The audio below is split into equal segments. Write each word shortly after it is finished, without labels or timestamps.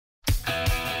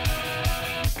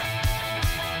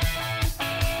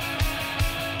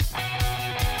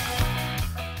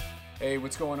Hey,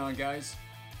 what's going on, guys?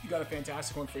 We got a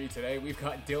fantastic one for you today. We've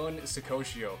got Dylan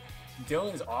Sicoscio.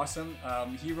 Dylan is awesome.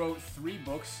 He wrote 3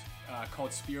 books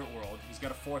called Spirit World. He's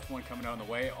got a 4th one coming out on the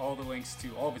way. All the links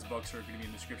to all of his books are going to be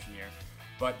in the description here.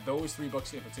 But those 3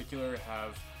 books in particular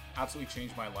have absolutely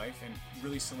changed my life and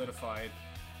really solidified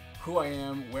who I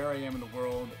am, where I am in the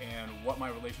world, and what my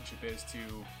relationship is to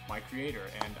my creator.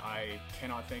 And I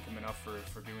cannot thank him enough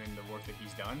for doing the work that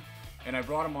he's done. And I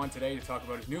brought him on today to talk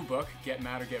about his new book, Get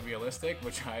Mad or Get Realistic,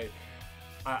 which I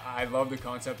love the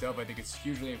concept of. I think it's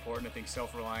hugely important. I think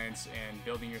self-reliance and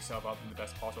building yourself up into the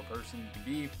best possible person you can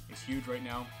be is huge right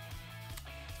now.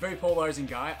 He's a very polarizing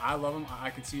guy. I love him.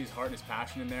 I can see his heart and his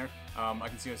passion in there. I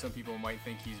can see how some people might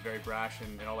think he's very brash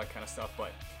and all that kind of stuff,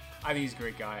 but I think he's a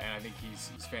great guy, and I think he's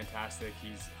fantastic.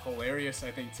 He's hilarious, I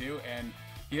think, too, and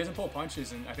he doesn't pull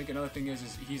punches. And I think another thing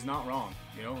is he's not wrong.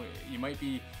 You know, you might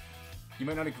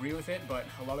not agree with it, but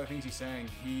a lot of the things he's saying,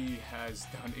 he has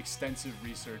done extensive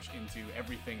research into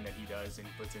everything that he does and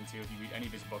puts into. If you read any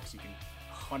of his books, you can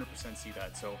 100% see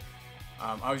that. So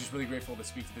I was just really grateful to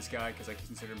speak to this guy because I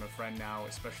consider him a friend now,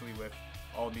 especially with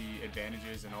all the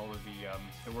advantages and all of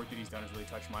the work that he's done has really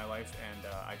touched my life. And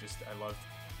I loved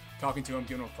talking to him,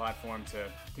 giving him a platform to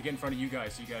get in front of you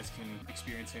guys so you guys can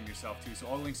experience him yourself too. So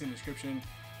all the links in the description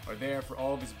are there for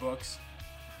all of his books,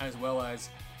 as well as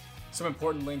some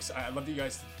important links I'd love you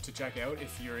guys to check out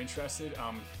if you're interested.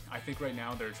 I think right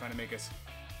now they're trying to make us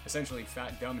essentially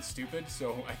fat, dumb, and stupid.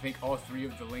 So I think all 3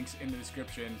 of the links in the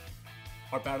description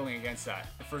are battling against that.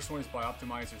 The first one is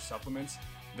Bioptimizer supplements.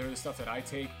 They're the stuff that I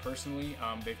take personally.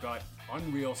 They've got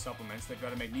unreal supplements. They've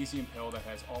got a magnesium pill that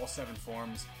has all 7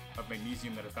 forms of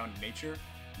magnesium that are found in nature.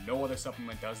 No other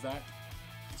supplement does that.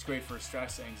 It's great for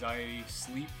stress, anxiety,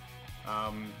 sleep,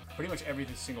 pretty much every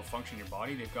single function in your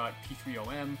body. They've got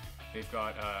P3OM. They've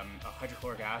got a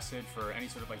hydrochloric acid for any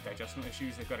sort of like digestional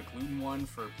issues. They've got a gluten one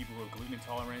for people who are gluten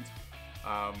intolerant.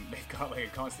 They've got like a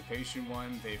constipation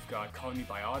one. They've got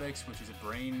Cognibiotics, which is a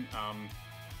brain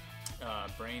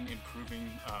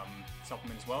improving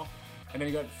supplement as well. And then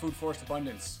you got Food Forest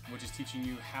Abundance, which is teaching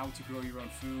you how to grow your own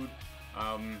food.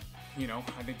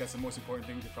 I think that's the most important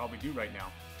thing we could probably do right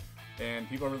now. And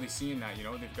people are really seeing that.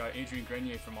 They've got Adrian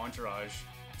Grenier from Entourage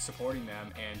supporting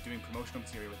them and doing promotional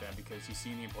material with them because he's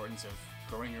seen the importance of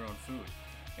growing your own food.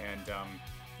 And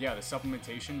the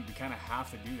supplementation, we kind of have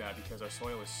to do that because our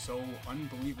soil is so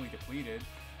unbelievably depleted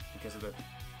because of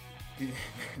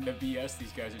the BS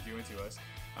these guys are doing to us.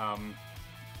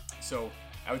 So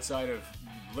outside of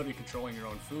literally controlling your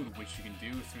own food, which you can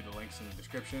do through the links in the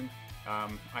description,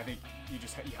 I think you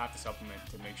have to supplement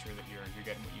to make sure that you're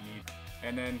getting what you need.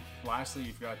 And then lastly,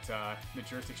 you've got the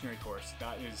Jurisdictionary course.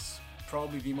 That is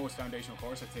probably the most foundational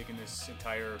course I've taken this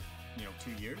entire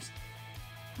 2 years,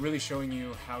 really showing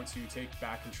you how to take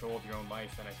back control of your own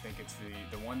life. And I think it's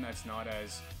the one that's not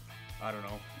as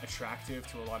attractive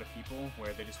to a lot of people,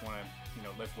 where they just want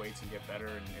to lift weights and get better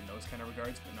in those kind of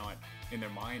regards, but not in their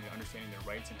mind and understanding their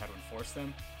rights and how to enforce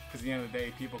them. Because at the end of the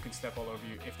day, people can step all over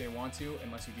you if they want to,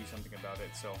 unless you do something about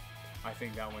it. So I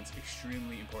think that one's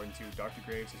extremely important too. Dr.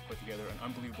 Graves has put together an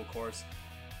unbelievable course.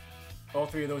 All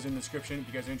 3 of those in the description. If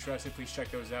you guys are interested, please check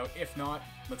those out. If not,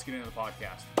 let's get into the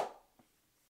podcast.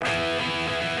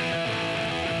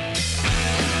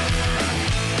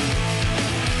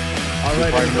 All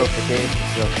right. Notification.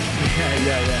 So.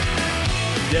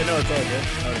 Yeah, no, it's all good.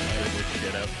 I'll just edit this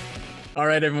shit out. All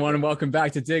right, everyone, and welcome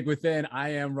back to Dig Within.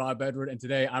 I am Rob Edward, and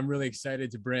today I'm really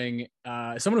excited to bring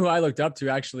someone who I looked up to,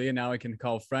 actually, and now I can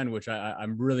call friend, which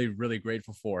I'm really, really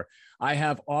grateful for. I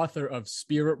have author of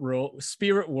Spirit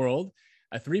World,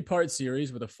 a 3-part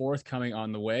series with a 4th coming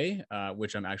on the way,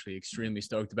 which I'm actually extremely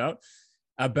stoked about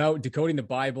decoding the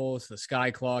Bible, the sky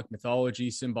clock,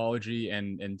 mythology, symbology,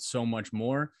 and so much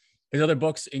more. His other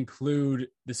books include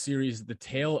the series The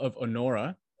Tale of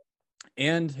Honora,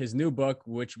 and his new book,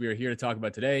 which we are here to talk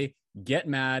about today, Get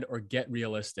Mad or Get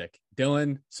Realistic.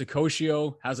 Dylan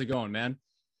Sicoscio, how's it going, man?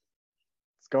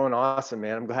 It's going awesome,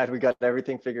 man. I'm glad we got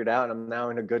everything figured out, and I'm now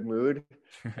in a good mood,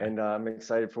 and I'm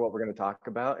excited for what we're going to talk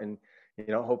about. And,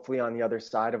 hopefully on the other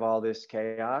side of all this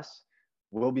chaos,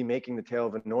 we'll be making The Tale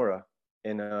of Honora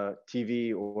in a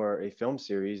TV or a film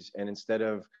series. And instead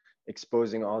of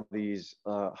exposing all these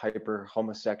hyper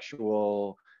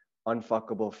homosexual,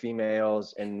 unfuckable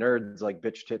females and nerds like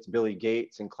bitch tits Billy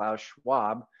Gates and Klaus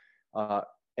Schwab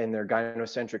and their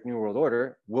gynocentric New World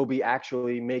Order, we'll be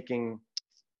actually making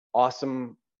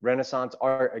awesome Renaissance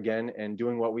art again and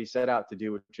doing what we set out to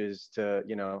do, which is to,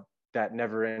 that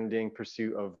never-ending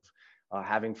pursuit of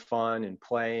having fun and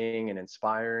playing and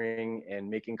inspiring and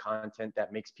making content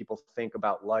that makes people think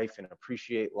about life and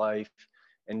appreciate life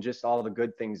and just all the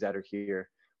good things that are here.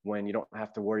 when you don't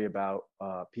have to worry about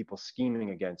people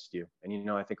scheming against you. And, you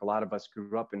know, I think a lot of us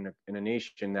grew up in a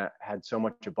nation that had so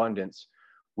much abundance.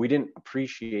 We didn't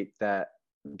appreciate that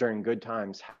during good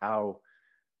times, how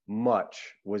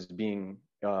much was being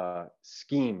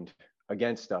schemed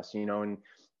against us, you know. And,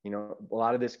 you know, a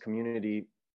lot of this community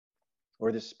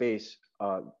or this space,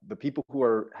 the people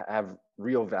who have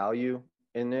real value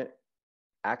in it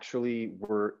actually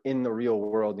were in the real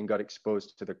world and got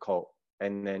exposed to the cult,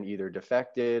 and then either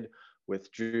defected,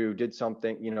 withdrew, did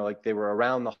something, you know, like they were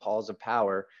around the halls of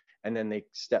power, and then they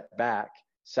stepped back,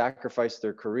 sacrificed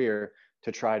their career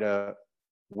to try to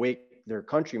wake their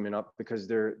countrymen up, because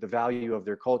the value of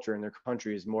their culture and their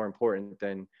country is more important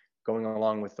than going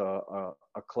along with a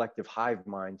collective hive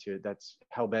mind that's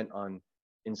hell-bent on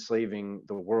enslaving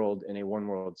the world in a one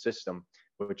world system,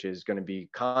 which is going to be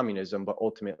communism, but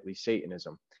ultimately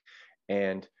Satanism.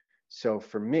 And so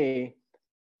for me,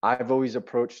 I've always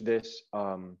approached this.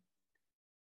 I'm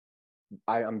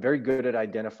very good at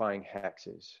identifying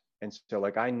hexes. And so,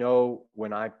 like, I know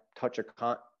when I touch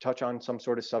on some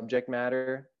sort of subject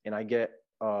matter and I get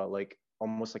like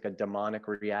almost like a demonic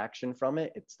reaction from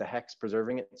it, it's the hex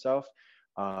preserving itself.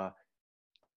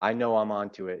 I know I'm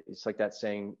onto it. It's like that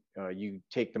saying, you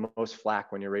take the most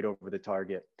flack when you're right over the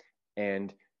target.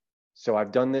 And so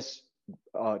I've done this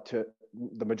to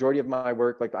the majority of my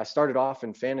work. Like, I started off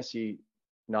in fantasy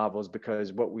novels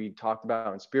because what we talked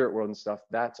about in Spirit World and stuff,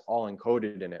 that's all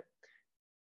encoded in it.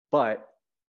 But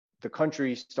the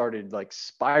country started like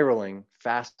spiraling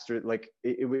faster. Like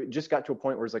it just got to a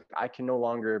point where it's like, I can no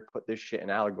longer put this shit in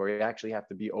allegory. I actually have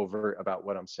to be overt about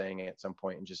what I'm saying at some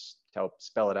point and just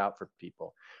spell it out for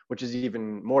people, which is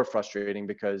even more frustrating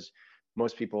because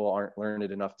most people aren't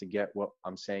learned enough to get what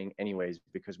I'm saying anyways,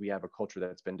 because we have a culture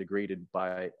that's been degraded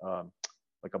by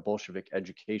like a Bolshevik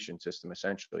education system.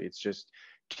 Essentially, it's just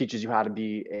teaches you how to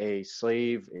be a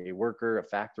slave, a worker, a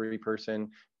factory person.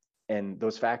 And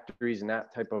those factories and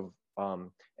that type of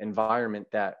environment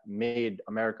that made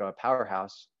America a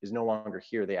powerhouse is no longer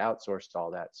here. They outsourced all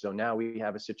that. So now we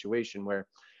have a situation where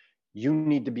you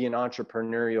need to be an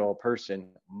entrepreneurial person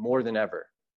more than ever.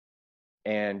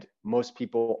 And most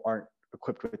people aren't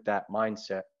equipped with that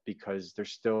mindset because they're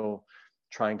still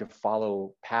trying to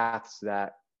follow paths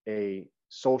that a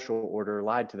social order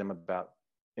lied to them about,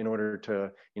 in order to,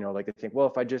 you know, like they think, well,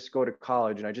 if I just go to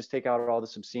college and I just take out all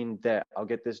the obscene debt, I'll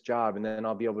get this job and then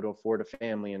I'll be able to afford a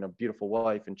family and a beautiful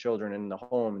wife and children and the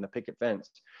home and the picket fence.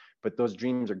 But those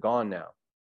dreams are gone now.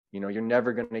 You know, you're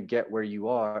never going to get where you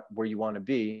want to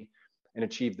be and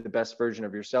achieve the best version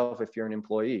of yourself if you're an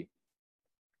employee.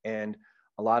 And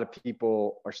a lot of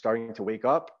people are starting to wake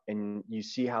up, and you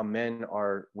see how men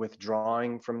are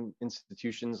withdrawing from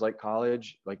institutions like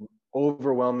college, like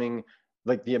overwhelming.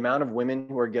 Like, the amount of women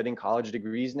who are getting college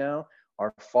degrees now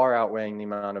are far outweighing the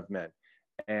amount of men.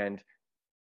 And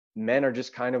men are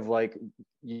just kind of like,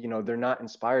 you know, they're not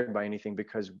inspired by anything,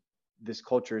 because this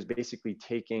culture is basically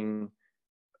taking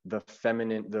the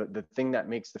feminine, the thing that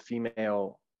makes the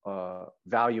female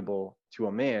valuable to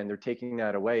a man, they're taking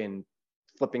that away and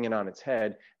flipping it on its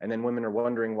head. And then women are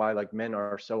wondering why, like, men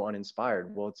are so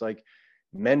uninspired. Well, it's like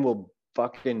men will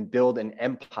fucking build an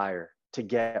empire to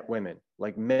get women.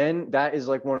 Like, men, that is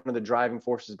like one of the driving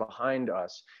forces behind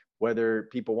us. Whether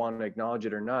people want to acknowledge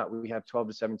it or not, we have 12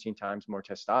 to 17 times more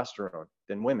testosterone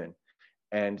than women.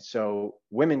 And so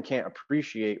women can't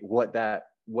appreciate what that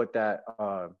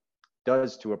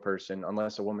does to a person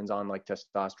unless a woman's on like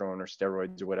testosterone or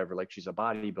steroids or whatever, like she's a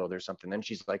bodybuilder or something. Then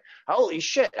she's like, holy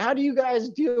shit, how do you guys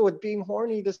deal with being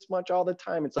horny this much all the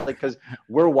time? It's like, because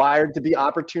we're wired to be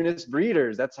opportunist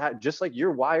breeders. That's how, just like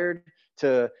you're wired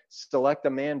to select a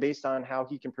man based on how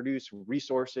he can produce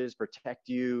resources, protect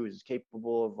you, is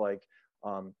capable of like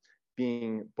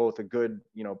being both a good,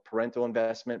 you know, parental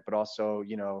investment, but also,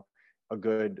 you know, a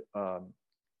good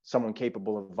someone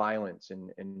capable of violence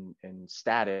and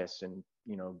status and,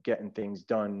 you know, getting things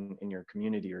done in your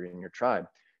community or in your tribe.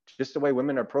 Just the way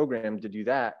women are programmed to do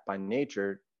that by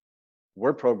nature,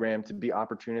 we're programmed to be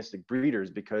opportunistic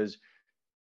breeders, because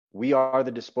we are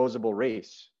the disposable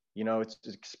race. You know, it's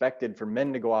expected for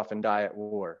men to go off and die at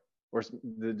war, or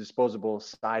the disposable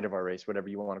side of our race, whatever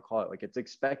you want to call it. Like, it's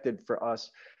expected for us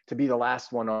to be the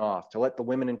last one off, to let the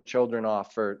women and children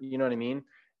off, for, you know what I mean?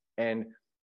 And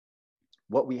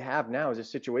what we have now is a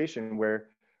situation where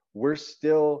we're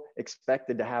still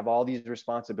expected to have all these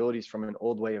responsibilities from an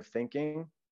old way of thinking,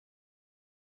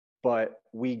 but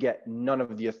we get none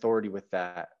of the authority with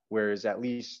that. Whereas at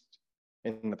least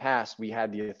in the past, we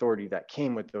had the authority that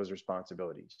came with those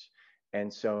responsibilities.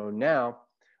 And so now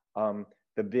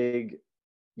the big,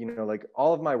 you know, like,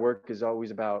 all of my work is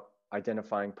always about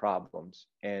identifying problems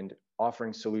and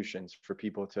offering solutions for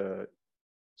people to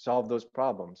solve those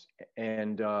problems.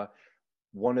 And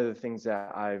one of the things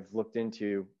that I've looked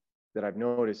into, that I've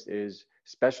noticed, is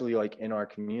especially like in our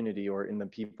community or in the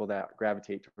people that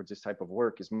gravitate towards this type of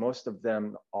work, is most of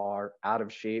them are out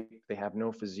of shape. They have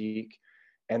no physique,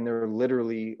 and they're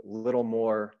literally little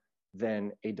more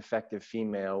than a defective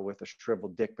female with a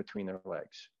shriveled dick between their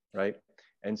legs, right?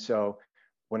 And so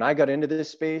when I got into this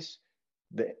space,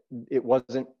 it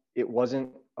wasn't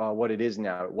what it is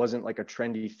now. It wasn't like a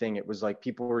trendy thing. It was like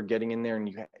people were getting in there, and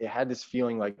it had this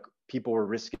feeling like people were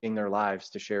risking their lives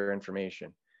to share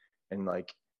information. And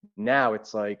like now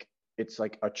it's like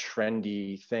a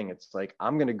trendy thing. It's like,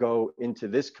 I'm going to go into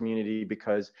this community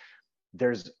because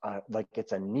there's like,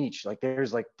 it's a niche, like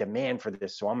there's like demand for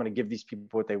this, so I'm going to give these people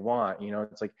what they want. You know,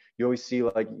 it's like you always see,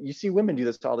 like you see women do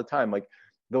this all the time. Like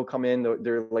they'll come in,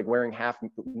 they're like wearing half,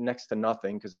 next to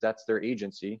nothing, because that's their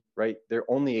agency, right? Their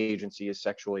only agency is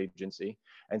sexual agency.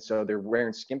 And so they're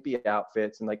wearing skimpy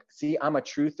outfits and like, see, I'm a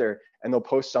truther. And they'll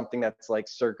post something that's like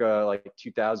circa like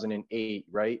 2008,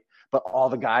 right? But all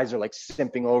the guys are like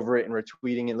simping over it and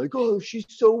retweeting it, like, oh, she's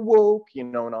so woke, you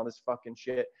know, and all this fucking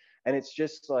shit. And it's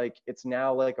just like, it's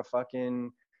now like a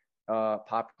fucking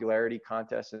popularity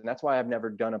contest. And that's why I've never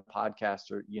done a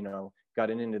podcast or, you know,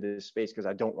 gotten into this space, because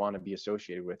I don't want to be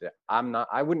associated with it.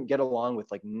 I wouldn't get along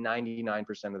with like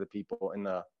 99% of the people in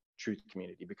the truth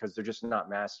community, because they're just not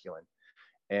masculine.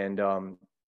 And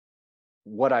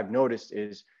what I've noticed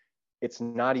is it's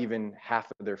not even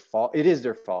half of their fault. It is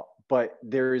their fault, but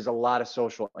there is a lot of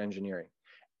social engineering,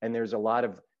 and there's a lot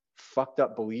of fucked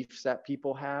up beliefs that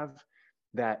people have,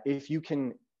 that if you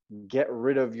can get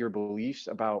rid of your beliefs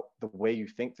about the way you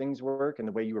think things work and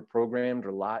the way you were programmed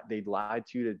or they lied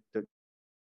to you to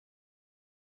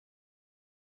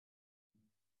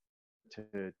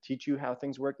teach you how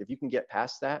things work. If you can get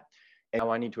past that, and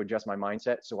now I need to adjust my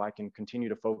mindset so I can continue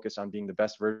to focus on being the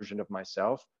best version of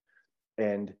myself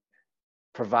and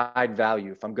provide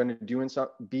value. If I'm going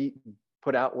to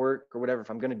put out work or whatever, if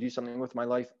I'm going to do something with my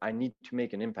life, I need to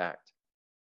make an impact,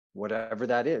 whatever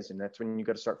that is. And that's when you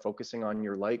got to start focusing on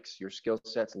your likes, your skill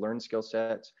sets, learn skill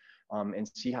sets, and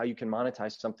see how you can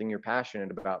monetize something you're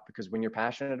passionate about. Because when you're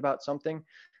passionate about something,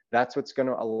 that's what's going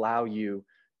to allow you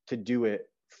to do it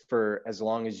for as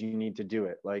long as you need to do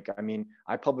it. Like, I mean,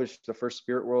 I published the first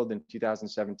Spirit World in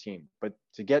 2017, but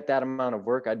to get that amount of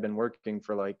work, I'd been working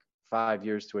for like 5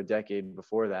 years to a decade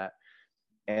before that.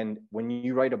 And when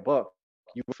you write a book,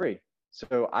 you work free.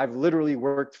 So I've literally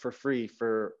worked for free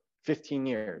for 15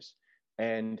 years.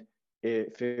 And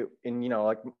you know,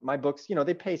 like my books, you know,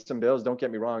 they pay some bills, don't get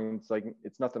me wrong. It's like,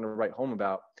 it's nothing to write home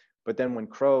about. But then when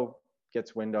Crow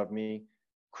gets wind of me,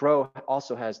 Crow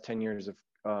also has 10 years of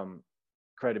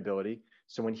credibility.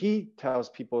 So when he tells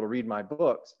people to read my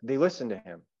books, they listen to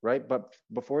him, right? But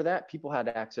before that, people had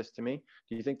access to me.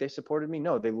 Do you think they supported me?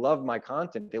 No, they loved my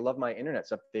content. They loved my internet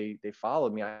stuff. They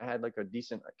followed me. I had like a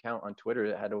decent account on Twitter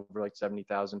that had over like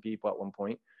 70,000 people at one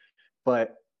point.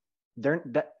 But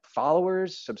that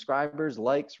followers, subscribers,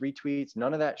 likes, retweets,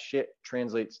 none of that shit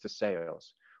translates to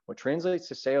sales. What translates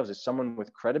to sales is someone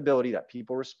with credibility that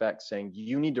people respect saying,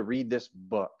 you need to read this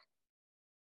book.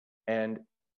 And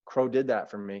Crow did that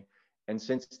for me. And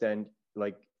since then,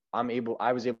 like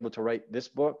I was able to write this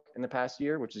book in the past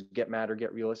year, which is Get Mad or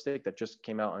Get Realistic, that just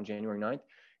came out on January 9th.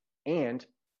 And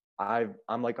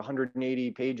I'm like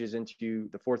 180 pages into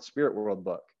the fourth Spirit World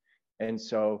book. And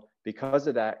so because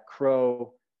of that,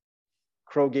 Crow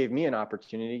gave me an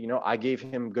opportunity. You know, I gave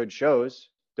him good shows,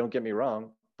 don't get me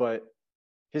wrong, but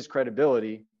his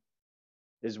credibility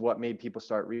is what made people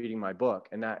start reading my book.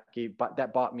 And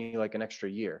that bought me like an extra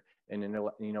year. And then,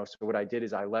 you know, so what I did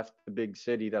is I left the big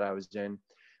city that I was in,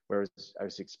 where I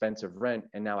was expensive rent,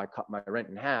 and now I cut my rent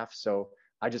in half. So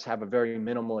I just have a very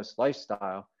minimalist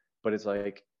lifestyle, but it's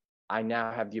like, I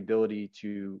now have the ability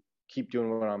to keep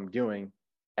doing what I'm doing,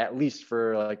 at least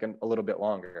for like a little bit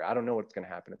longer. I don't know what's going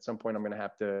to happen. At some point, I'm going to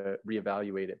have to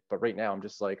reevaluate it. But right now, I'm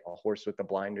just like a horse with the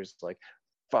blinders, like,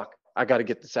 fuck, I got to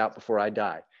get this out before I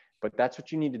die. But that's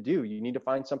what you need to do. You need to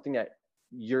find something that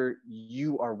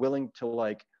you are willing to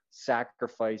like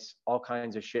sacrifice all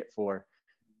kinds of shit for,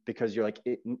 because you're like,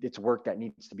 it's work that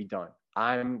needs to be done.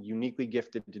 I'm uniquely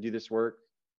gifted to do this work.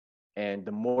 And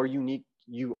the more unique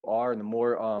you are, and the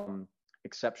more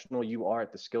exceptional you are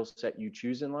at the skill set you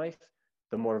choose in life,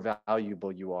 the more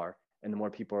valuable you are, and the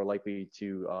more people are likely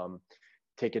to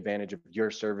take advantage of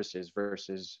your services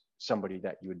versus somebody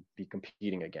that you would be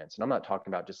competing against. And I'm not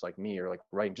talking about just like me or like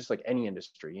writing, just like any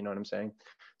industry, you know what I'm saying?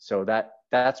 So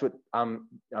that's what I'm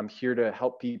here to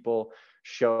help people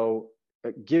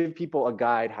give people a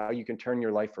guide how you can turn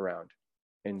your life around.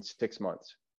 in 6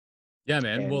 months. Yeah,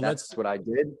 man. And Well, that's what I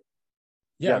did.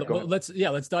 yeah, Go ahead.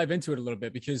 let's dive into it a little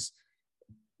bit because,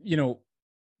 you know,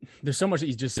 there's so much that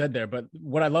you just said there, but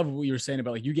what I love what you were saying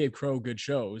about, like, you gave Crow good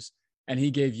shows and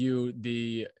he gave you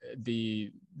the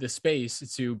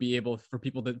space to be able for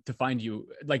people to find you,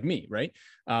 like me, right?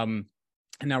 And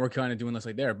now we're kind of doing this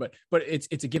like there, but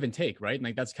it's a give and take, right? And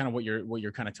like that's kind of what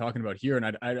you're kind of talking about here.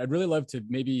 And I'd really love to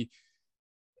maybe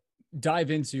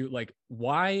dive into like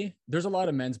why there's a lot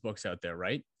of men's books out there,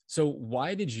 right? So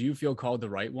why did you feel called to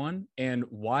write one, and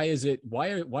why is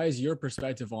your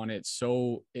perspective on it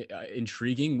so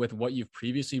intriguing with what you've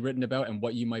previously written about and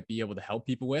what you might be able to help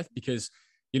people with? Because,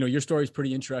 you know, your story is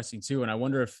pretty interesting too, and I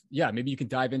wonder if, yeah, maybe you can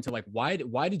dive into like why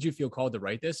did you feel called to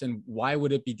write this, and why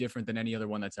would it be different than any other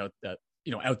one that's out that,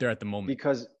 you know, out there at the moment?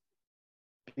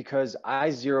 Because I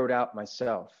zeroed out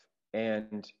myself,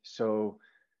 and so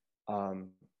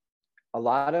a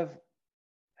lot of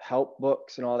help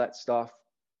books and all that stuff,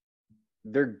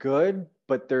 they're good,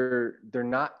 but they're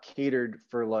not catered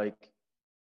for like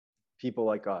people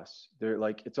like us. They're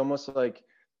like, it's almost like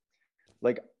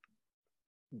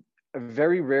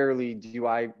very rarely do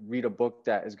I read a book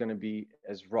that is going to be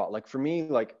as raw. Like for me,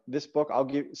 like this book,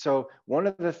 so one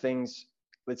of the things,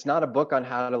 it's not a book on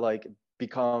how to like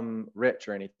become rich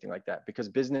or anything like that, because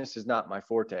business is not my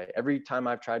forte. Every time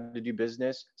I've tried to do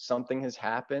business, something has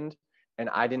happened and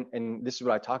and this is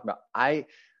what I talk about.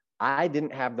 I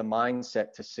didn't have the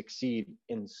mindset to succeed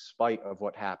in spite of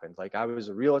what happened. Like I was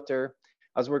a realtor.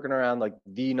 I was working around like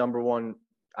the number one,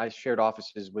 I shared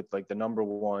offices with like the number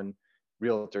one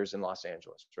realtors in Los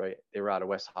Angeles, right? They were out of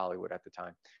West Hollywood at the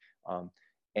time.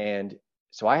 And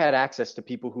so I had access to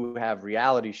people who have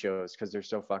reality shows because they're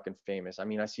so fucking famous. I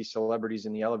mean, I see celebrities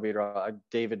in the elevator.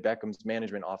 David Beckham's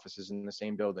management offices in the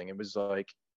same building. It was like,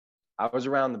 I was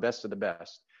around the best of the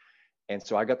best. And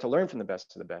so I got to learn from the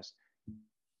best of the best.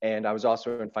 And I was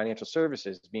also in financial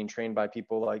services, being trained by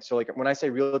people like, so like when I say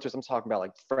realtors, I'm talking about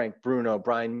like Frank Bruno,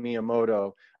 Brian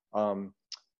Miyamoto,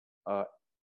 I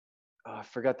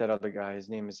forgot that other guy. His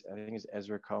name is, I think it's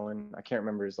Ezra Cohen. I can't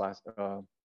remember his last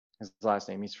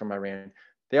name. He's from Iran.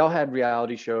 They all had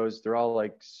reality shows. They're all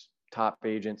like top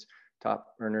agents, top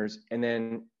earners. And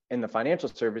then in the financial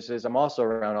services, I'm also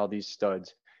around all these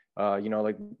studs. You know,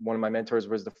 like one of my mentors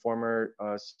was the former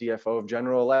CFO of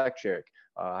General Electric.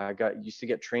 I used to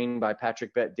get trained by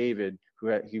Patrick Bet-David,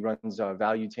 he runs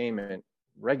Valuetainment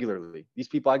regularly. These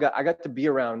people, I got to be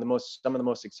around some of the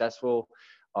most successful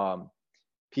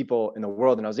people in the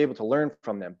world, and I was able to learn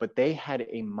from them. But they had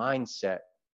a mindset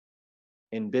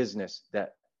in business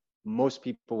that most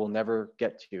people will never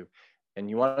get to. And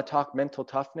you want to talk mental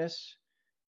toughness?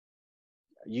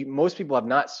 Most people have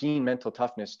not seen mental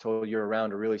toughness till you're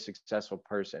around a really successful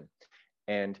person.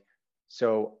 And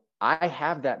so I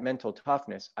have that mental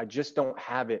toughness. I just don't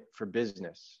have it for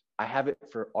business. I have it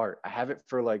for art. I have it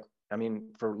for like, I mean,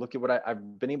 look at what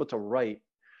I've been able to write.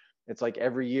 It's like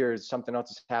every year something else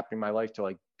is happening in my life to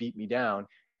like beat me down.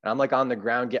 And I'm like on the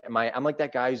ground I'm like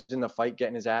that guy who's in the fight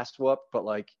getting his ass whooped, but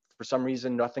like for some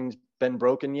reason nothing's been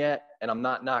broken yet and I'm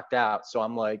not knocked out. So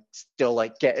I'm like still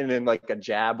like getting in like a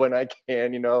jab when I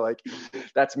can, you know, like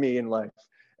that's me in life.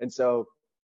 And so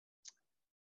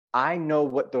I know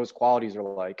what those qualities are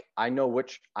like. I know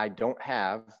which I don't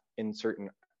have in certain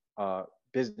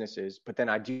businesses, but then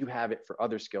I do have it for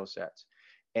other skill sets.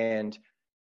 And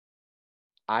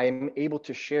I'm able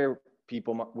to share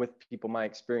with people my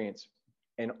experience.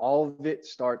 And all of it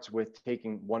starts with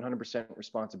taking 100%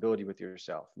 responsibility with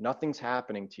yourself. Nothing's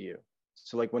happening to you.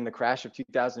 So like when the crash of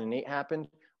 2008 happened,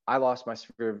 I lost my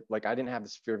I didn't have the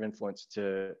sphere of influence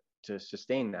to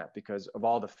sustain that because of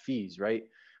all the fees, right?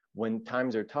 When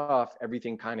times are tough,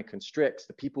 everything kind of constricts.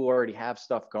 The people who already have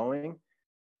stuff going,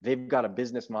 they've got a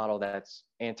business model that's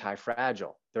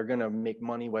anti-fragile. They're going to make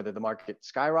money whether the market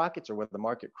skyrockets or whether the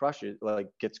market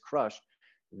gets crushed.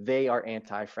 They are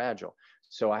anti-fragile.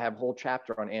 So I have a whole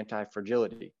chapter on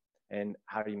anti-fragility and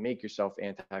how do you make yourself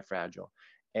anti-fragile.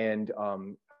 And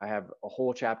I have a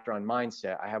whole chapter on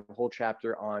mindset. I have a whole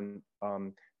chapter on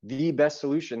the best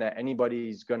solution that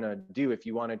anybody's going to do if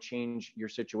you want to change your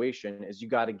situation is you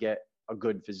got to get a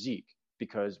good physique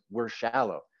because we're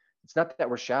shallow. It's not that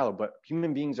we're shallow, but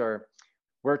human beings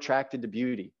we're attracted to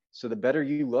beauty. So the better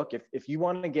you look, if you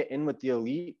want to get in with the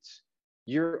elites,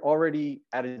 you're already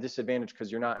at a disadvantage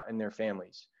because you're not in their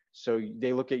families. So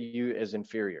they look at you as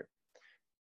inferior.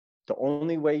 The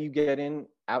only way you get in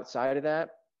outside of that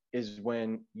is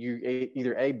when you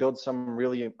either build some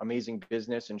really amazing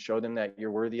business and show them that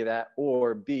you're worthy of that,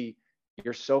 or B,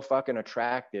 you're so fucking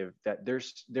attractive that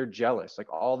they're jealous.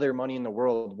 Like all their money in the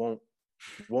world won't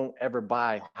won't ever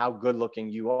buy how good looking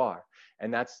you are.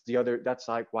 And that's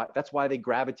why they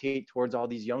gravitate towards all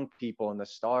these young people and the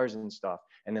stars and stuff.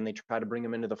 And then they try to bring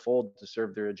them into the fold to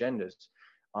serve their agendas.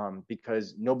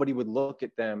 Because nobody would look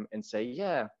at them and say,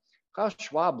 yeah, Klaus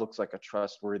Schwab looks like a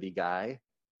trustworthy guy.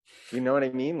 You know what I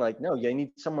mean? Like, no, you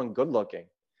need someone good looking.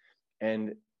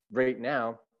 And right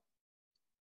now,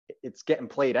 it's getting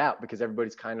played out because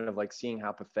everybody's kind of like seeing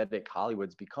how pathetic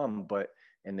Hollywood's become. But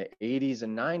in the 80s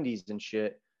and 90s and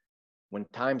shit, when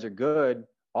times are good,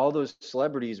 all those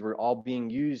celebrities were all being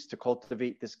used to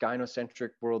cultivate this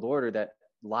gynocentric world order that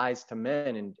lies to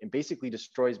men and basically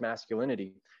destroys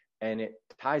masculinity. And it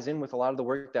ties in with a lot of the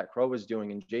work that Crow was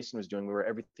doing and Jason was doing, where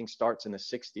everything starts in the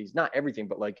 60s. Not everything,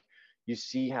 but like you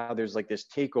see how there's like this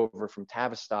takeover from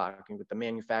Tavistock and with the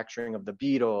manufacturing of the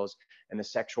Beatles and the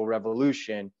sexual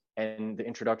revolution and the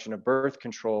introduction of birth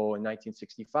control in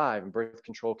 1965. And birth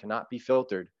control cannot be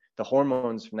filtered. The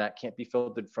hormones from that can't be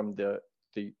filtered from the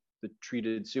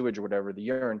treated sewage or whatever, the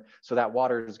urine. So that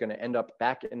water is going to end up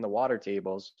back in the water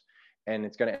tables, and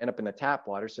it's going to end up in the tap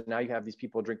water. So now you have these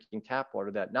people drinking tap water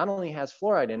that not only has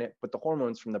fluoride in it, but the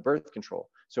hormones from the birth control.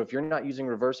 So if you're not using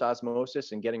reverse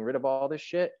osmosis and getting rid of all this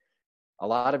shit, a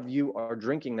lot of you are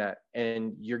drinking that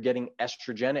and you're getting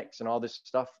estrogenics and all this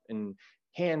stuff and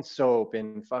hand soap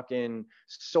and fucking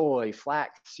soy,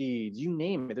 flax seeds, you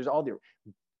name it. There's all the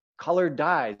colored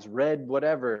dyes, red,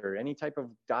 whatever, any type of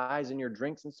dyes in your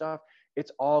drinks and stuff.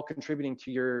 It's all contributing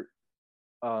to your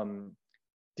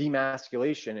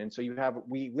demasculation. And so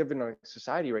we live in a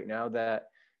society right now that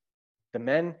the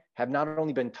men have not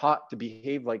only been taught to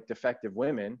behave like defective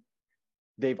women,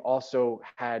 they've also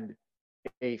had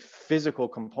a physical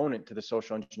component to the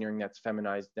social engineering that's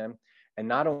feminized them. And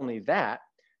not only that,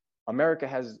 America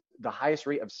has the highest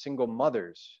rate of single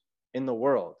mothers in the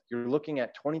world. You're looking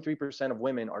at 23% of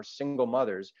women are single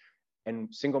mothers,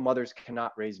 and single mothers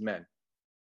cannot raise men.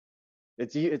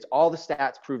 It's all the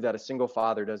stats prove that a single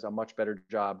father does a much better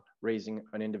job raising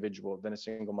an individual than a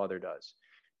single mother does.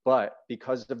 But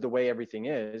because of the way everything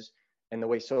is and the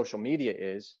way social media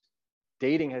is,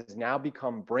 dating has now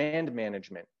become brand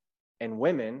management. And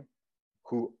women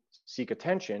who seek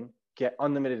attention get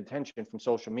unlimited attention from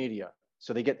social media.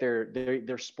 So they get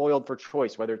they're spoiled for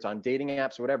choice, whether it's on dating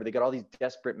apps or whatever. They got all these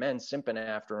desperate men simping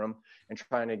after them and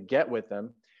trying to get with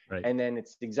them. Right. And then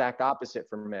it's the exact opposite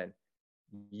for men.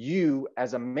 You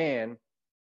as a man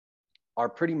are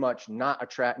pretty much not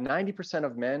 90%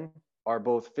 of men are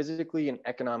both physically and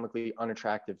economically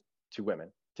unattractive to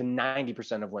women, to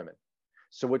 90% of women.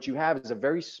 So what you have is a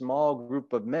very small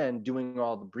group of men doing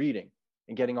all the breeding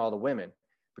and getting all the women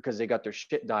because they got their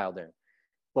shit dialed in.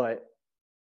 But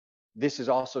this is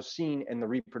also seen in the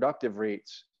reproductive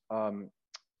rates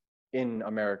in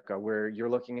America, where you're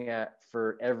looking at,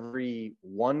 for every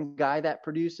one guy that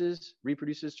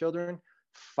reproduces children,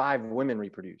 5 women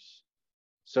reproduce.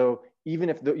 So even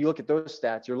if you look at those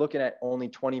stats, you're looking at only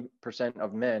 20%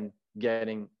 of men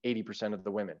getting 80% of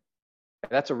the women.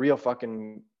 That's a real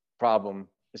fucking problem,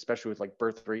 especially with like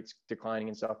birth rates declining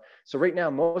and stuff. So right now,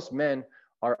 most men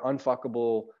are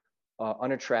unfuckable,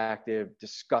 unattractive,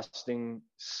 disgusting,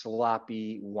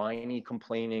 sloppy, whiny,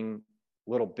 complaining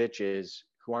little bitches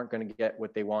who aren't going to get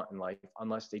what they want in life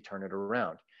unless they turn it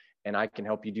around. And I can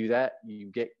help you do that.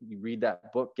 You read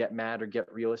that book, Get Mad or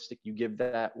Get Realistic. You give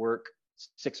that work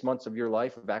 6 months of your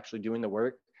life of actually doing the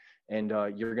work, and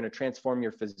you're going to transform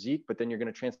your physique, but then you're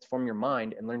going to transform your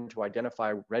mind and learn to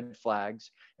identify red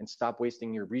flags and stop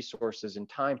wasting your resources and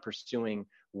time pursuing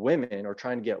women or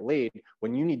trying to get laid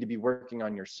when you need to be working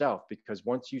on yourself. Because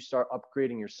once you start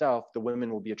upgrading yourself, the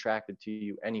women will be attracted to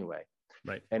you anyway.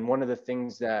 Right. And one of the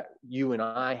things that you and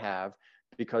I have,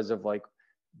 because of like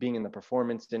being in the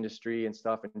performance industry and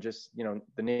stuff, and just, you know,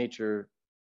 the nature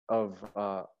of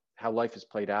how life is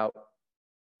played out,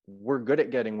 we're good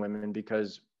at getting women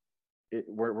because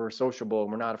we're sociable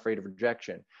and we're not afraid of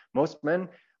rejection. Most men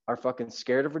are fucking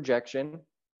scared of rejection,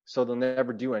 so they'll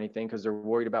never do anything because they're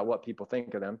worried about what people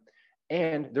think of them,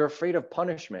 and they're afraid of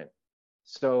punishment.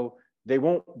 So they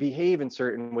won't behave in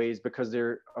certain ways because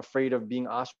they're afraid of being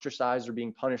ostracized or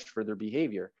being punished for their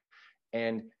behavior.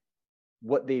 And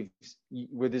where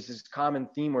there's this common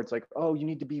theme where it's like, oh, you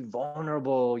need to be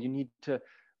vulnerable.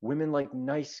 Women like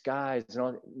nice guys and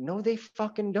all. No, they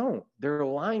fucking don't. They're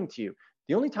lying to you.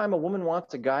 The only time a woman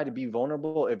wants a guy to be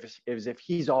vulnerable is if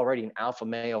he's already an alpha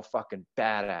male fucking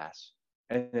badass.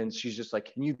 And then she's just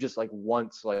like, can you just like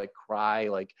once like cry,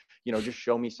 like, you know, just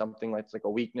show me something that's like a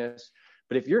weakness.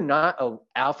 But if you're not an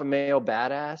alpha male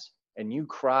badass and you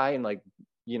cry and like,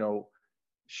 you know,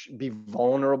 be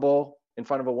vulnerable in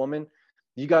front of a woman,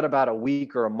 You got about a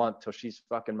week or a month till she's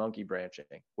fucking monkey branching.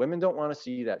 Women don't want to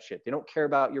see that shit. They don't care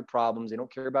about your problems. They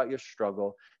don't care about your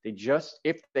struggle. They just,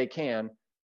 if they can,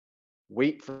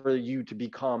 wait for you to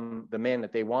become the man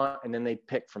that they want, and then they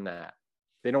pick from that.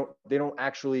 They don't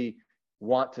actually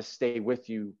want to stay with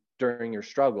you during your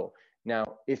struggle.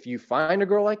 Now, if you find a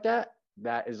girl like that,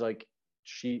 that is like,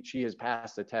 she has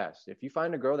passed the test. If you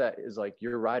find a girl that is like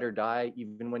your ride or die,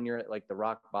 even when you're at like the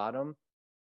rock bottom,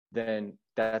 then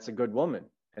that's a good woman.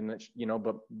 And that, you know,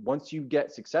 but once you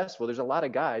get successful, there's a lot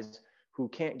of guys who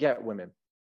can't get women.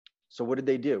 So what did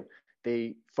they do?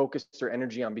 They focused their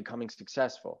energy on becoming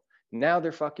successful. Now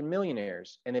they're fucking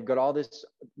millionaires and they've got all this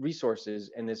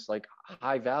resources and this like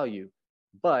high value,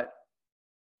 but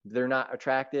they're not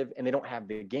attractive and they don't have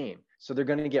the game. So they're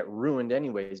going to get ruined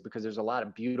anyways, because there's a lot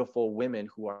of beautiful women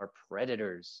who are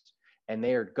predators and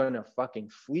they are going to fucking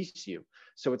fleece you.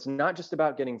 So it's not just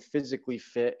about getting physically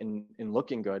fit and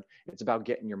looking good. It's about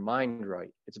getting your mind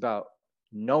right. It's about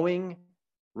knowing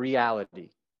reality,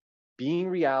 being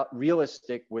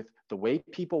realistic with the way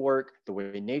people work, the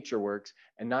way nature works,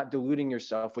 and not deluding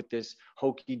yourself with this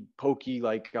hokey pokey,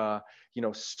 like,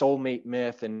 soulmate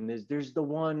myth. And there's the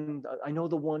one, I know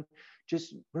the one.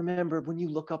 Just remember, when you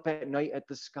look up at night at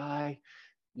the sky,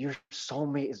 your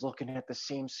soulmate is looking at the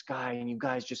same sky and you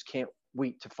guys just can't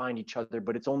wait to find each other,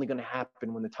 but it's only going to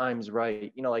happen when the time's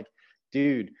right. Like,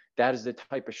 dude, that is the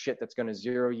type of shit that's going to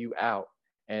zero you out.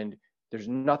 And there's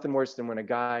nothing worse than when a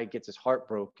guy gets his heart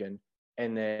broken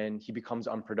and then he becomes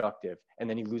unproductive and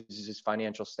then he loses his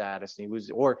financial status and he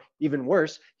loses, or even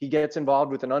worse, he gets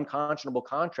involved with an unconscionable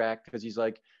contract because he's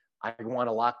like, I want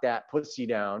to lock that pussy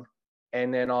down.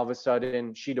 And then all of a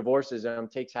sudden she divorces him,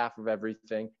 takes half of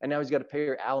everything. And now he's got to pay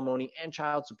her alimony and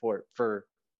child support for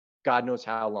God knows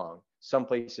how long, some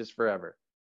places forever,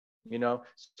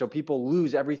 So people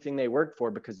lose everything they worked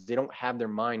for because they don't have their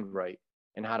mind right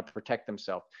and how to protect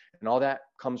themselves. And all that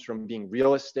comes from being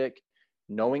realistic,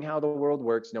 knowing how the world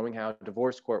works, knowing how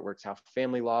divorce court works, how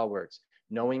family law works,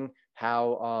 knowing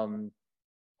how,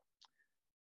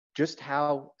 just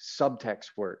how subtext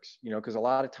works, because a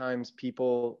lot of times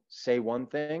people say one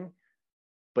thing,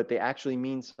 but they actually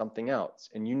mean something else.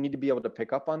 And you need to be able to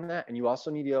pick up on that. And you also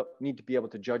need to be able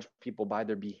to judge people by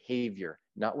their behavior,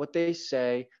 not what they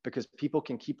say, because people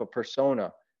can keep a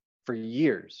persona for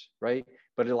years, right?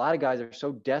 But a lot of guys are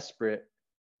so desperate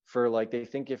for, like, they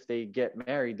think if they get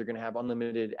married, they're going to have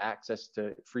unlimited access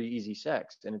to free, easy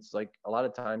sex. And it's like, a lot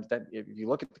of times that if you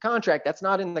look at the contract, that's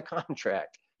not in the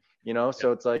contract.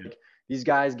 So it's like, these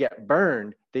guys get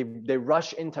burned. They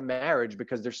rush into marriage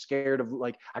because they're scared of,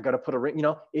 like, I got to put a ring,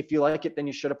 if you like it, then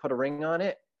you should have put a ring on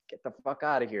it. Get the fuck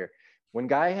out of here. When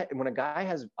a guy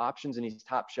has options and he's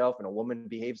top shelf and a woman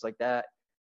behaves like that,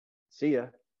 see ya.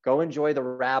 Go enjoy the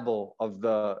rabble of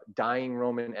the dying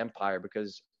Roman Empire,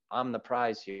 because I'm the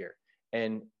prize here.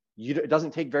 And it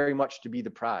doesn't take very much to be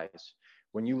the prize.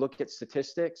 When you look at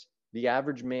statistics, the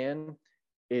average man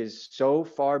is so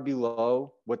far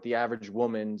below what the average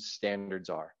woman's standards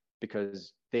are,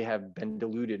 because they have been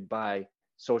diluted by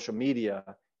social media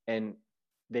and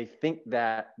they think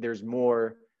that there's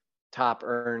more top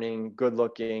earning, good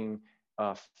looking,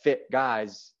 fit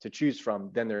guys to choose from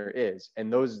than there is.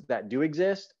 And those that do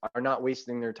exist are not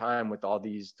wasting their time with all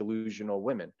these delusional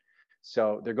women.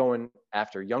 So they're going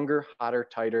after younger, hotter,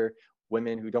 tighter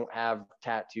women who don't have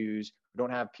tattoos, who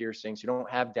don't have piercings, who don't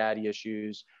have daddy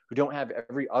issues, who don't have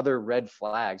every other red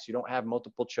flags, who don't have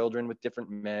multiple children with different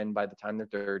men by the time they're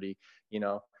 30,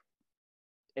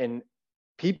 And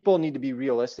people need to be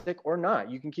realistic, or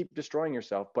not. You can keep destroying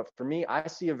yourself. But for me, I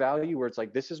see a value where it's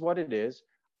like, this is what it is.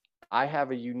 I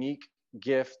have a unique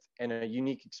gift and a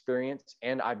unique experience,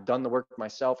 and I've done the work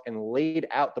myself and laid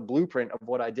out the blueprint of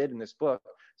what I did in this book.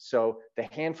 So the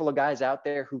handful of guys out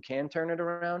there who can turn it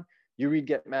around, you read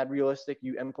Get Mad Realistic,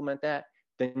 you implement that,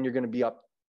 then you're going to be up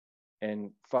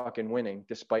and fucking winning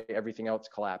despite everything else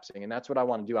collapsing. And that's what I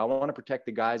want to do. I want to protect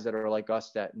the guys that are like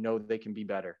us, that know they can be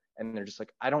better. And they're just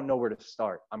like, I don't know where to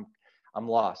start. I'm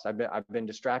lost. I've been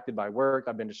distracted by work.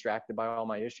 I've been distracted by all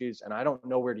my issues, and I don't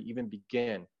know where to even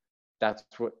begin. That's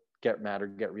what Get Mad or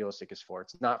Get Realistic is for.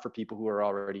 It's not for people who are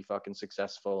already fucking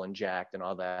successful and jacked and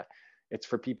all that. It's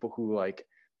for people who, like,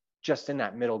 just in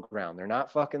that middle ground. They're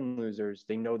not fucking losers.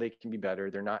 They know they can be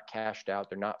better. They're not cashed out.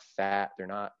 They're not fat. They're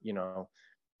not,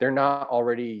 they're not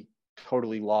already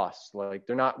totally lost. Like,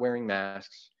 they're not wearing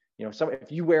masks.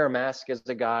 If you wear a mask as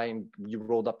a guy and you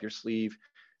rolled up your sleeve,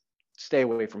 stay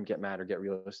away from Get Mad or Get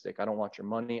Realistic. I don't want your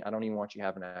money. I don't even want you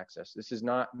having access. This is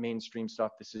not mainstream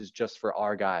stuff. This is just for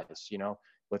our guys.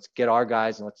 Let's get our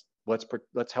guys and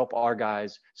let's help our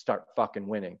guys start fucking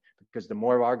winning, because the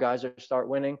more of our guys start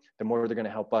winning, the more they're going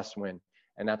to help us win.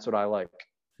 And that's what I like.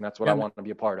 And that's what I want to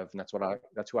be a part of. And that's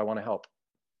who I want to help.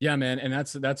 Yeah, man. And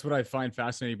that's what I find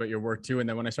fascinating about your work too. And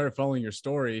then when I started following your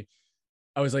story,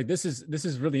 I was like, this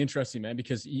is really interesting, man,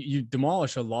 because you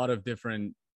demolish a lot of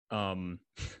different, a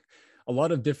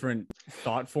lot of different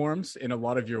thought forms in a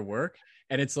lot of your work.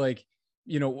 And it's like,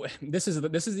 this is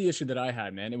the issue that I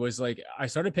had, man. It was like, I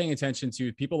started paying attention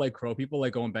to people like Crow, people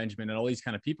like Owen Benjamin and all these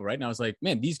kind of people. Right. And I was like,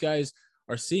 man, these guys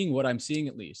are seeing what I'm seeing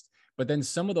at least. But then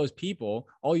some of those people,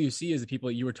 all you see is the people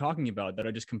that you were talking about that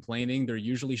are just complaining. They're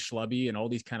usually schlubby and all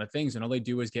these kind of things. And all they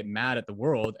do is get mad at the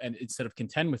world and instead of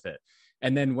contend with it.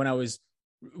 And then when I was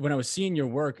seeing your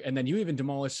work, and then you even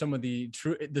demolished some of the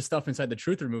stuff inside the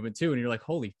truther movement too. And you're like,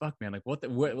 holy fuck, man, like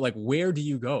like, where do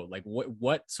you go? Like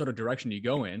what sort of direction do you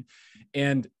go in?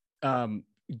 And,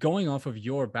 going off of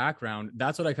your background,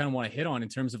 that's what I kind of want to hit on in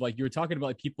terms of like, you were talking about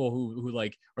like people who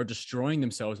like are destroying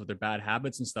themselves with their bad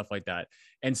habits and stuff like that.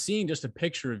 And seeing just a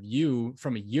picture of you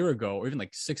from a year ago, or even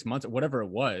like 6 months or whatever it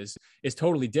was, is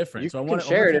totally different. So I want to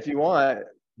share it if you want.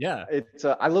 Yeah. It's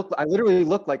I literally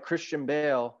look like Christian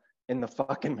Bale in The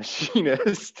fucking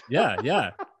Machinist.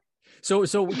 Yeah. So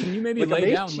can you maybe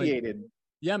lay down like,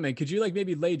 yeah, man, could you like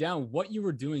maybe lay down what you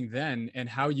were doing then and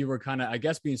how you were kind of, I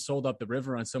guess, being sold up the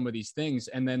river on some of these things?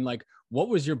 And then like, what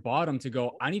was your bottom to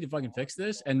go, I need to fucking fix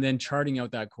this, and then charting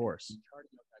out that course?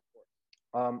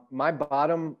 My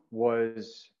bottom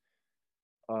was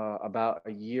about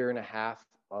a year and a half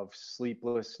of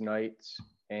sleepless nights.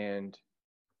 And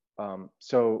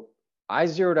so I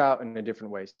zeroed out in a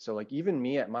different way. So like even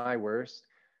me at my worst,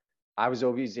 I was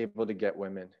always able to get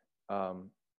women.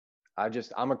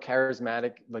 I'm a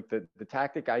charismatic, like the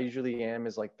tactic I usually am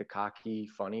is like the cocky,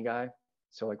 funny guy.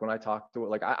 So like when I talk to it,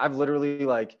 like I've literally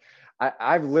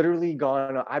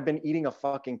been eating a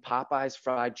fucking Popeyes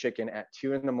fried chicken at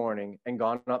 2 a.m. and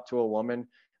gone up to a woman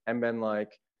and been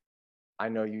like, I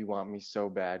know you want me so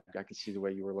bad. I could see the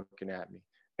way you were looking at me.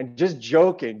 And just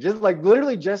joking, just like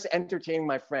literally just entertaining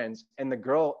my friends. And the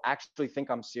girl actually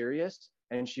think I'm serious.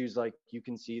 And she was like, you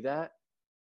can see that?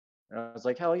 And I was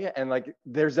like, hell yeah. And like,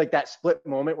 there's like that split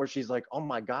moment where she's like, oh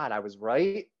my God, I was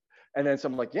right. And then so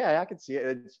I'm like, yeah, I can see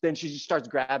it. Then she just starts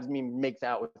grabbing me, makes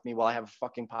out with me while I have a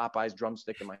fucking Popeyes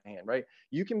drumstick in my hand, right?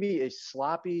 You can be a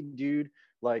sloppy dude.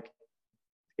 Like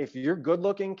if you're good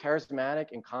looking, charismatic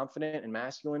and confident and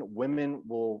masculine, women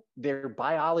their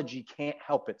biology can't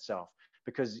help itself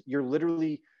because you're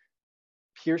literally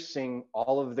piercing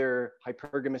all of their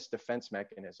hypergamous defense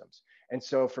mechanisms. And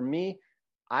so for me,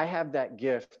 I have that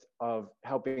gift of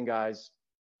helping guys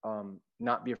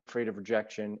not be afraid of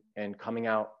rejection and coming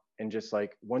out and just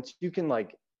like, once you can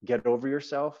like get over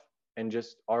yourself and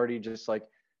just already just like,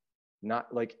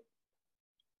 not like,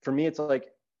 for me, it's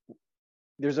like,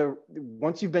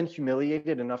 once you've been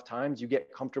humiliated enough times, you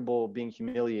get comfortable being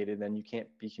humiliated, then you can't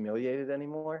be humiliated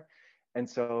anymore. And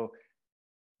so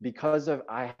because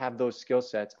I have those skill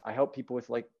sets, I help people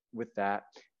with that.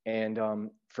 And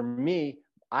for me,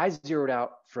 I zeroed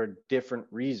out for a different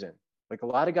reason. Like a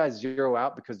lot of guys zero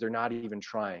out because they're not even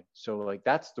trying. So like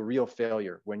that's the real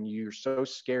failure, when you're so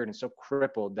scared and so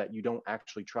crippled that you don't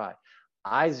actually try.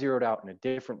 I zeroed out in a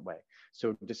different way.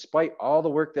 So despite all the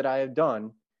work that I have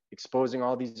done, exposing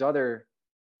all these other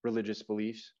religious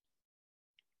beliefs,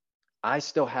 I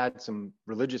still had some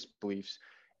religious beliefs,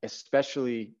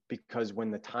 especially because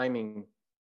when the timing,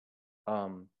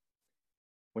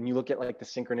 when you look at like the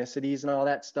synchronicities and all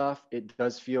that stuff, it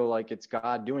does feel like it's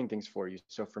God doing things for you.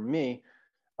 So for me,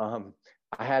 I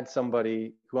had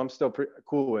somebody who I'm still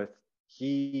cool with.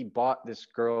 He bought this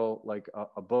girl like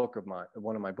a book of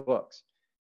one of my books,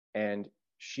 and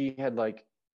she had like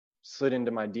slid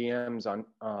into my DMs on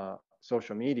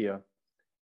social media.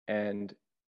 And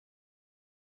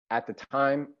at the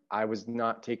time, I was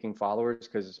not taking followers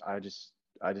because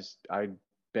I'd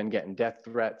been getting death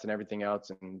threats and everything else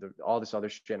and all this other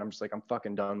shit. I'm just like, I'm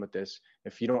fucking done with this.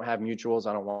 If you don't have mutuals,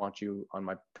 I don't want you on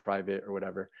my private or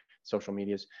whatever social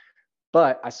medias.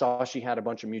 But I saw she had a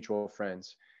bunch of mutual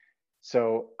friends.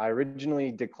 So I originally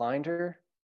declined her,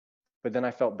 but then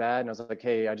I felt bad and I was like,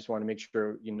 hey, I just want to make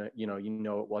sure you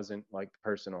know it wasn't like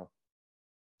personal.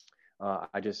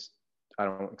 I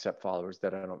don't accept followers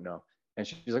that I don't know. And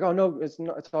she's like, oh no, it's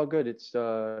all good. It's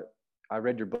I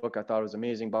read your book. I thought it was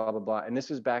amazing, blah, blah, blah. And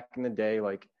this is back in the day,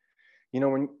 like,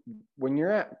 when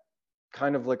you're at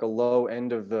kind of like a low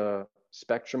end of the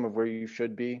spectrum of where you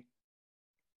should be,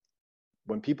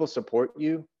 when people support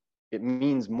you, it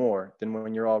means more than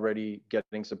when you're already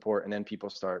getting support and then people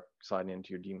start sliding into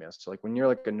your DMs. So like when you're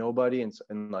like a nobody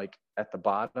and like at the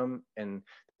bottom, and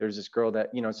there's this girl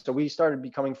that, so we started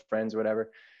becoming friends or whatever.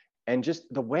 And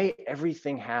just the way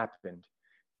everything happened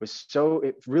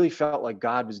it really felt like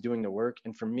God was doing the work.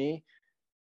 And for me,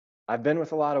 I've been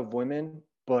with a lot of women,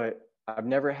 but I've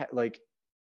never had like,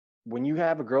 when you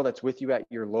have a girl that's with you at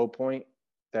your low point,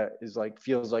 that is like,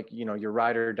 feels like, you know, your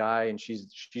ride or die, and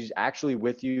she's actually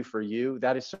with you for you,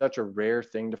 that is such a rare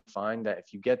thing to find, that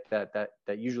if you get that,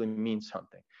 that usually means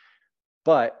something.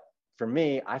 But for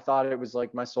me, I thought it was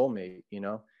like my soulmate, you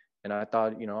know, and I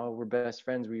thought, you know, oh, we're best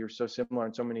friends, we were so similar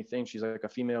in so many things, she's like a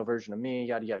female version of me,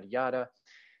 yada yada yada.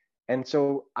 And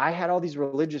so I had all these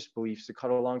religious beliefs, to cut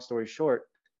a long story short,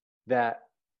 that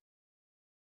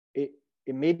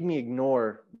it it made me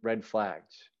ignore red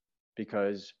flags,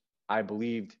 because I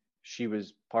believed she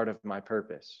was part of my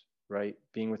purpose, right?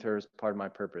 Being with her is part of my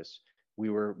purpose. We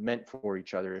were meant for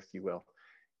each other, if you will.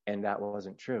 And that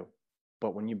wasn't true.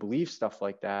 But when you believe stuff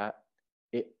like that,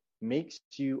 it makes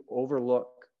you overlook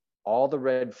all the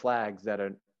red flags that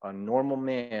a normal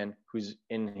man who's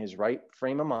in his right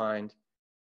frame of mind,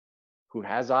 who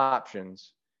has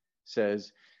options,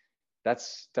 says,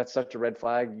 that's such a red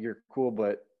flag. You're cool,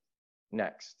 but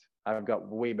next, I've got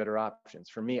way better options.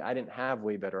 For me, I didn't have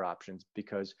way better options,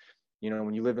 because, you know,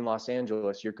 when you live in Los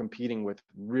Angeles, you're competing with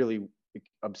really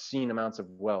obscene amounts of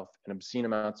wealth and obscene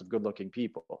amounts of good looking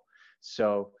people.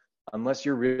 So unless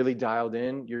you're really dialed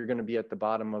in, you're going to be at the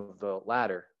bottom of the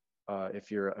ladder,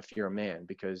 if you're a man,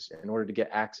 because in order to get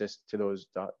access to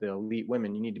the elite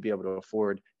women, you need to be able to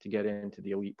afford to get into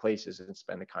the elite places and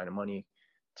spend the kind of money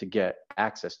to get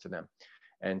access to them.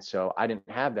 And so I didn't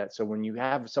have that. So when you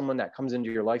have someone that comes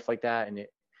into your life like that, and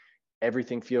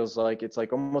everything feels like, it's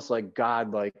like almost like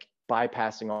God, like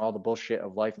bypassing all the bullshit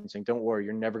of life and saying, don't worry,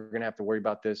 you're never going to have to worry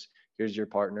about this. Here's your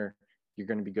partner. You're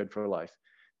going to be good for life.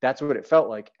 That's what it felt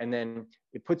like. And then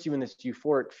it puts you in this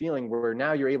euphoric feeling where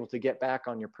now you're able to get back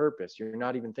on your purpose. You're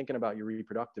not even thinking about your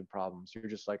reproductive problems. You're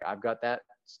just like, I've got that,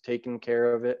 it's taken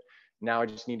care of it. Now I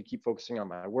just need to keep focusing on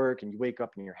my work. And you wake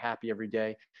up and you're happy every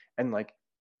day. And like,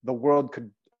 the world could,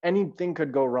 anything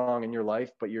could go wrong in your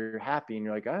life, but you're happy and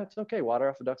you're like, it's okay, water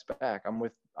off the duck's back.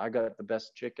 I got the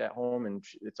best chick at home and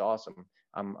it's awesome.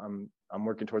 I'm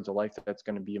working towards a life that's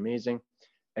going to be amazing,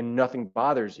 and nothing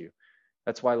bothers you.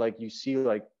 That's why, like, you see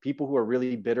like people who are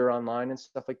really bitter online and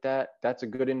stuff like that, that's a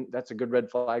good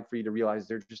red flag for you to realize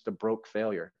they're just a broke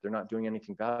failure. They're not doing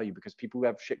anything value, because people who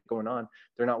have shit going on,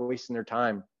 they're not wasting their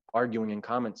time arguing in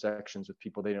comment sections with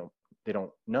people they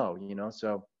don't know, you know.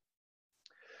 So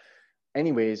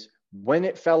anyways, when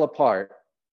it fell apart,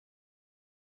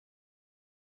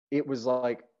 it was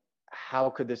like, how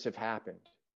could this have happened?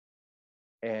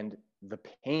 And the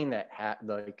pain that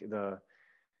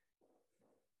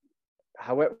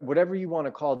whatever you want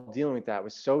to call dealing with that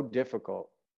was so difficult.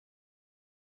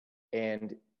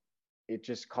 And it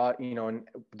just caught, you know, and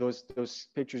those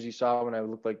pictures you saw when I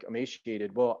looked like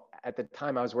emaciated. Well, at the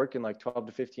time I was working like 12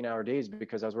 to 15-hour days,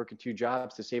 because I was working 2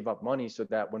 jobs to save up money so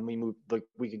that when we moved, like,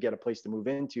 we could get a place to move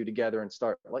into together and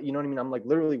start, you know what I mean? I'm like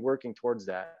literally working towards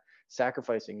that,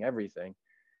 sacrificing everything.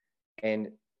 And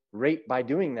right by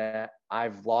doing that,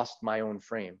 I've lost my own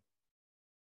frame,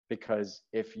 because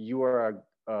if you are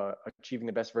achieving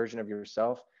the best version of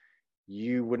yourself,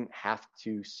 you wouldn't have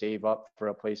to save up for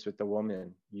a place with the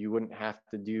woman. You wouldn't have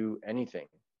to do anything.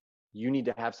 You need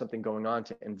to have something going on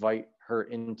to invite her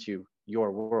into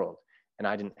your world. And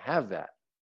I didn't have that.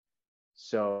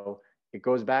 So it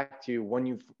goes back to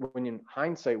when in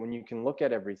hindsight, when you can look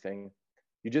at everything,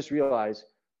 you just realize,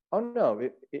 oh no,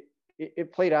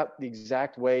 it played out the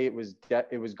exact way it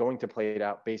was going to play it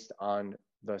out based on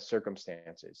the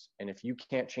circumstances. And if you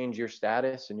can't change your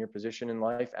status and your position in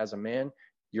life as a man,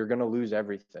 you're going to lose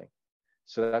everything.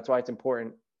 So that's why it's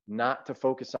important not to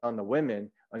focus on the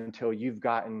women until you've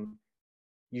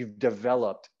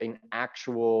developed an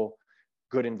actual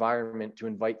good environment to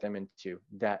invite them into,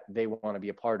 that they want to be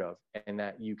a part of, and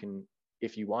that you can,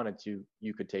 if you wanted to,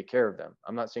 you could take care of them.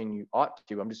 I'm not saying you ought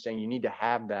to, I'm just saying you need to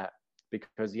have that,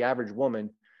 because the average woman,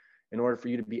 in order for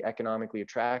you to be economically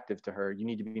attractive to her, you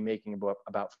need to be making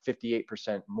about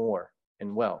 58% more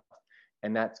in wealth.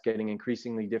 And that's getting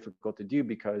increasingly difficult to do,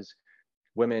 because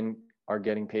women are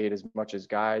getting paid as much as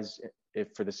guys if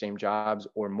for the same jobs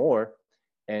or more.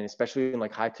 And especially in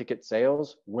like high ticket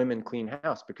sales, women clean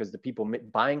house, because the people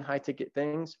buying high ticket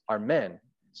things are men.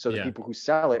 So the people who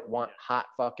sell it want hot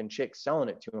fucking chicks selling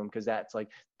it to them, because that's like,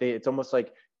 it's almost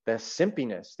like the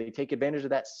simpiness. They take advantage of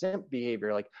that simp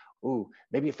behavior. Like, ooh,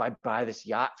 maybe if I buy this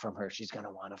yacht from her, she's going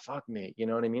to want to fuck me. You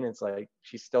know what I mean? It's like,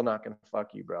 she's still not going to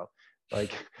fuck you, bro.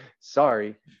 Like,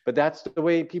 sorry, but that's the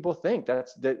way people think.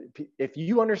 If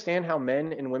you understand how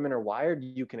men and women are wired,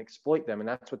 you can exploit them. And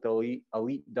that's what the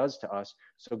elite does to us.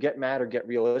 So Get Mad or Get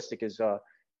Realistic is,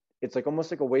 it's like almost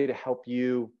like a way to help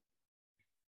you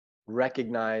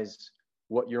recognize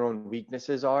what your own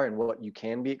weaknesses are and what you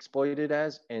can be exploited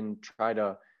as, and try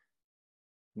to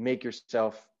make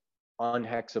yourself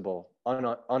unhexable,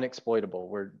 unexploitable,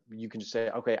 where you can just say,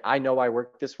 okay, I know I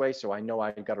work this way, so I know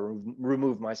I got to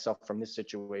remove myself from this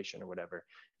situation or whatever,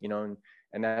 and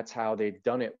that's how they've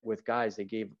done it with guys. They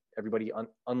gave everybody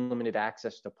unlimited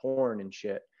access to porn and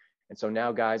shit. And so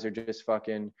now guys are just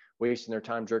fucking wasting their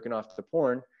time jerking off to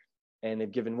porn, and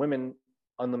they've given women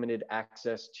unlimited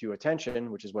access to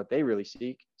attention, which is what they really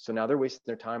seek. So now they're wasting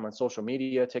their time on social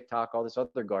media, TikTok, all this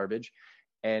other garbage.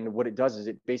 And what it does is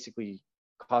it basically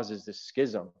causes this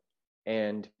schism.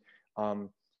 And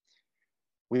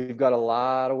we've got a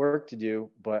lot of work to do,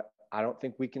 but I don't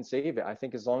think we can save it. I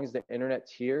think as long as the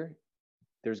internet's here,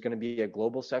 there's going to be a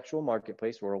global sexual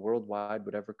marketplace, or a worldwide,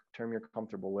 whatever term you're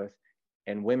comfortable with.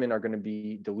 And women are going to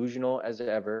be delusional as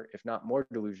ever, if not more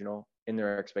delusional in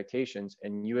their expectations.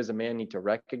 And you as a man need to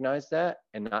recognize that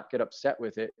and not get upset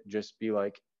with it. Just be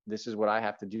like, this is what I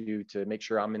have to do to make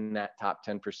sure I'm in that top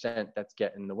 10% that's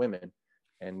getting the women.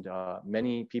 And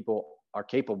many people are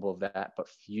capable of that, but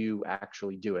few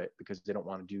actually do it because they don't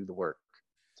want to do the work.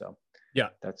 So yeah,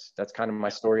 that's kind of my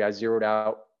story. I zeroed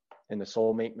out in the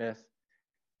soulmate myth,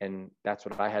 and that's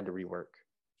what I had to rework.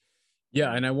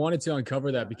 Yeah, and I wanted to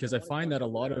uncover that because I find that a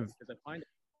lot of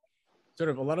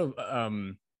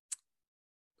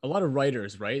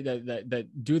writers, right, that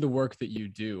do the work that you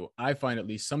do, I find at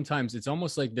least sometimes it's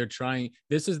almost like they're trying,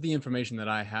 this is the information that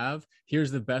I have,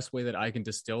 here's the best way that I can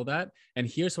distill that, and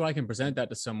here's how I can present that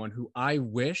to someone who I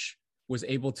wish was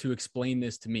able to explain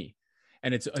this to me.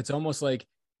 And it's almost like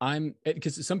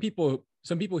because some people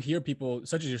hear people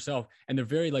such as yourself, and they're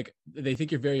very like, they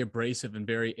think you're very abrasive and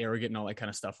very arrogant and all that kind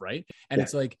of stuff, right? And yeah.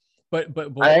 It's like, but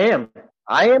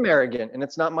I am arrogant, and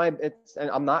and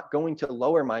I'm not going to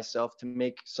lower myself to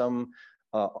make some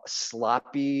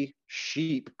sloppy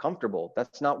sheep comfortable.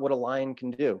 That's not what a lion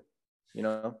can do,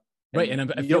 right?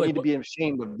 And you don't need to be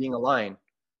ashamed of being a lion.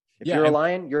 If you're a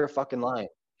lion, you're a fucking lion.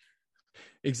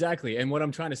 Exactly. And what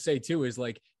I'm trying to say too is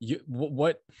like,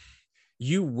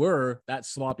 you were that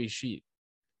sloppy sheep,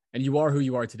 and you are who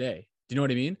you are today. Do you know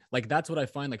what I mean? Like, that's what I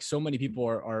find. Like, so many people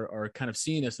are kind of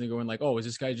seeing this and they're going like, oh, is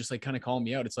this guy just like kind of calling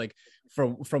me out? It's like,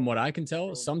 from what I can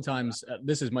tell, sometimes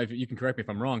this is you can correct me if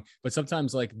I'm wrong, but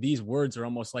sometimes like these words are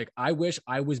almost like, I wish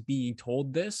I was being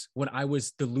told this when I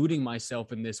was deluding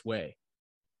myself in this way.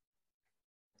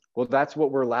 Well, that's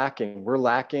what we're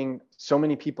lacking. So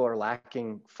many people are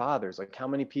lacking fathers. Like, how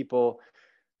many people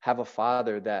have a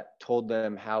father that told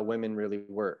them how women really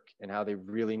work and how they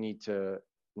really need to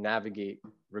navigate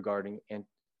regarding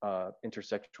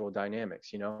intersexual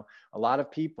dynamics? A lot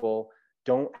of people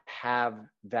don't have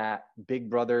that big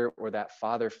brother or that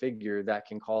father figure that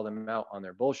can call them out on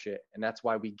their bullshit. And that's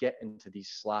why we get into these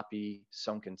sloppy,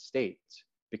 sunken states,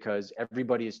 because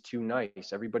everybody is too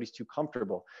nice, everybody's too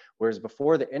comfortable. Whereas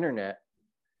before the internet,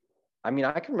 I mean,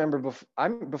 I can remember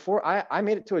before I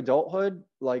made it to adulthood,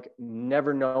 like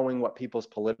never knowing what people's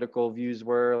political views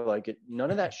were. Like none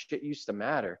of that shit used to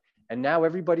matter. And now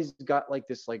everybody's got like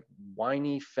this like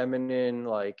whiny, feminine,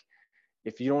 like,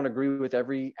 if you don't agree with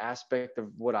every aspect of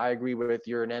what I agree with,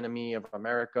 you're an enemy of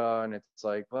America. And it's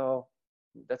like, well,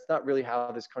 that's not really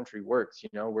how this country works,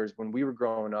 Whereas when we were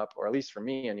growing up, or at least for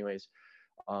me anyways,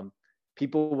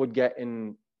 people would get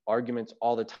in arguments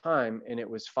all the time and it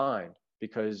was fine,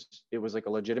 because it was like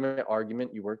a legitimate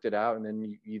argument. You worked it out, and then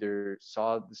you either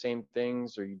saw the same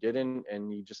things or you didn't,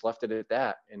 and you just left it at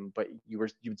that. But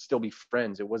you'd still be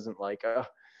friends. It wasn't like,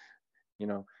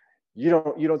 you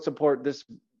don't support this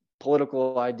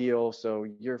political ideal, so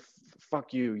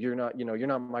fuck you. You're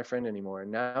not my friend anymore.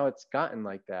 And now it's gotten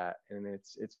like that, and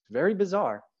it's very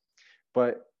bizarre.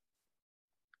 But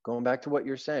going back to what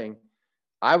you're saying,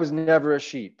 I was never a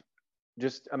sheep.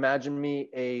 Just imagine me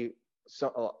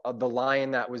the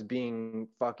lion that was being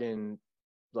fucking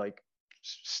like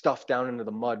stuffed down into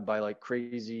the mud by like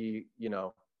crazy,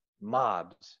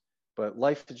 mobs. But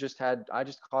life I just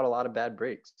caught a lot of bad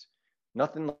breaks.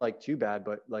 Nothing like too bad,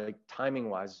 but like timing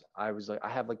wise, I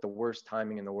have like the worst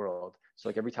timing in the world. So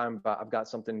like every time I've got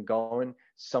something going,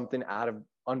 something out of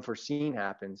unforeseen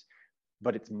happens,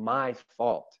 but it's my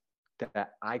fault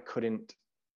that I couldn't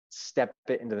step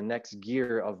it into the next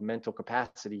gear of mental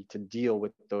capacity to deal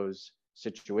with those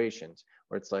situations,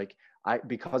 where it's like,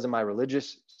 because of my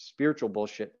religious spiritual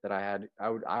bullshit that I had,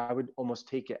 I would almost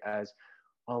take it as,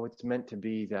 oh, it's meant to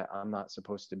be that I'm not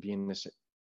supposed to be in this.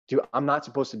 I'm not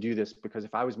supposed to do this, because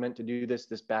if I was meant to do this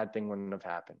bad thing wouldn't have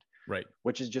happened. Right.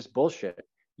 Which is just bullshit.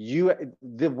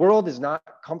 The world is not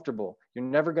comfortable. You're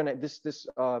never gonna this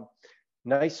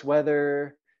nice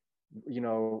weather,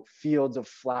 fields of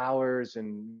flowers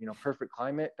and, perfect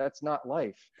climate. That's not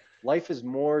life. Life is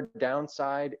more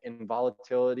downside and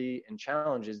volatility and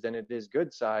challenges than it is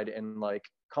good side and like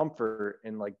comfort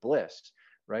and like bliss,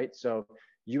 right? So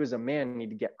you as a man need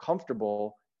to get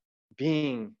comfortable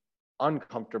being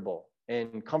uncomfortable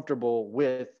and comfortable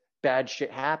with bad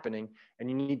shit happening, and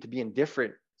you need to be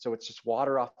indifferent. So it's just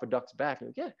water off a duck's back.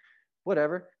 And yeah,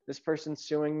 whatever. This person's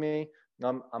suing me.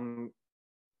 I'm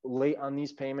late on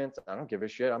these payments. I don't give a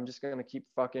shit. I'm just gonna keep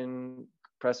fucking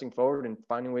pressing forward and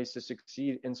finding ways to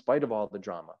succeed in spite of all the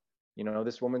drama.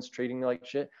 This woman's treating me like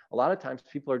shit. A lot of times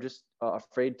people are just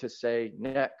afraid to say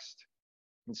next.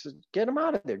 And so get them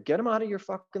out of there. Get them out of your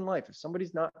fucking life. If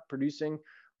somebody's not producing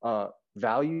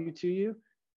value to you,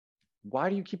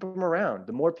 why do you keep them around?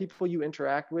 The more people you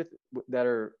interact with that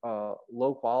are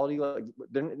low quality, like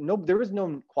there is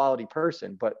no quality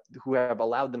person, but who have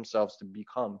allowed themselves to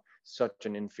become such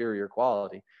an inferior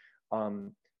quality,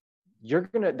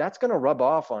 that's gonna rub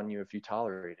off on you if you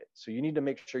tolerate it. So you need to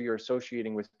make sure you're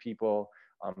associating with people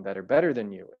that are better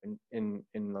than you in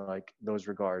like those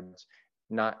regards,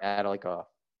 not at like a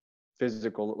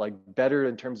physical, like better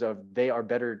in terms of they are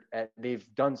better at, they've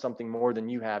done something more than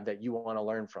you have that you want to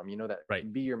learn from, that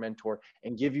right. Be your mentor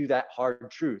and give you that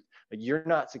hard truth. Like you're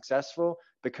not successful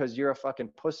because you're a fucking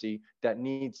pussy that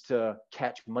needs to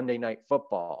catch Monday Night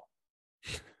Football.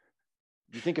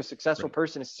 You think a successful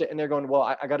person is sitting there going, well,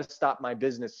 I got to stop my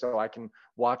business so I can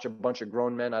watch a bunch of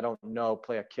grown men I don't know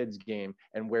play a kid's game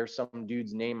and wear some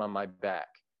dude's name on my back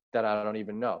that I don't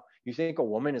even know. You think a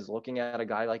woman is looking at a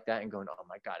guy like that and going, oh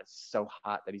my God, it's so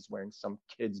hot that he's wearing some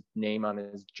kid's name on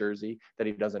his jersey that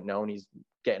he doesn't know and he's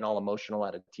getting all emotional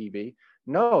at a TV?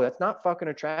 No, that's not fucking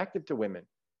attractive to women,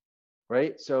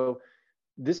 right? So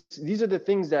these are the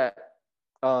things that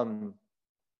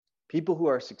people who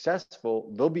are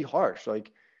successful, they'll be harsh.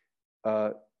 Like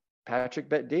Patrick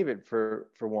Bet-David for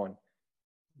one.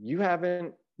 You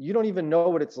don't even know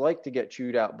what it's like to get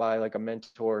chewed out by like a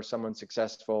mentor or someone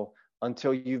successful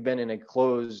until you've been in a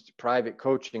closed private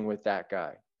coaching with that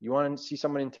guy. You want to see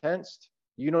someone intense?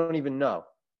 You don't even know,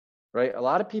 right? A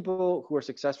lot of people who are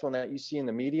successful in that you see in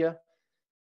the media,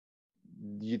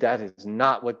 that is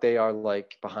not what they are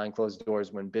like behind closed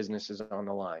doors when business is on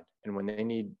the line and when they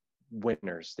need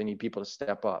winners, they need people to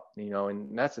step up,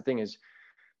 and that's the thing is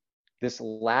this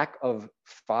lack of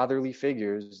fatherly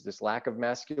figures, this lack of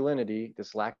masculinity,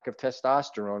 this lack of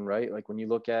testosterone, right? Like when you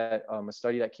look at a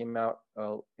study that came out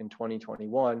in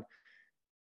 2021,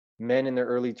 men in their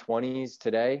early 20s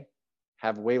today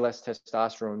have way less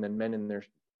testosterone than men in their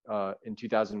in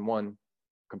 2001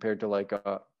 compared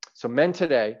to so men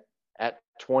today at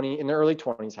 20 in their early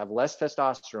 20s have less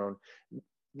testosterone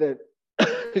than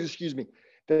excuse me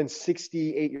than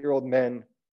 68-year-old men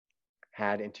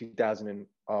had in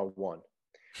 2001.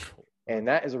 And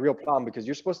that is a real problem because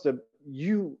you're supposed to,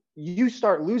 you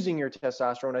start losing your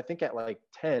testosterone, I think at like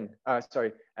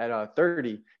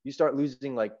 30, you start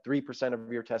losing like 3%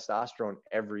 of your testosterone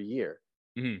every year.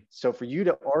 Mm-hmm. So for you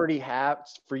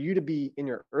to be in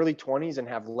your early 20s and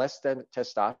have less than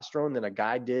testosterone than a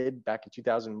guy did back in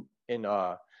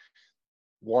 2001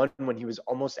 when he was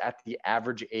almost at the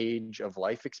average age of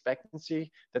life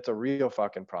expectancy, that's a real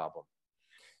fucking problem.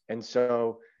 And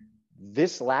so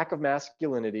this lack of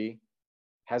masculinity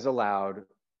has allowed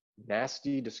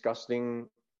nasty, disgusting,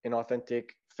 inauthentic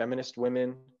feminist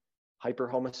women, hyper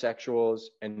homosexuals,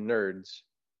 and nerds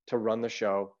to run the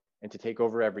show and to take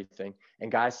over everything.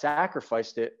 And guys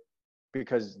sacrificed it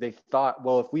because they thought,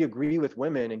 well, if we agree with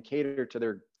women and cater to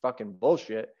their fucking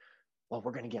bullshit, well,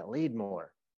 we're going to get laid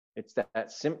more. It's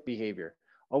that simp behavior.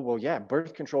 Oh, well, yeah,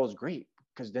 birth control is great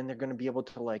because then they're going to be able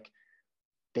to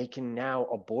they can now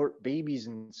abort babies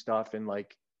and stuff and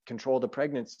control the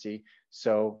pregnancy.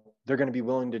 So they're going to be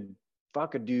willing to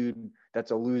fuck a dude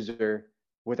that's a loser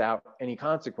without any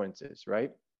consequences,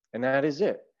 right? And that is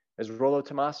it. As Rollo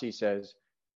Tomassi says,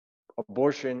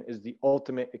 abortion is the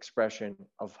ultimate expression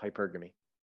of hypergamy.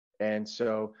 And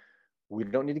so we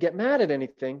don't need to get mad at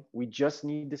anything. We just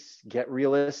need to get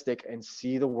realistic and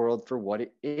see the world for what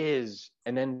it is,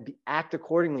 and then act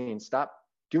accordingly and stop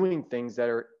doing things that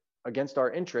are against our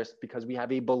interest because we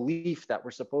have a belief that we're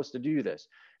supposed to do this.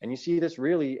 And you see this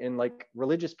really in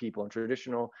religious people and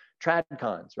traditional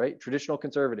tradcons, right? Traditional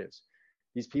conservatives.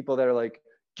 These people that are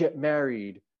get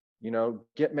married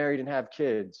and have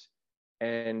kids.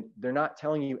 And they're not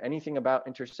telling you anything about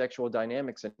intersexual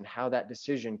dynamics and how that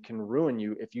decision can ruin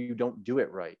you if you don't do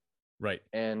it right. Right.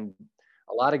 And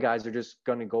a lot of guys are just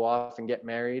going to go off and get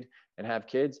married and have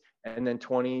kids. And then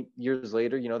 20 years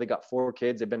later, they got 4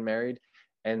 kids, they've been married,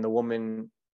 and the woman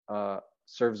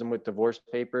serves him with divorce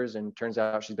papers, and turns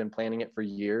out she's been planning it for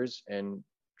years, and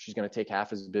she's going to take half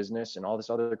his business and all this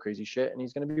other crazy shit, and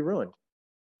he's going to be ruined.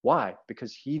 Why?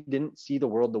 Because he didn't see the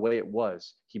world the way it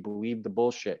was. He believed the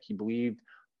bullshit. He believed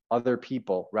other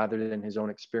people rather than his own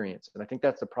experience. And I think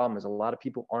that's the problem, is a lot of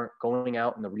people aren't going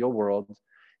out in the real world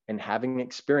and having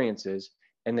experiences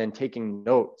and then taking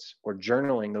notes or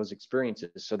journaling those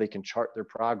experiences so they can chart their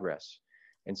progress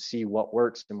and see what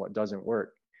works and what doesn't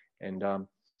work. And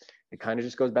it kind of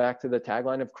just goes back to the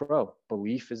tagline of Crow: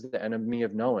 belief is the enemy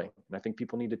of knowing. And I think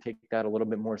people need to take that a little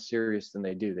bit more serious than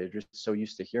they do. They're just so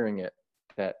used to hearing it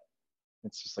that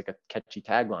it's just like a catchy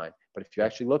tagline. But if you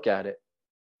actually look at it,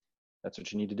 that's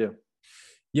what you need to do.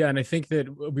 Yeah, and I think that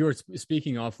we were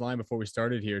speaking offline before we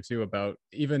started here too about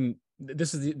even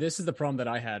this is the problem that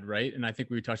I had, right? And I think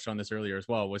we touched on this earlier as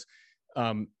well, was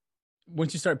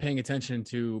once you start paying attention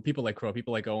to people like Crow,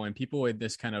 people like Owen, people in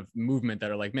this kind of movement that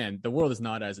are like, man, the world is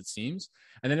not as it seems.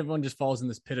 And then everyone just falls in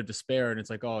this pit of despair, and it's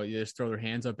like, oh, you just throw their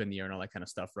hands up in the air and all that kind of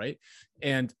stuff, right?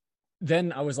 And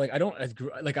then I was like, I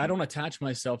don't attach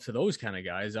myself to those kind of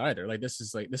guys either. Like, this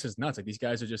is nuts. Like, these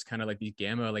guys are just kind of like these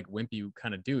gamma, like wimpy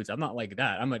kind of dudes. I'm not like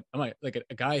that. I'm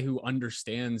a guy who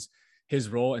understands his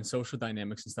role and social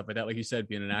dynamics and stuff like that. Like you said,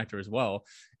 being an actor as well,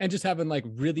 and just having like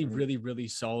really, really, really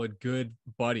solid, good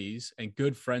buddies and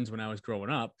good friends when I was growing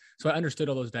up. So I understood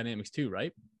all those dynamics too.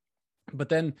 Right. But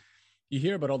then you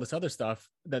hear about all this other stuff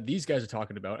that these guys are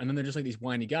talking about, and then they're just like these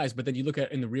whiny guys. But then you look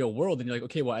at in the real world and you're like,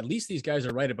 okay, well, at least these guys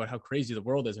are right about how crazy the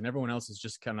world is, and everyone else is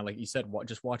just kind of like you said,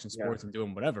 just watching sports and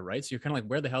doing whatever, right? So you're kind of like,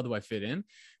 where the hell do I fit in?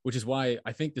 Which is why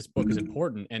I think this book is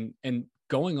important. And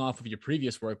going off of your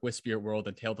previous work with Spirit World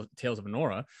and Tales of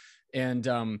Anora, and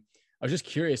I was just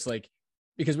curious, like,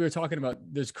 because we were talking about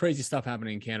there's crazy stuff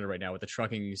happening in Canada right now with the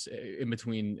trucking in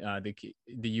between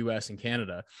the U.S. and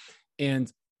Canada, and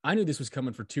I knew this was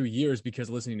coming for 2 years because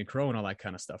listening to Crow and all that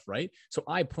kind of stuff, right? So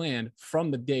I planned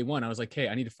from the day one. I was like, hey,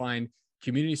 I need to find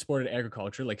community supported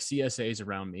agriculture, like CSAs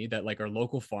around me that like are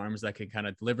local farms that can kind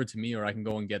of deliver to me, or I can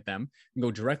go and get them and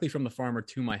go directly from the farmer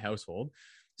to my household.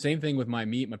 Same thing with my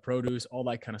meat, my produce, all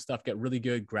that kind of stuff. Get really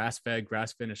good grass-fed,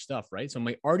 grass-finished stuff, right? So I'm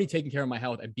like already taking care of my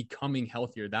health and becoming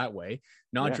healthier that way,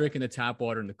 not drinking the tap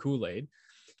water and the Kool-Aid.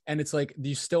 And it's like,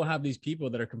 you still have these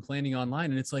people that are complaining online,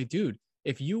 and it's like, dude,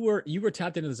 if you were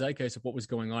tapped into the zeitgeist of what was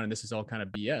going on, and this is all kind of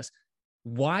BS,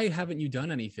 why haven't you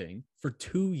done anything for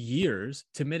 2 years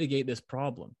to mitigate this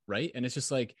problem, right? And it's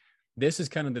just like, this is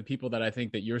kind of the people that I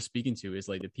think that you're speaking to, is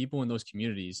like the people in those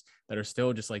communities that are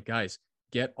still just like, guys,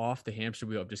 get off the hamster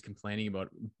wheel of just complaining about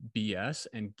BS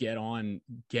and get on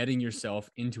getting yourself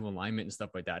into alignment and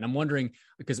stuff like that. And I'm wondering,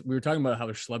 because we were talking about how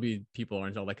schlubby people are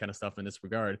and all that kind of stuff in this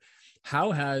regard,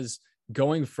 how has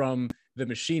going from the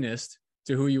machinist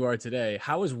to who you are today,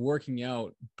 how is working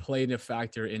out played a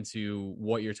factor into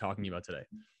what you're talking about today?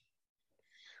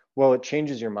 Well, it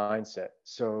changes your mindset.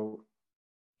 So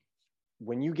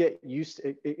when you get used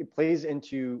to, it plays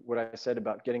into what I said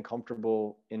about getting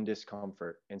comfortable in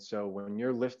discomfort. And so when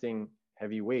you're lifting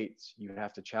heavy weights, you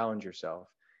have to challenge yourself,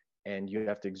 and you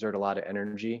have to exert a lot of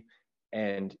energy.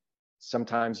 And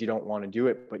sometimes you don't want to do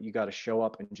it, but you got to show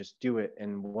up and just do it.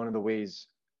 And one of the ways,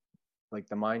 like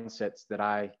the mindsets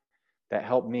that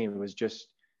helped me was just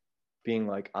being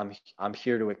like, I'm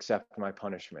here to accept my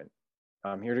punishment.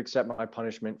 I'm here to accept my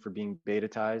punishment for being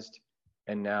betatized.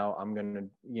 And now I'm going to,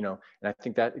 and I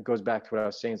think that it goes back to what I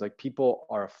was saying, is like, people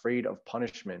are afraid of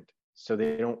punishment. So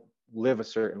they don't live a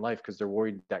certain life because they're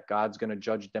worried that God's going to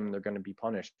judge them and they're going to be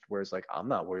punished. Whereas like, I'm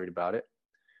not worried about it.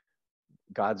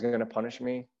 God's going to punish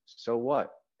me. So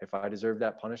what? If I deserve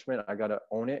that punishment, I got to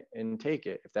own it and take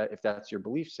it. If that's your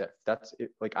belief set, that's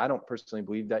it. Like, I don't personally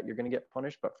believe that you're going to get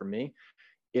punished, but for me,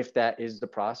 if that is the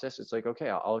process, it's like, okay,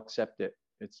 I'll accept it.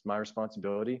 It's my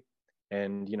responsibility.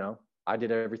 And, I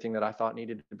did everything that I thought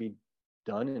needed to be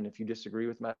done. And if you disagree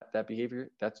with that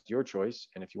behavior, that's your choice.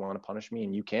 And if you want to punish me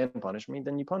and you can punish me,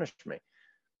 then you punish me.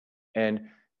 And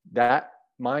that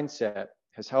mindset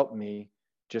has helped me,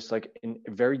 just like in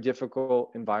very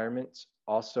difficult environments,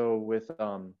 also with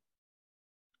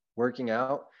working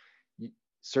out,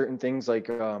 certain things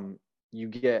like you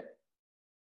get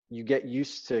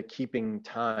used to keeping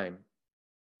time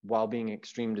while being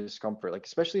extreme discomfort. Like,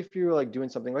 especially if you're like doing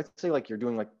something, let's say like you're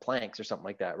doing like planks or something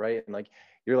like that, right? And like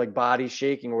your like body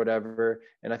shaking or whatever.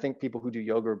 And I think people who do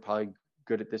yoga are probably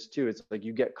good at this too. It's like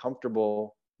you get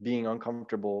comfortable being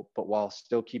uncomfortable, but while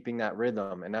still keeping that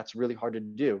rhythm. And that's really hard to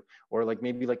do. Or like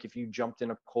maybe like if you jumped in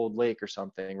a cold lake or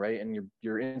something, right? And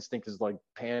your instinct is like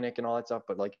panic and all that stuff.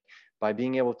 But like by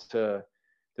being able to,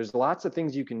 there's lots of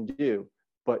things you can do,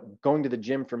 but going to the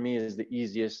gym for me is the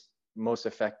easiest, most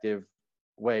effective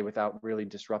way without really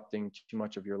disrupting too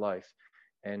much of your life.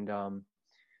 And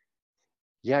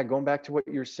yeah, going back to what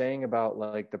you're saying about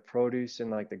like the produce and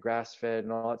like the grass fed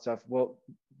and all that stuff. Well,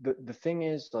 the thing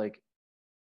is, like,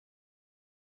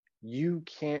 you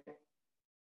can't,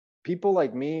 people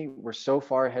like me were so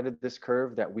far ahead of this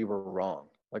curve that we were wrong.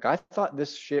 Like, I thought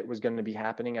this shit was going to be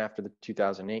happening after the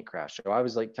 2008 crash. So I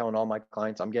was like telling all my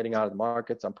clients, I'm getting out of the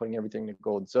markets. I'm putting everything to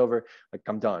gold and silver. Like,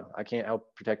 I'm done. I can't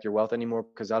help protect your wealth anymore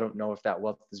because I don't know if that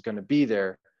wealth is going to be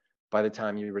there by the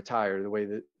time you retire. The way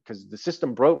that, because the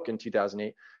system broke in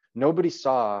 2008. Nobody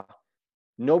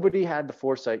had the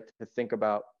foresight to think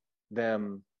about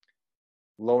them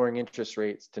lowering interest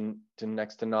rates to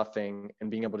next to nothing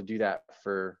and being able to do that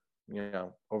for,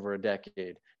 over a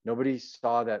decade. Nobody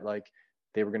saw that, like,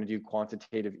 they were going to do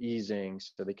quantitative easing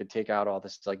so they could take out all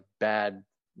this like bad,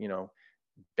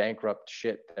 bankrupt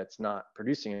shit that's not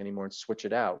producing anymore and switch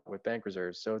it out with bank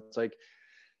reserves. So it's like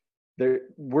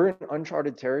we're in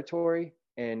uncharted territory,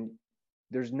 and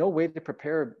there's no way to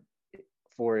prepare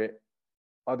for it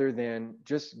other than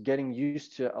just getting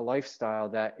used to a lifestyle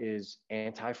that is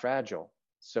anti-fragile.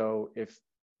 So if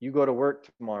you go to work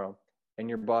tomorrow and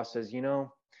your boss says,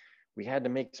 we had to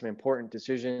make some important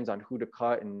decisions on who to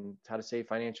cut and how to save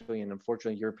financially, and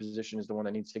unfortunately your position is the one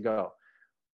that needs to go.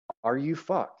 Are you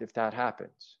fucked if that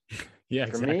happens? Yeah,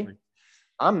 For exactly. me,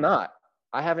 I'm not.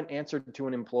 I haven't answered to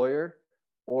an employer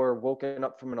or woken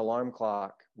up from an alarm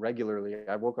clock regularly.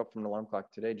 I woke up from an alarm clock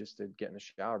today just to get in the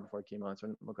shower before I came on, so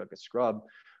I didn't look like a scrub.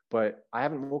 But I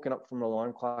haven't woken up from an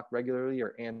alarm clock regularly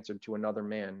or answered to another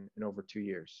man in over 2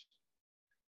 years.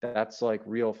 That's like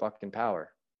real fucking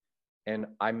power. And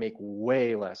I make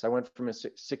way less. I went from a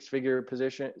six-figure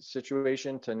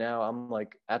situation to now I'm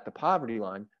like at the poverty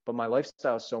line, but my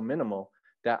lifestyle is so minimal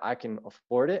that I can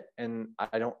afford it, and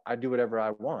I do whatever I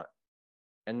want.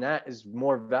 And that is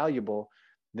more valuable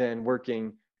than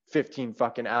working 15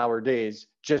 fucking hour days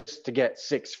just to get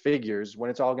 6 figures when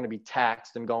it's all going to be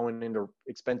taxed and going into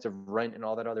expensive rent and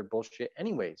all that other bullshit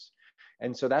anyways.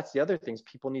 And so that's the other things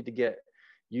people need to get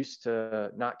used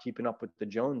to, not keeping up with the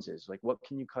Joneses. Like, what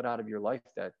can you cut out of your life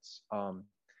that's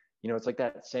it's like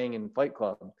that saying in Fight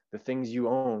Club, the things you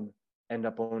own end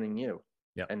up owning you.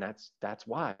 Yeah. And that's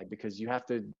why, because you have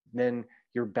to, then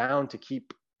you're bound to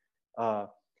keep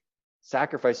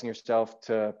sacrificing yourself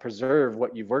to preserve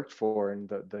what you've worked for and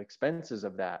the expenses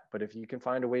of that. But if you can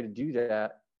find a way to do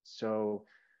that so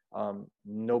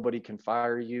nobody can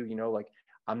fire you, like,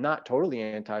 I'm not totally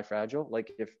anti-fragile.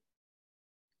 Like,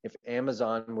 if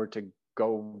Amazon were to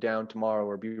go down tomorrow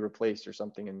or be replaced or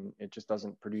something, and it just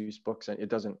doesn't produce books and it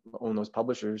doesn't own those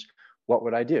publishers, what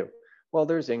would I do? Well,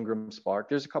 there's Ingram Spark.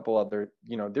 There's a couple other,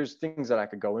 there's things that I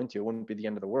could go into. It wouldn't be the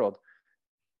end of the world.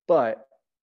 But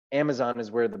Amazon is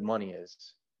where the money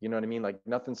is. You know what I mean? Like,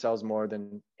 nothing sells more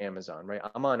than Amazon, right?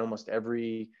 I'm on almost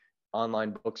every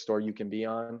online bookstore you can be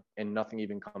on, and nothing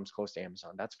even comes close to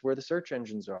Amazon. That's where the search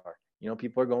engines are.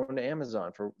 People are going to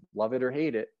Amazon for love it or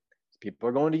hate it. People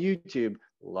are going to YouTube,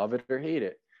 love it or hate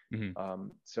it. Mm-hmm.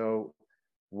 So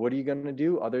what are you going to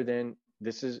do other than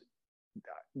this is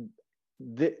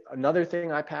another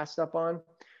thing I passed up on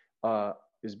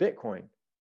is Bitcoin.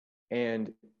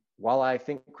 And while I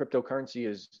think cryptocurrency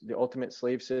is the ultimate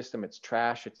slave system, it's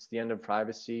trash. It's the end of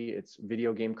privacy. It's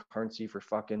video game currency for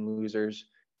fucking losers.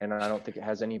 And I don't think it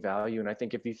has any value. And I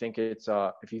think if you think it's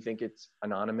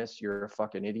anonymous, you're a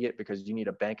fucking idiot, because you need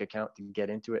a bank account to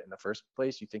get into it in the first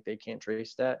place. You think they can't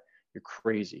trace that? You're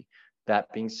crazy.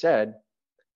 That being said,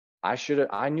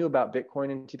 I knew about Bitcoin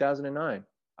in 2009.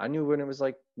 I knew when it was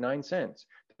like 9 cents.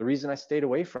 The reason I stayed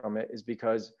away from it is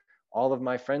because all of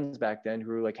my friends back then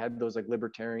who like had those like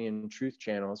libertarian truth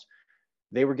channels,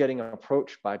 they were getting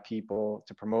approached by people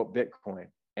to promote Bitcoin.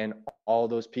 And all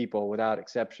those people, without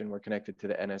exception, were connected to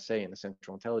the NSA and the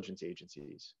Central Intelligence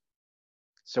Agencies.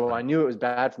 So I knew it was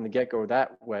bad from the get-go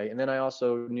that way. And then I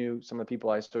also knew some of the people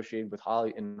I associated with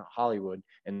in Hollywood,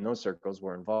 and those circles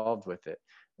were involved with it.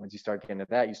 Once you start getting into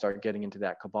that, you start getting into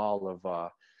that cabal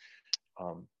of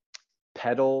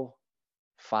pedal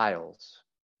files.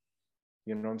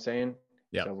 You know what I'm saying?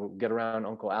 Yeah. So we'll get around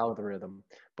Uncle Algorithm.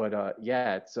 But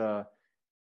yeah, it's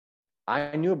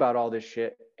I knew about all this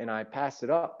shit, and I passed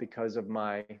it up because of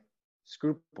my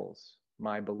scruples,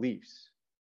 my beliefs,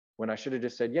 when I should have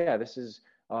just said, yeah, this is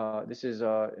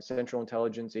a Central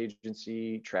Intelligence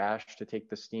Agency trash to take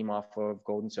the steam off of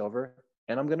gold and silver,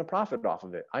 and I'm going to profit off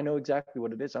of it. I know exactly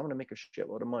what it is. I'm going to make a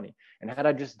shitload of money. And had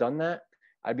I just done that,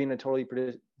 I'd be in a totally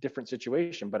different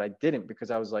situation. But I didn't,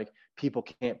 because I was like, people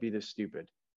can't be this stupid.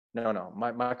 No,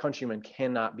 my countrymen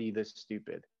cannot be this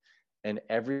stupid. And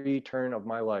every turn of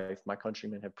my life, my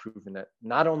countrymen have proven that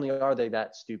not only are they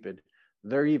that stupid,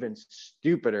 they're even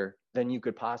stupider than you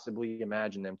could possibly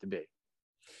imagine them to be.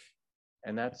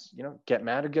 And that's, get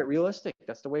mad or get realistic.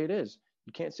 That's the way it is.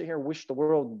 You can't sit here and wish the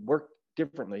world worked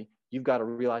differently. You've got to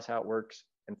realize how it works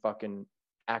and fucking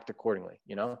act accordingly,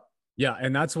 Yeah,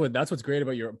 and that's what's great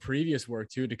about your previous work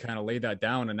too, to kind of lay that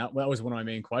down. And that was one of my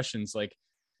main questions. Like,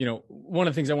 one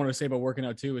of the things I wanted to say about working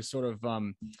out too is sort of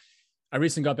I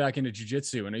recently got back into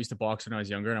jujitsu, and I used to box when I was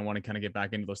younger, and I want to kind of get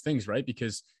back into those things, right?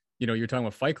 Because you're talking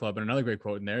about Fight Club, and another great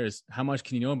quote in there is, how much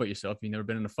can you know about yourself if you've never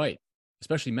been in a fight?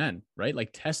 Especially men, right?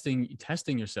 Like testing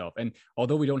yourself. And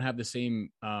although we don't have the same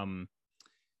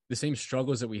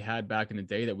struggles that we had back in the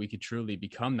day, that we could truly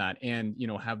become that, and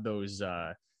have those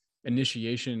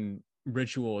initiation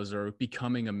rituals or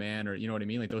becoming a man, or what I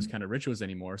mean, like those kind of rituals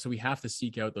anymore. So we have to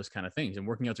seek out those kind of things, and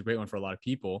working out's a great one for a lot of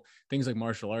people. Things like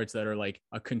martial arts that are like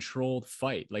a controlled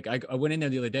fight. Like I went in there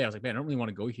the other day, I was like, man, I don't really want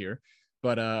to go here,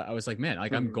 but I was like, man,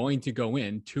 like I'm going to go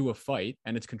in to a fight,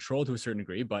 and it's controlled to a certain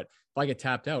degree, but if I get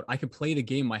tapped out, I can play the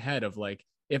game in my head of like,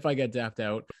 if I get tapped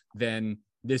out, then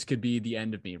this could be the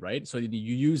end of me, right? So you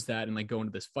use that and like go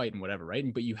into this fight and whatever,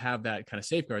 right? But you have that kind of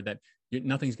safeguard that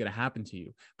nothing's going to happen to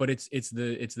you. But it's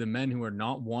the men who are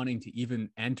not wanting to even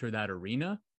enter that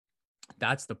arena.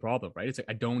 That's the problem, right? It's like,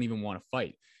 I don't even want to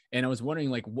fight. And I was wondering,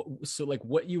 like,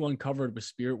 what you uncovered with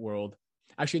Spirit World.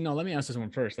 Actually, no, let me ask this one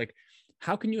first. Like,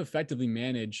 how can you effectively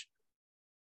manage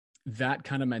that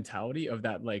kind of mentality of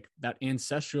that, like that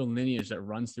ancestral lineage that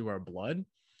runs through our blood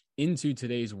into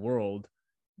today's world,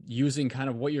 using kind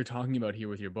of what you're talking about here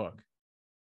with your book?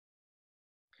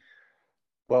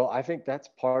 Well, I think that's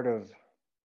part of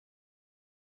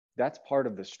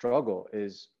the struggle.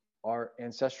 Is our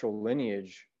ancestral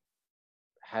lineage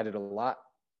had it a lot,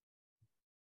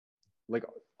 like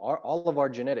all of our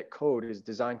genetic code is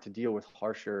designed to deal with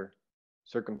harsher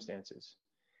circumstances,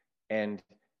 and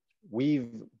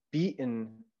we've beaten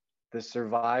the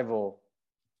survival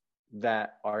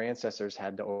that our ancestors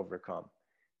had to overcome.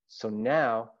 So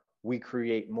now we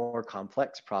create more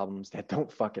complex problems that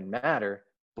don't fucking matter,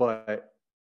 but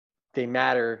they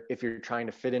matter if you're trying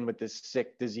to fit in with this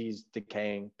sick, disease,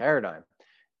 decaying paradigm.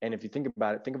 And if you think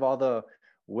about it, think of all the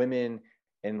women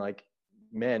and like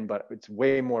men, but it's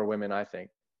way more women, I think,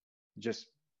 just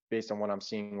based on what I'm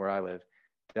seeing where I live,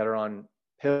 that are on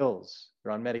pills,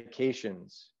 they're on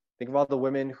medications. Think of all the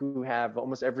women who have,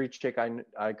 almost every chick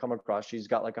I come across, she's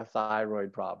got like a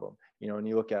thyroid problem, and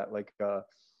you look at like,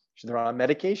 they're on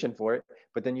medication for it,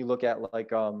 but then you look at like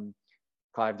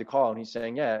Clive DeCarl, and he's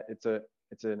saying, yeah,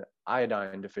 it's an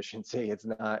iodine deficiency. It's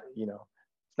not,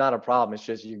 it's not a problem. It's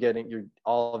just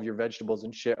all of your vegetables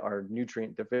and shit are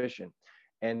nutrient deficient.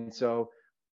 And so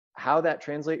how that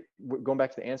translate, going back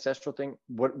to the ancestral thing,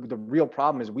 what the real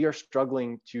problem is, we are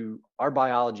struggling our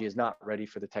biology is not ready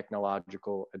for the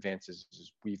technological advances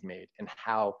we've made and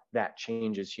how that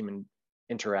changes human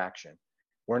interaction.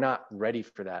 We're not ready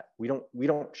for that. We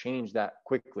don't change that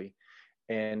quickly.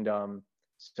 And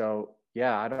so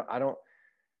yeah,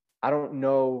 I don't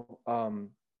know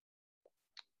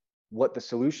what the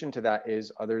solution to that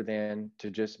is, other than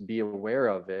to just be aware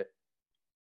of it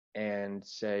and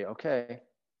say, okay,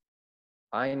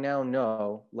 I now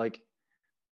know, like,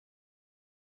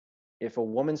 if a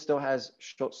woman still has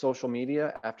social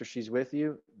media after she's with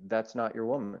you, that's not your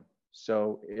woman.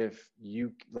 So if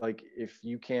you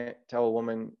can't tell a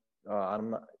woman,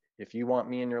 if you want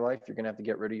me in your life, you're going to have to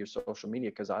get rid of your social media,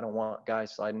 because I don't want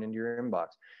guys sliding into your inbox.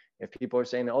 If people are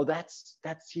saying, oh,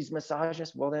 he's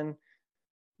misogynist, well, then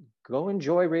go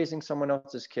enjoy raising someone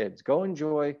else's kids. Go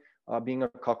enjoy being a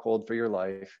cuckold for your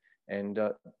life. And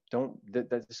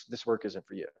this work isn't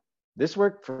for you. This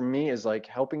work for me is like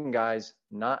helping guys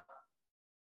not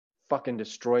fucking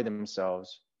destroy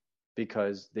themselves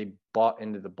because they bought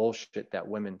into the bullshit that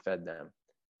women fed them,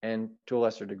 and to a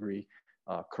lesser degree,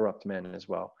 corrupt men as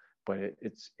well. But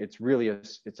it's really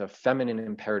a feminine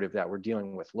imperative that we're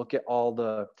dealing with. Look at all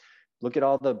the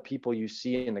people you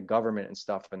see in the government and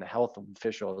stuff, and the health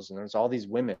officials, and there's all these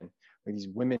women, like these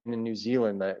women in New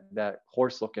Zealand, that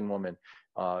horse-looking woman,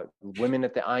 women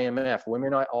at the IMF,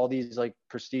 women at all these like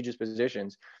prestigious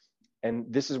positions. And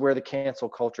this is where the cancel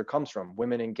culture comes from,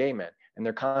 women and gay men. And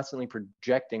they're constantly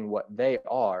projecting what they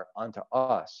are onto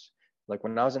us. Like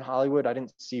when I was in Hollywood, I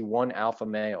didn't see one alpha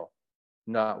male,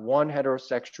 not one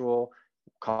heterosexual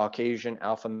Caucasian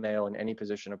alpha male in any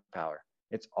position of power.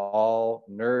 It's all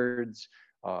nerds,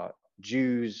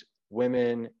 Jews,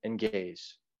 women, and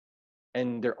gays.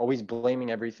 And they're always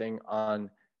blaming everything on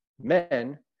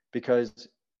men, because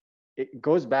it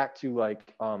goes back to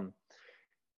like,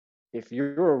 if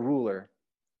you're a ruler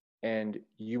and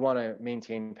you want to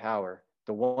maintain power,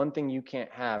 the one thing you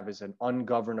can't have is an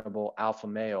ungovernable alpha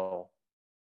male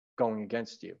going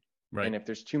against you. Right. And if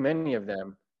there's too many of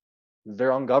them,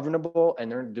 they're ungovernable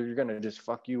and they're going to just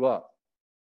fuck you up.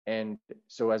 And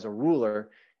so as a ruler,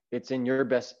 it's in your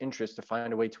best interest to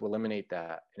find a way to eliminate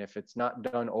that. And if it's not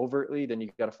done overtly, then you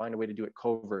got to find a way to do it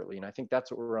covertly. And I think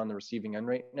that's what we're on the receiving end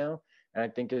right now. And I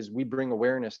think as we bring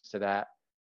awareness to that,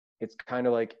 it's kind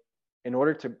of like, in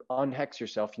order to unhex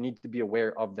yourself, you need to be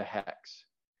aware of the hex.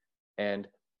 And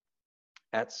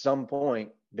at some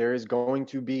point, there is going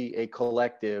to be a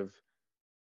collective,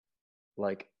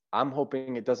 like, I'm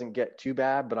hoping it doesn't get too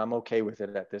bad, but I'm okay with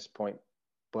it at this point.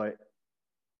 But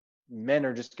men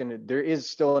are just going to, there is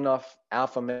still enough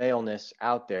alpha maleness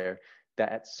out there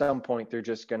that at some point they're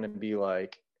just going to be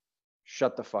like,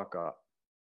 shut the fuck up.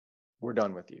 We're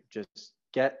done with you. Just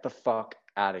get the fuck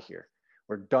out of here.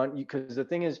 We're done. Because the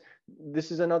thing is,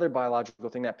 this is another biological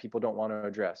thing that people don't want to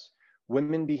address.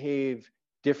 Women behave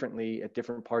differently at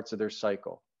different parts of their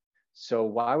cycle. So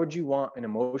why would you want an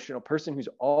emotional person who's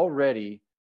already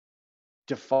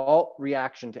default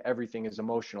reaction to everything is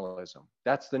emotionalism?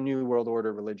 That's the new world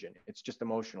order religion. It's just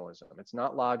emotionalism. It's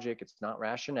not logic. It's not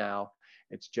rationale.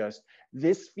 It's just,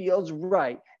 this feels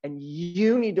right. And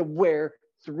you need to wear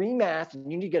 3 masks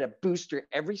and you need to get a booster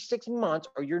every 6 months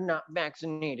or you're not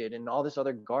vaccinated and all this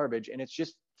other garbage. And it's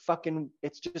just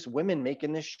women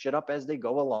making this shit up as they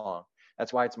go along.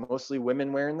 That's why it's mostly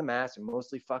women wearing the mask and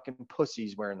mostly fucking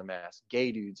pussies wearing the mask,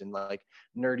 gay dudes and like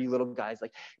nerdy little guys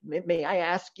like, may I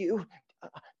ask you,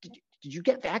 did you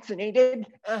get vaccinated?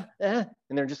 And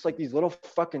they're just like these little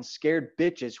fucking scared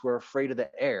bitches who are afraid of the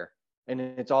air, and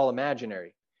it's all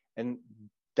imaginary. And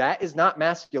that is not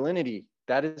masculinity.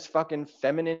 That is fucking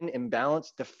feminine,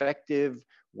 imbalanced, defective,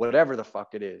 whatever the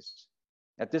fuck it is.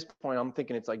 At this point, I'm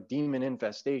thinking it's like demon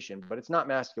infestation, but it's not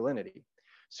masculinity.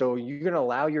 So you're going to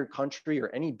allow your country or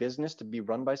any business to be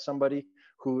run by somebody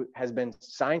who has been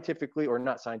scientifically, or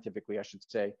not scientifically, I should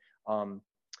say,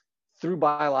 through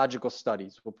biological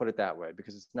studies, we'll put it that way,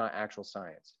 because it's not actual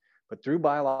science, but through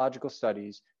biological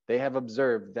studies, they have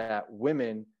observed that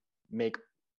women make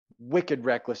wicked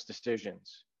reckless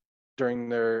decisions during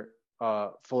their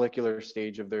follicular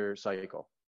stage of their cycle.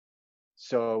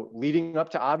 So leading up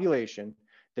to ovulation,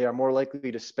 they are more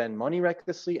likely to spend money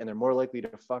recklessly, and they're more likely to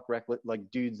fuck like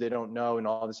dudes they don't know and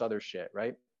all this other shit,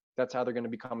 right? That's how they're going to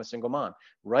become a single mom.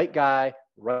 Right guy,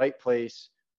 right place,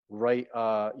 right,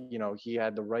 he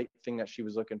had the right thing that she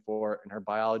was looking for, and her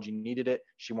biology needed it.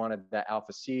 She wanted that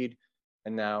alpha seed.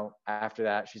 And now after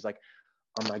that, she's like,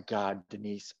 oh my God,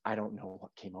 Denise, I don't know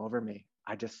what came over me.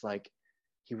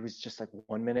 He was just like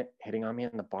 1 minute hitting on me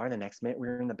in the bar. The next minute we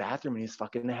were in the bathroom and he was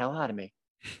fucking the hell out of me.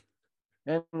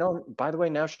 And no, by the way,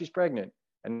 now she's pregnant.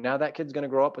 And now that kid's going to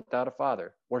grow up without a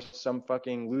father, or some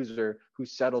fucking loser who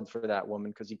settled for that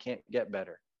woman because he can't get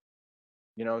better.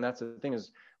 And that's the thing,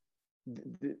 is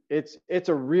it's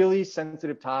a really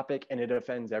sensitive topic and it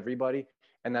offends everybody.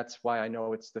 And that's why I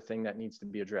know it's the thing that needs to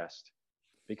be addressed.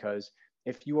 Because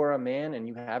if you are a man and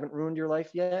you haven't ruined your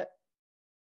life yet,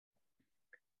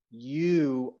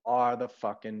 you are the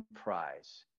fucking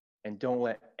prize. And don't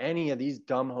let any of these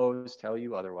dumb hoes tell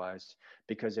you otherwise.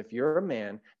 Because if you're a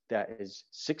man that is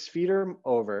 6 feet or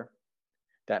over,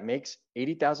 that makes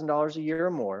 $80,000 a year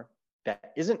or more,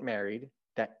 that isn't married,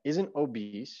 that isn't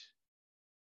obese,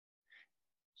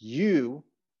 you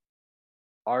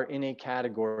are in a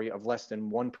category of less than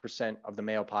 1% of the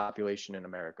male population in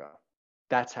America.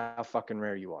 That's how fucking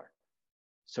rare you are.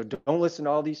 So don't listen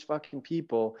to all these fucking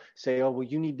people say, oh, well,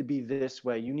 you need to be this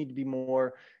way. You need to be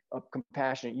more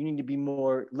compassionate. You need to be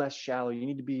less shallow. You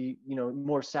need to be,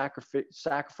 more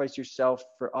sacrifice yourself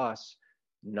for us.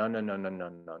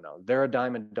 No. They're a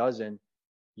dime a dozen.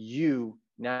 You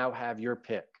now have your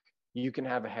pick. You can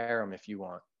have a harem if you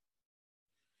want.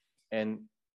 And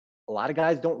a lot of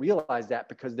guys don't realize that,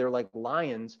 because they're like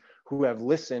lions who have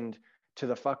listened to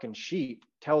the fucking sheep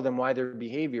tell them why their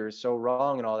behavior is so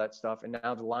wrong and all that stuff. And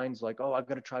now the lion's like, oh, I've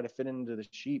got to try to fit into the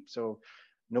sheep so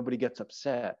nobody gets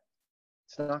upset.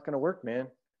 It's not going to work, man.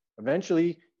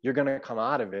 Eventually, you're going to come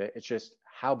out of it. It's just,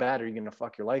 how bad are you going to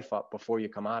fuck your life up before you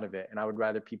come out of it? And I would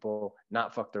rather people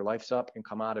not fuck their lives up and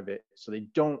come out of it so they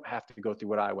don't have to go through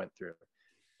what I went through,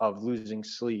 of losing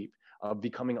sleep, of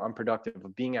becoming unproductive,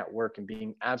 of being at work and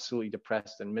being absolutely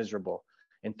depressed and miserable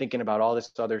and thinking about all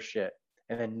this other shit.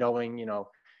 And then knowing,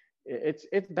 it's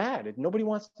bad. Nobody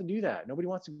wants to do that. Nobody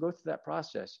wants to go through that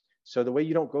process. So the way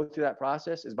you don't go through that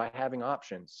process is by having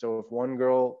options. So if one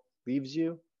girl leaves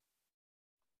you,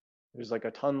 there's like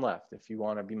a ton left if you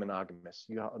want to be monogamous.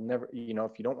 You never,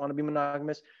 if you don't want to be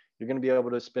monogamous, you're going to be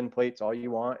able to spin plates all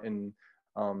you want and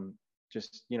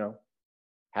just,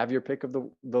 have your pick of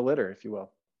the litter, if you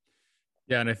will.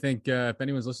 Yeah, and I think if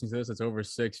anyone's listening to this that's over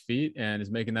 6 feet and is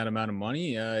making that amount of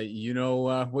money, what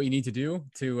you need to do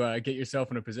to get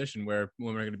yourself in a position where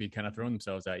women are going to be kind of throwing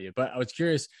themselves at you. But I was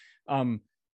curious, um,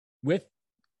 with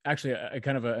actually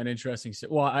an interesting.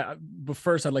 Well, but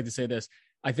first I'd like to say this.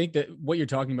 I think that what you're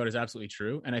talking about is absolutely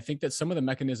true, and I think that some of the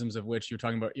mechanisms of which you're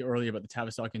talking about earlier about the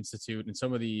Tavistock Institute and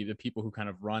some of the people who kind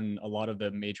of run a lot of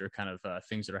the major kind of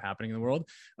things that are happening in the world,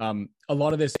 a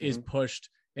lot of this is pushed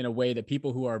in a way that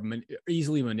people who are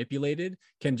easily manipulated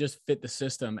can just fit the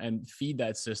system and feed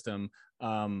that system.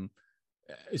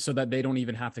 So that they don't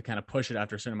even have to kind of push it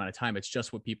after a certain amount of time. It's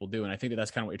just what people do. And I think that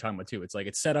that's kind of what you're talking about too. It's like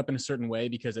it's set up in a certain way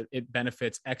because it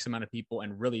benefits X amount of people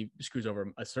and really screws over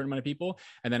a certain amount of people.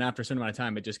 And then after a certain amount of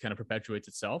time, it just kind of perpetuates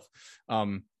itself.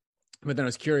 But then I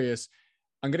was curious,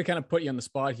 I'm going to kind of put you on the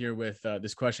spot here with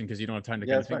this question because you don't have time to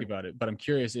kind of think about it. But I'm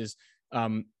curious is,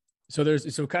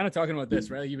 so kind of talking about this,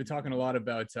 right? You've been talking a lot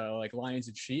about like lions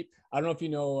and sheep. I don't know if you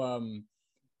know.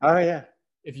 Oh yeah.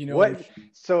 If you know what,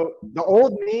 so the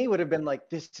old me would have been like,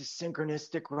 this is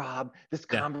synchronistic, Rob. This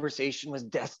conversation was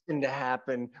destined to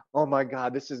happen. Oh my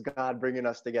God, this is God bringing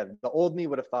us together. The old me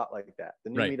would have thought like that. The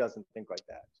new me doesn't think like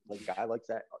that. Like, guy likes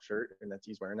that shirt, and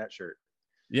he's wearing that shirt.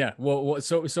 Yeah, well,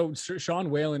 so Sean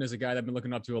Whalen is a guy that I've been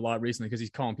looking up to a lot recently because he's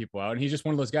calling people out, and he's just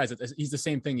one of those guys. He's the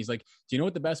same thing. He's like, do you know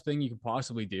what the best thing you can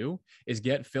possibly do is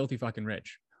get filthy fucking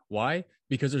rich? Why?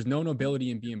 Because there's no nobility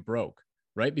in being broke.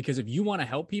 Right? Because if you want to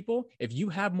help people, if you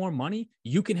have more money,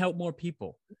 you can help more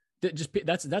people.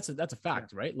 That's a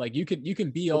fact, right? Like you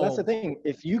can be all. That's the thing.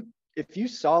 If you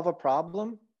solve a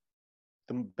problem,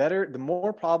 the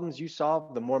more problems you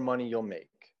solve, the more money you'll make.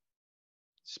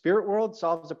 Spirit world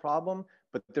solves a problem,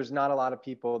 but there's not a lot of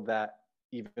people that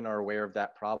even are aware of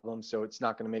that problem. So it's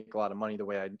not going to make a lot of money the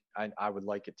way I would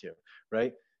like it to,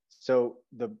 right? So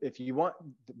if you want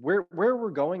where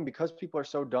we're going, because people are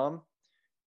so dumb,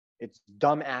 it's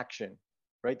dumb action,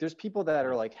 right? There's people that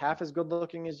are like half as good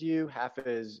looking as you, half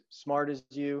as smart as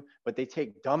you, but they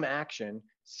take dumb action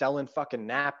selling fucking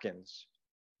napkins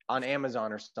on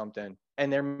Amazon or something,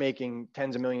 and they're making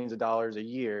tens of millions of dollars a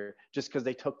year just because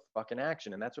they took fucking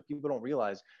action. And that's what people don't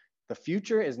realize. The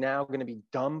future is now going to be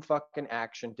dumb fucking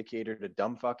action to cater to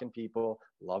dumb fucking people.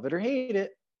 Love it or hate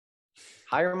it.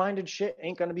 Higher minded shit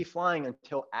ain't going to be flying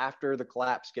until after the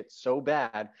collapse gets so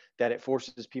bad that it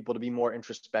forces people to be more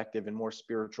introspective and more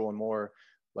spiritual and more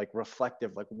like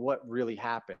reflective, like what really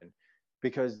happened,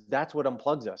 because that's what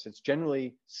unplugs us. It's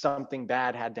generally something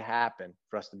bad had to happen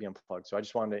for us to be unplugged. So I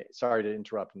just wanted to, sorry to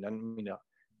interrupt and then,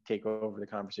 take over the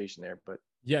conversation there, but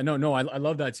yeah, no, I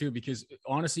love that too, because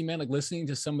honestly, man, like listening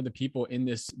to some of the people in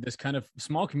this kind of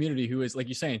small community who is, like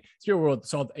you're saying, Spirit World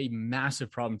solved a massive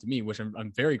problem to me, which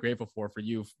I'm very grateful for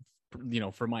you,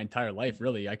 for my entire life,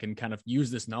 really. I can kind of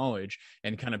use this knowledge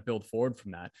and kind of build forward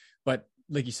from that. But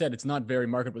like you said, it's not very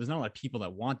marketable. There's not a lot of people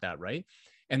that want that, right?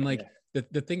 And like,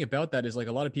 the thing about that is like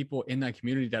a lot of people in that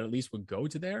community that at least would go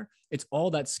to there, it's all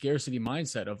that scarcity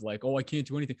mindset of like, oh, I can't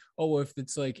do anything. Oh, if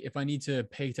it's like, if I need to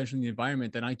pay attention to the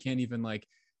environment, then I can't even like,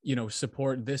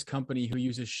 support this company who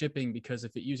uses shipping, because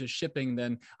if it uses shipping,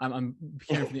 then I'm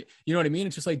caring for the, you know what I mean?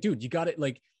 It's just like, dude, you got it.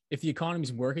 Like if the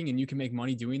economy's working and you can make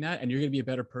money doing that and you're going to be a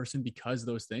better person because of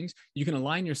those things, you can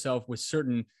align yourself with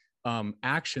certain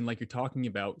action like you're talking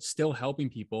about, still helping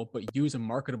people, but use a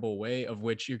marketable way of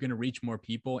which you're going to reach more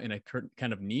people in a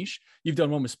kind of niche. You've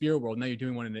done one with Spirit World, now you're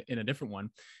doing one in a different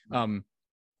one.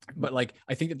 But like,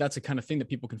 I think that that's the kind of thing that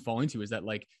people can fall into, is that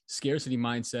like scarcity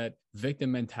mindset,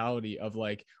 victim mentality of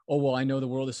like, oh, well, I know the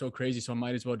world is so crazy, so I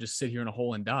might as well just sit here in a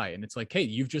hole and die. And it's like, hey,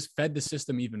 you've just fed the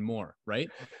system even more, right?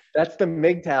 That's the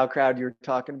MGTOW crowd you were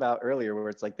talking about earlier, where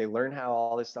it's like they learn how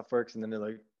all this stuff works, and then they're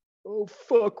like, oh,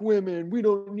 fuck women, we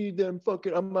don't need them,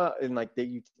 fucking, I'm not. And like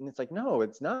and it's like, no,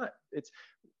 it's not. It's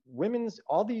women's,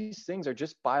 all these things are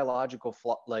just biological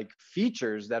like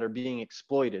features that are being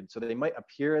exploited. So they might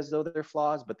appear as though they're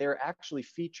flaws, but they're actually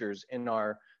features in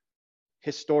our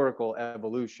historical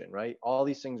evolution, right? All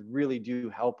these things really do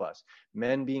help us.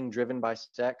 Men being driven by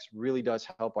sex really does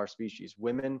help our species.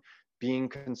 Women being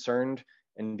concerned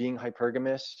and being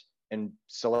hypergamous and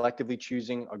selectively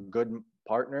choosing a good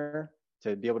partner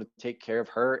to be able to take care of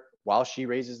her while she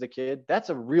raises the kid,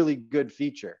 that's a really good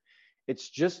feature.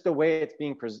 It's just the way it's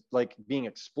being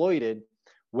exploited.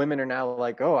 Women are now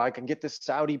like, oh, I can get this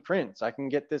Saudi prince, I can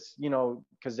get this,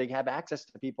 because they have access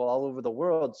to people all over the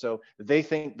world. So they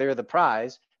think they're the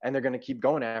prize, and they're going to keep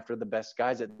going after the best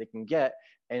guys that they can get.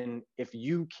 And if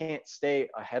you can't stay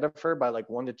ahead of her by like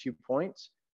 1 to 2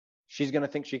 points, she's going to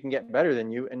think she can get better than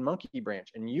you and monkey branch.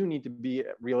 And you need to be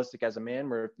realistic as a man,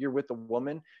 where if you're with a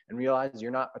woman and realize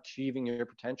you're not achieving your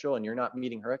potential and you're not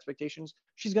meeting her expectations,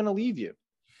 she's going to leave you.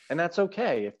 And that's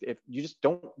okay. If you just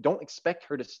don't expect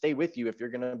her to stay with you if you're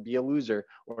going to be a loser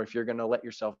or if you're going to let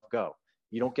yourself go.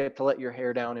 You don't get to let your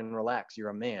hair down and relax. You're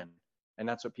a man. And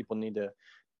that's what people need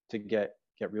to get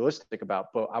realistic about.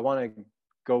 But I want to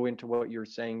go into what you're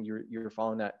saying. You're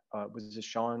following that. Was this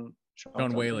Sean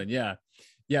Whalen? Yeah.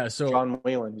 So Sean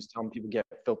Whalen, who's telling people get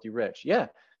filthy rich. Yeah.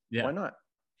 Why not?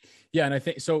 Yeah, and I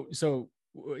think so.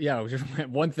 Yeah,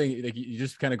 one thing, like, you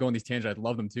just kind of go on these tangents. I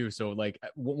love them too. So like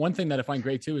one thing that I find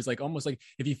great too is like almost like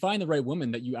if you find the right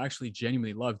woman that you actually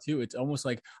genuinely love too, it's almost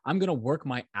like I'm gonna work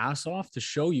my ass off to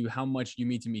show you how much you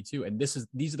mean to me too. And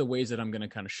these are the ways that I'm gonna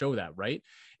kind of show that, right?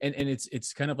 And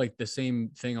it's kind of like the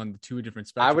same thing on the two different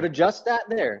spectrums. I would adjust that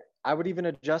there. I would even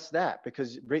adjust that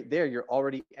because right there you're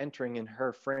already entering in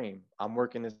her frame. I'm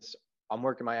working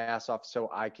my ass off so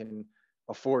I can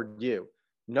afford you.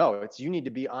 No, it's you need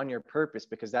to be on your purpose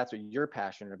because that's what you're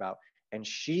passionate about. And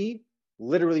she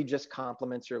literally just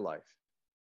complements your life.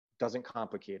 Doesn't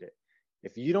complicate it.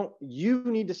 If you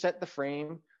need to set the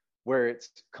frame where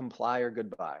it's comply or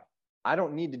goodbye. I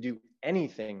don't need to do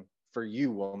anything for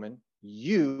you, woman.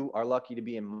 You are lucky to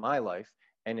be in my life.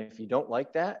 And if you don't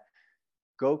like that,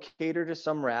 go cater to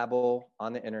some rabble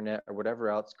on the internet or whatever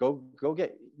else. Go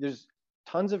get, there's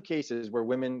tons of cases where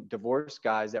women divorce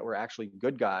guys that were actually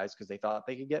good guys because they thought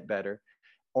they could get better,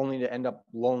 only to end up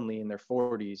lonely in their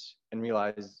 40s and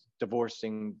realize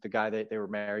divorcing the guy that they were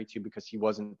married to because he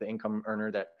wasn't the income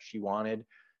earner that she wanted.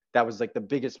 That was like the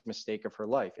biggest mistake of her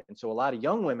life. And so a lot of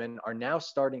young women are now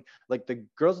starting, like the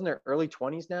girls in their early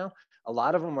 20s now, a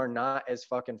lot of them are not as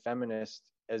fucking feminist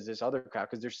as this other crowd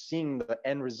because they're seeing the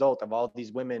end result of all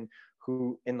these women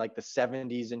who in like the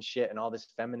 70s and shit and all this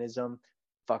feminism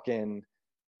fucking,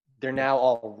 they're now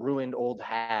all ruined old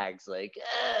hags like,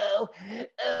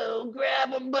 oh, grab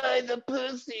him by the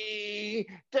pussy,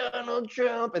 Donald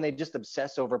Trump. And they just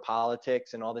obsess over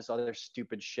politics and all this other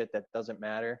stupid shit that doesn't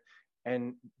matter.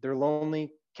 And they're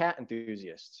lonely cat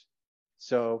enthusiasts.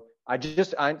 So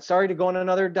I'm sorry to go on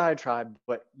another diatribe,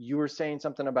 but you were saying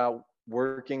something about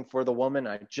working for the woman.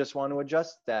 I just want to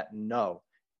adjust that. No,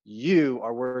 you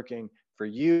are working for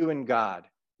you and God.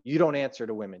 You don't answer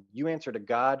to women. You answer to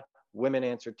God. Women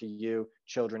answer to you.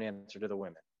 Children answer to the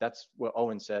women. That's what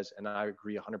Owen says, and I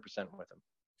agree 100% with him.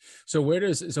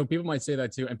 So people might say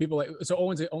that too, and people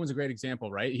Owen's a great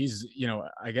example, right? He's,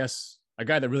 I guess a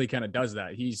guy that really kind of does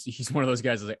that. He's one of those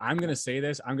guys that's like, I'm gonna say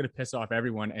this, I'm gonna piss off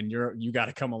everyone, and you got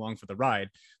to come along for the ride.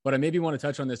 But I maybe want to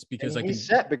touch on this because and he's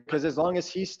set because as long as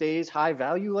he stays high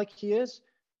value like he is,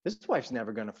 his wife's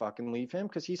never gonna fucking leave him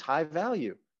because he's high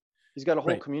value. He's got a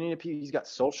whole community of people. He's got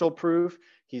social proof.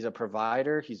 He's a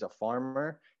provider. He's a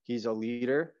farmer. He's a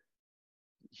leader.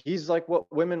 He's like what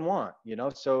women want,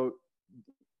 So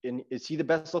is he the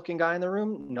best looking guy in the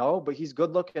room? No, but he's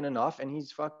good looking enough. And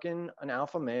he's fucking an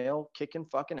alpha male kicking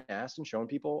fucking ass and showing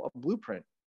people a blueprint.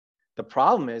 The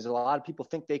problem is a lot of people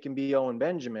think they can be Owen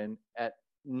Benjamin at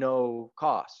no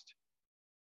cost.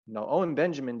 No, Owen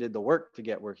Benjamin did the work to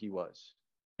get where he was.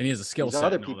 And he has a skill set.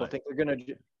 Other people think they're going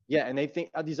to... Yeah, and they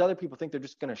think these other people think they're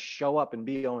just gonna show up and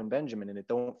be Owen Benjamin, and it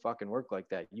don't fucking work like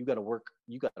that. You gotta work,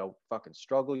 you gotta fucking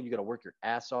struggle, you gotta work your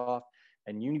ass off,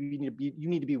 and you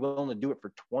need to be willing to do it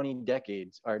for 20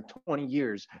 decades or 20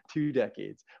 years, 2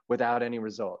 decades without any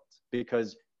results,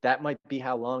 because that might be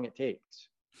how long it takes.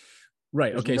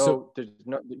 Right.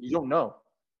 You don't know.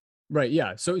 Right.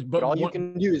 Yeah. So, but all you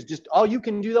can do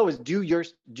is do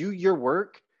your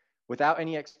work without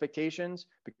any expectations,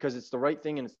 because it's the right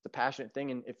thing and it's the passionate thing.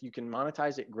 And if you can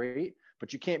monetize it, great,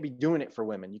 but you can't be doing it for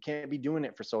women. You can't be doing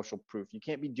it for social proof. You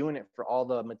can't be doing it for all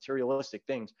the materialistic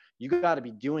things. You got to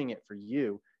be doing it for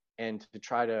you and to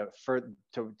try to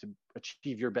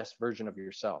achieve your best version of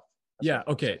yourself. Yeah.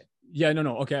 Okay. Yeah.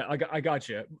 No. Okay. I got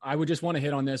you. I would just want to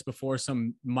hit on this before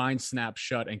some mind snaps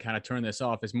shut and kind of turn this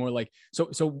off. It's more like,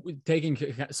 so taking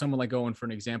someone like Owen for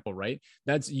an example, right?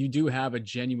 You do have a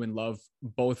genuine love,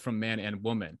 both from man and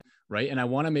woman. Right. And I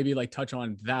want to maybe like touch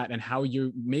on that and how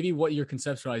what your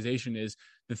conceptualization is,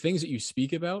 the things that you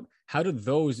speak about, how do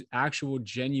those actual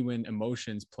genuine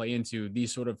emotions play into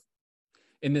these sort of,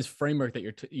 in this framework that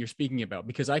you're speaking about?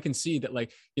 Because I can see that,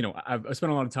 like, I've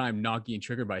spent a lot of time not getting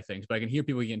triggered by things, but I can hear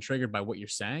people getting triggered by what you're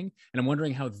saying. And I'm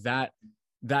wondering how that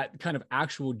kind of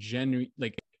actual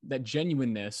that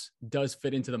genuineness does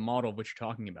fit into the model of what you're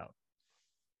talking about.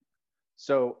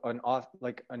 So an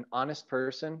honest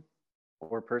person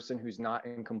or a person who's not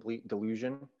in complete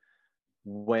delusion,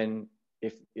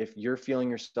 if you're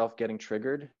feeling yourself getting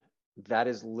triggered, that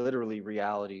is literally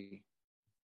reality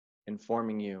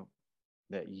informing you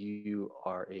that you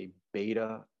are a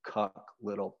beta cuck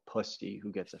little pussy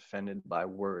who gets offended by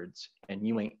words, and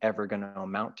you ain't ever gonna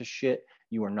amount to shit.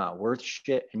 You are not worth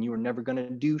shit, and you are never gonna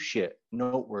do shit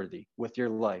noteworthy with your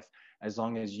life as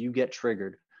long as you get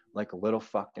triggered like a little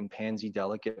fucking pansy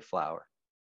delicate flower.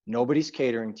 Nobody's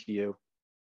catering to you.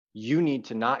 You need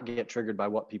to not get triggered by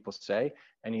what people say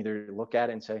and either look at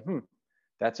it and say,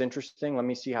 that's interesting. Let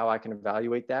me see how I can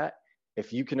evaluate that.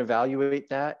 If you can evaluate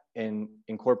that and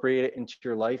incorporate it into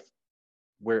your life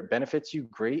where it benefits you,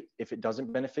 great. If it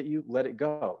doesn't benefit you, let it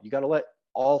go. You got to let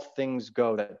all things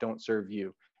go that don't serve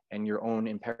you and your own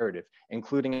imperative,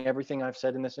 including everything I've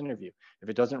said in this interview. If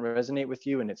it doesn't resonate with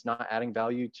you and it's not adding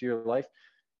value to your life,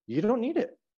 you don't need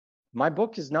it. My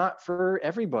book is not for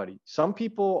everybody. Some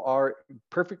people are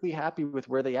perfectly happy with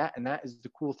where they at. And that is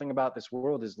the cool thing about this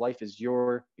world is life is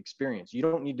your experience. You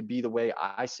don't need to be the way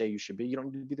I say you should be. You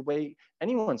don't need to be the way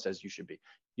anyone says you should be.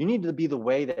 You need to be the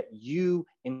way that you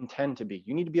intend to be.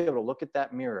 You need to be able to look at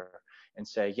that mirror and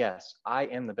say, yes, I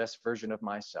am the best version of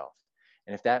myself.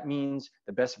 And if that means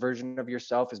the best version of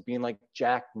yourself is being like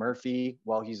Jack Murphy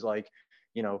while he's like,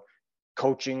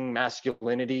 coaching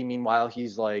masculinity, meanwhile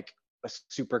he's like a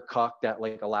super cuck that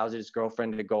like allows his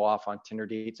girlfriend to go off on Tinder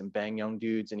dates and bang young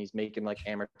dudes, and he's making like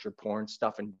amateur porn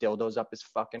stuff and dildos up his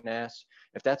fucking ass.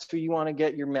 If that's who you want to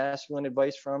get your masculine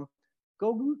advice from,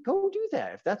 go do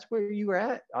that. If that's where you are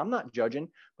at, I'm not judging,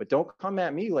 but don't come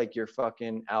at me like you're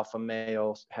fucking alpha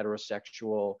male,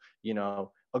 heterosexual,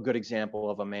 a good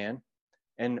example of a man.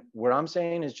 And what I'm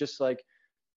saying is just like,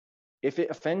 if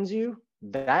it offends you,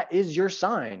 that is your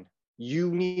sign.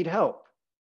 You need help,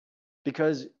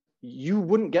 because you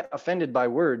wouldn't get offended by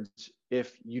words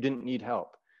if you didn't need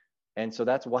help. And so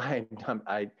that's why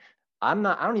I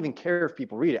don't even care if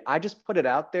people read it. I just put it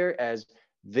out there as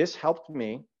this helped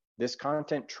me. This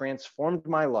content transformed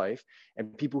my life,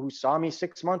 and people who saw me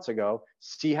 6 months ago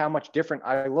see how much different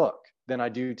I look than I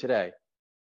do today.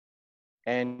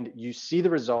 And you see the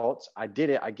results. I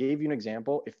did it. I gave you an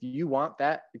example. If you want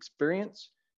that experience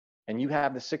and you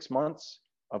have the 6 months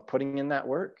of putting in that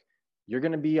work, you're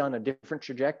going to be on a different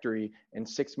trajectory in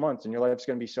 6 months and your life's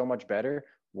going to be so much better.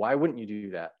 Why wouldn't you do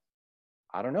that?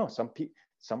 I don't know.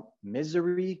 Some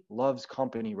misery loves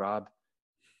company, Rob.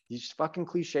 These fucking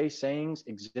cliche sayings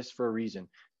exist for a reason.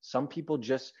 Some people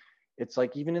just, it's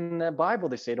like even in the Bible,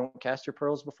 they say, don't cast your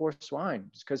pearls before swine.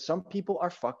 It's because some people are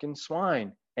fucking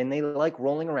swine and they like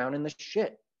rolling around in the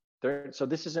shit. So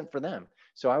this isn't for them.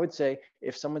 So I would say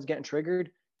if someone's getting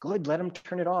triggered, good, let them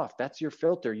turn it off. That's your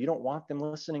filter. You don't want them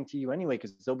listening to you anyway,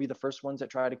 because they'll be the first ones that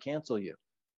try to cancel you.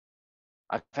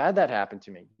 I've had that happen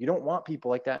to me. You don't want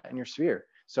people like that in your sphere.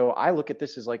 So I look at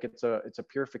this as like it's a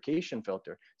purification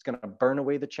filter. It's going to burn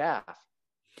away the chaff.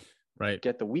 Right.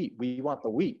 Get the wheat. We want the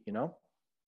wheat,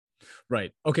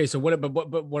 Right. Okay. So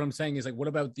what I'm saying is like, what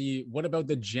about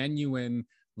the genuine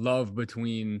love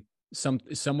between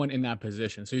someone in that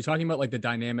position? So you're talking about like the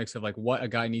dynamics of like what a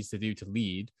guy needs to do to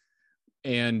lead.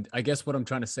 And I guess what I'm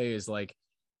trying to say is like,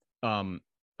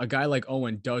 a guy like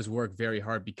Owen does work very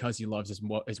hard because he loves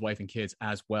his wife and kids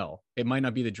as well. It might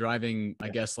not be the driving, I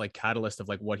guess, like catalyst of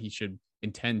like what he should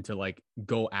intend to like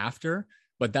go after,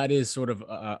 but that is sort of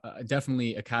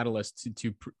definitely a catalyst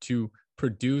to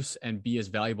produce and be as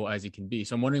valuable as he can be.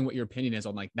 So I'm wondering what your opinion is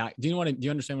on like that. Do you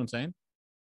understand what I'm saying?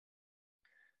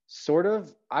 Sort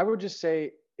of. I would just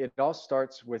say it all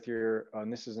starts with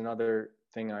and this is another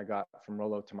thing I got from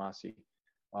Rollo Tomasi.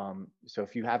 So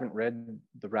if you haven't read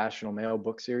the Rational Male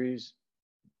book series,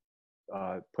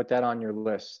 put that on your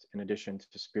list in addition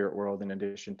to Spirit World, in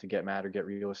addition to Get Mad or Get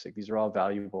Realistic. These are all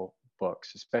valuable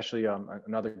books, especially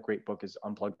another great book is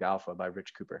Unplugged Alpha by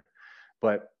Rich Cooper.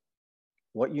 But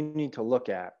what you need to look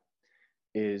at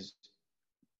is,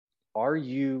 are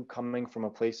you coming from a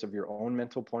place of your own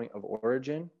mental point of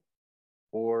origin,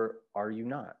 or are you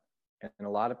not? And a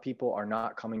lot of people are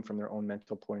not coming from their own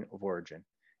mental point of origin,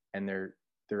 and they're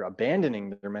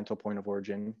abandoning their mental point of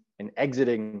origin and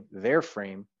exiting their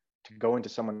frame to go into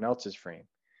someone else's frame.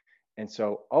 And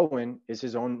so Owen is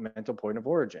his own mental point of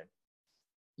origin.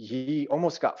 He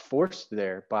almost got forced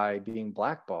there by being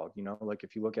blackballed. Like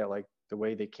if you look at like the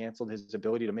way they canceled his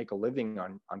ability to make a living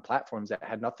on platforms that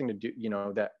had nothing to do,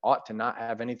 that ought to not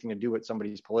have anything to do with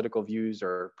somebody's political views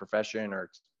or profession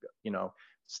or,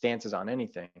 stances on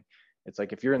anything. It's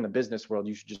like, if you're in the business world,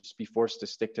 you should just be forced to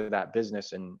stick to that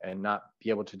business and not be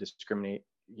able to discriminate.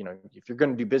 If you're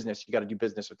going to do business, you got to do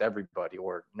business with everybody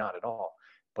or not at all.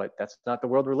 But that's not the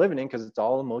world we're living in, because it's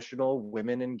all emotional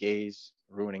women and gays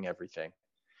ruining everything.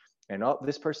 And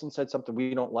this person said something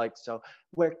we don't like, so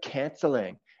we're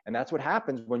canceling. And that's what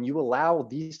happens when you allow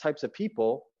these types of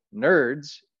people,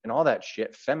 nerds and all that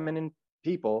shit, feminine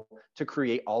people, to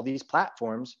create all these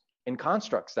platforms in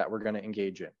constructs that we're going to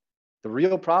engage in. The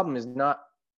real problem is not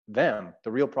them.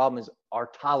 The real problem is our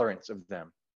tolerance of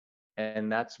them.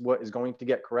 And that's what is going to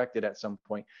get corrected at some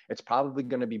point. It's probably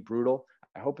going to be brutal.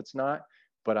 I hope it's not,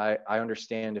 but I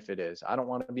understand if it is. I don't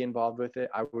want to be involved with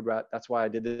it. That's why I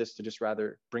did this, to just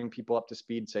rather bring people up to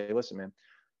speed, say, listen, man,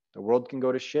 the world can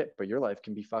go to shit, but your life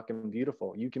can be fucking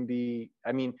beautiful. You can be,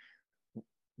 I mean,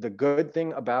 the good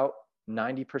thing about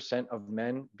 90% of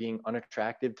men being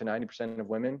unattractive to 90% of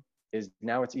women is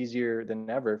now it's easier than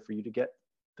ever for you to get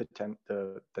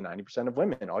the 90% of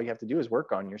women. All you have to do is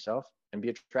work on yourself and be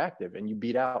attractive, and you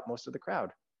beat out most of the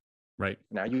crowd. Right.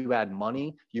 Now you add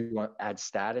money, you add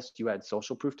status, you add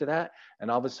social proof to that,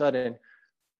 and all of a sudden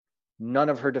none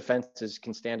of her defenses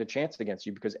can stand a chance against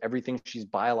you, because everything she's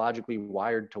biologically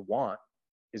wired to want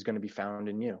is going to be found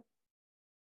in you.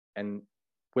 And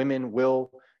women will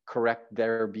correct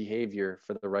their behavior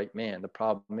for the right man. The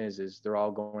problem is they're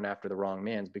all going after the wrong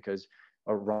men because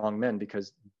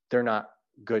they're not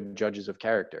good judges of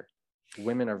character.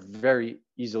 Women are very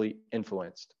easily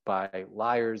influenced by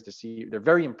liars, they're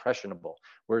very impressionable,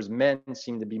 whereas men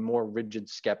seem to be more rigid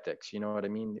skeptics. You know what I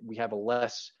mean? We have a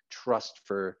less trust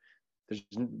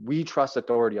we trust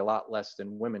authority a lot less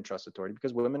than women trust authority,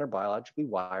 because women are biologically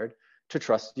wired to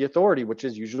trust the authority, which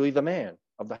is usually the man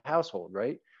of the household,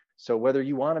 right? So whether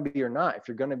you want to be or not, if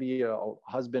you're going to be a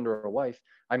husband or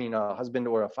a husband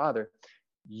or a father,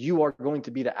 you are going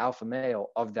to be the alpha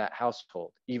male of that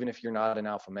household, even if you're not an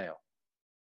alpha male.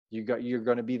 You're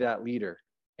going to be that leader,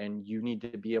 and you need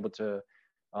to be able to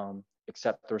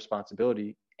accept the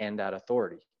responsibility and that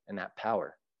authority and that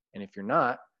power. And if you're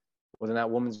not, well, then that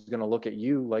woman's going to look at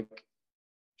you like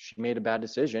she made a bad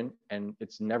decision, and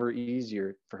it's never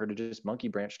easier for her to just monkey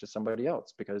branch to somebody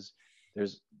else, because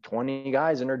there's 20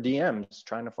 guys in her DMs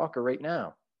trying to fuck her right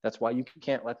now. That's why you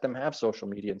can't let them have social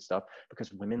media and stuff,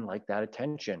 because women like that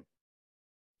attention,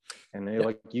 and they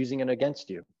like using it against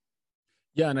you.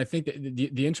 Yeah, and I think that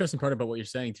the interesting part about what you're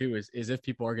saying too is if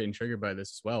people are getting triggered by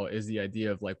this as well, is the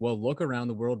idea of like, well, look around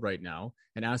the world right now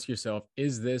and ask yourself,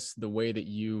 is this the way that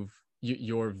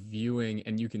you're viewing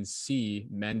and you can see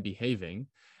men behaving?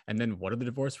 And then what are the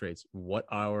divorce rates?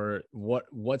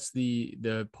 What's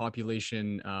the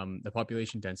population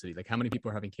density? Like, how many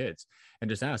people are having kids? And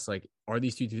just ask, like, are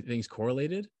these two things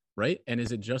correlated? Right. And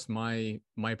is it just my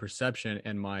perception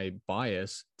and my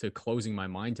bias to closing my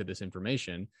mind to this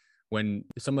information, when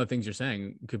some of the things you're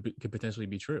saying could potentially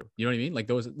be true? You know what I mean? Like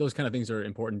those kind of things are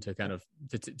important to kind of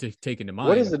to take into mind.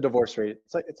 What is the divorce rate?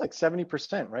 It's like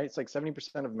 70%, right? It's like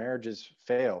 70% of marriages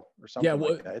fail or something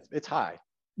like that. It's high.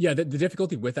 Yeah, the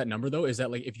difficulty with that number though is that,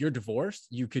 like, if you're divorced,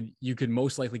 you could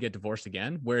most likely get divorced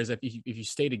again. Whereas if you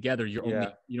stay together, you're only,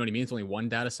 you know what I mean? It's only one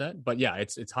data set. But yeah,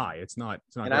 it's high. It's not.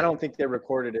 And great. I don't think they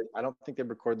recorded it. I don't think they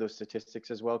record those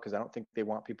statistics as well, because I don't think they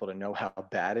want people to know how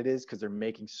bad it is, because they're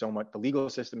making so much. The legal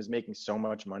system is making so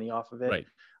much money off of it. Right.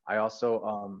 I also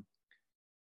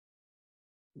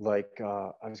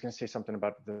I was going to say something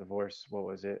about the divorce. What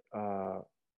was it?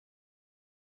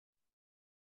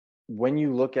 When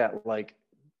you look at like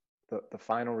the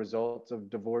final results of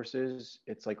divorces,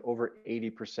 it's like over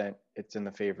 80%, it's in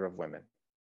the favor of women.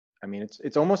 I mean,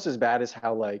 it's almost as bad as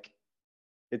how, like,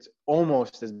 it's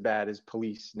almost as bad as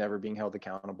police never being held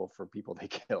accountable for people they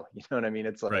kill. You know what I mean?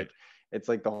 It's like, It's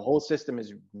like the whole system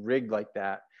is rigged like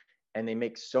that, and they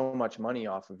make so much money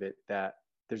off of it that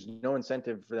there's no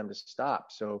incentive for them to stop.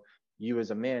 So you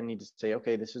as a man need to say,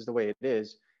 okay, this is the way it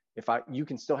is. You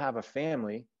can still have a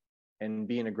family and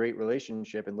be in a great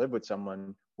relationship and live with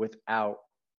someone without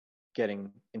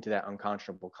getting into that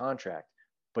unconscionable contract.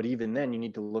 But even then, you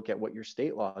need to look at what your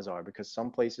state laws are, because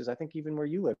some places, I think even where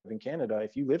you live in Canada,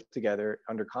 if you live together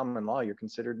under common law, you're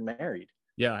considered married.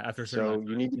 Yeah, after so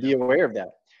you need to be aware of that.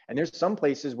 And there's some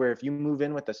places where if you move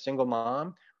in with a single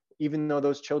mom, even though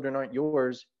those children aren't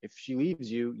yours, if she leaves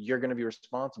you, you're going to be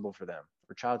responsible for them,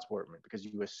 for child support, because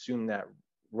you assume that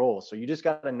role. So you just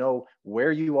got to know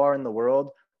where you are in the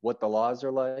world, what the laws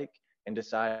are like, and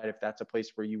decide if that's a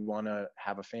place where you want to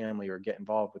have a family or get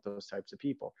involved with those types of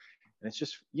people. And it's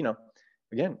just,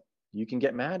 again, you can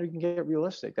get mad or you can get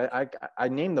realistic. I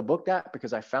named the book that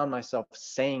because I found myself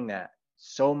saying that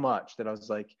so much that I was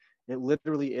like, it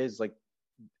literally is like,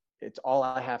 it's all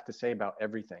I have to say about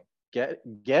everything.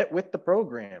 Get with the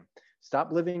program.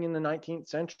 Stop living in the 19th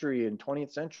century and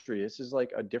 20th century. This is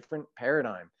like a different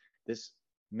paradigm. This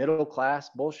middle class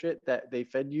bullshit that they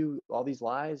fed you, all these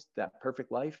lies, that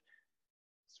perfect life,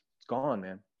 it's gone,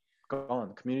 man. Gone.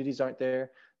 The communities aren't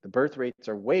there. The birth rates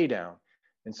are way down.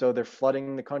 And so they're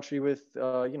flooding the country with,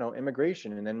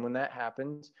 immigration. And then when that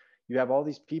happens, you have all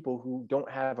these people who don't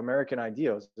have American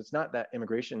ideals. It's not that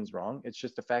immigration is wrong. It's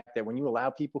just the fact that when you allow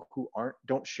people who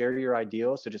don't share your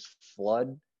ideals to just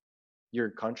flood your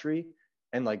country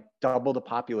and like double the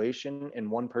population in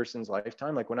one person's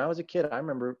lifetime. Like when I was a kid, I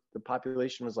remember the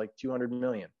population was like 200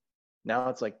 million. Now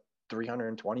it's like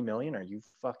 320 million. Are you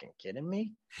fucking kidding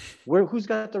me? Who's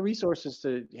got the resources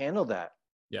to handle that?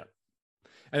 Yeah.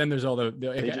 And then there's all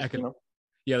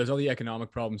there's all the economic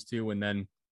problems too. And then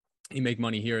you make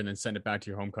money here and then send it back to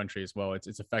your home country as well.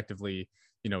 It's effectively,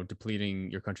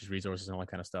 depleting your country's resources and all that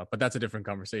kind of stuff. But that's a different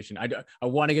conversation. I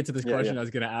want to get to this question. I was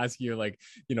going to ask you, like,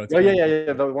 The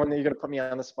one that you're going to put me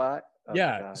on the spot. Oh,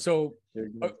 yeah. So,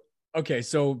 okay.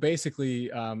 So basically,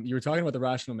 you were talking about The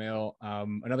Rational Male.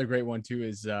 Another great one too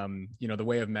is, The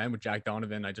Way of Men with Jack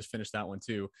Donovan. I just finished that one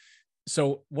too.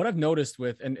 So what I've noticed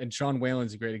with, and Sean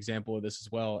Whalen's a great example of this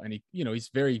as well. And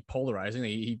he's very polarizing.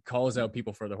 He calls out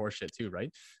people for the horse shit too,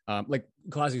 right? Like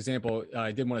classic example,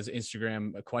 I did one of his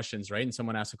Instagram questions, right? And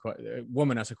someone asked a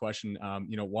woman asked a question,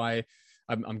 why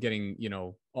I'm getting,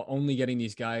 only getting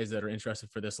these guys that are interested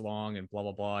for this long and blah,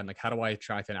 blah, blah. And like, how do I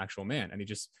attract an actual man? And he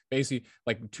just basically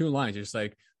like 2 lines, just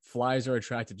like, flies are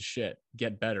attracted to shit,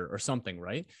 get better or something,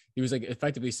 right? He was like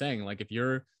effectively saying like, if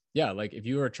you're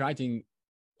attracting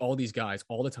all these guys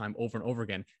all the time over and over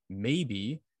again,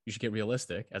 maybe you should get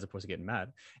realistic as opposed to getting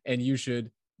mad. And you should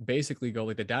basically go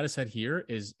like the data set here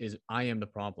is I am the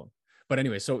problem. But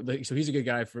anyway, so he's a good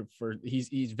guy for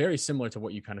he's very similar to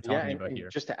what you kind of talking about here.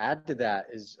 Just to add to that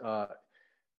is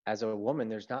as a woman,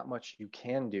 there's not much you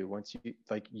can do once you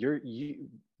like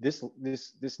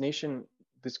this nation,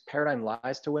 this paradigm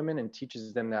lies to women and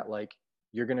teaches them that like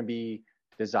you're going to be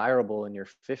desirable in your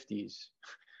 50s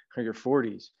or your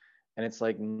 40s. And it's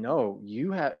like, no,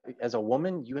 as a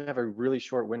woman, you have a really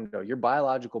short window. Your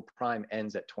biological prime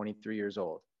ends at 23 years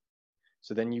old.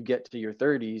 So then you get to your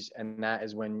 30s, and that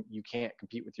is when you can't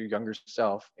compete with your younger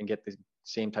self and get the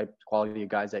same type of quality of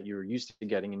guys that you were used to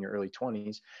getting in your early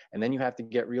 20s. And then you have to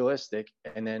get realistic.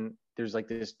 And then there's like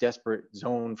this desperate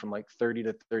zone from like 30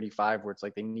 to 35 where it's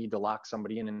like they need to lock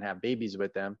somebody in and have babies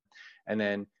with them. And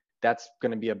then that's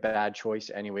going to be a bad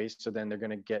choice anyways. So then they're going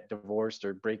to get divorced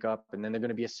or break up, and then they're going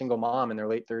to be a single mom in their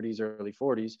late 30s or early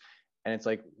 40s. And it's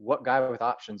like, what guy with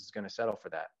options is going to settle for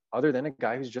that other than a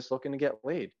guy who's just looking to get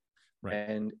laid? Right.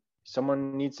 And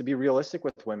someone needs to be realistic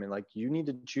with women. Like, you need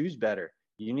to choose better.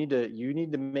 You need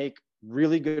to make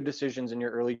really good decisions in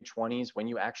your early 20s when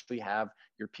you actually have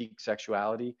your peak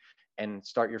sexuality, and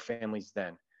start your families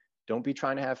then. Don't be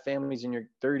trying to have families in your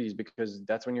 30s, because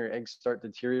that's when your eggs start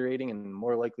deteriorating and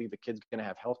more likely the kid's going to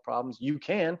have health problems.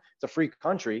 It's a free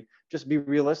country. Just be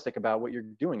realistic about what you're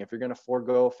doing. If you're going to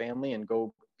forego family and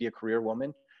go be a career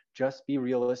woman, just be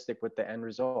realistic with the end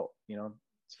result,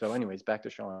 So anyways, back to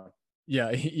Sean. Yeah.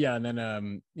 And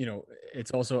then,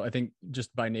 it's also, I think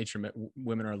just by nature,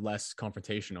 women are less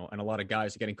confrontational, and a lot of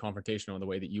guys are getting confrontational in the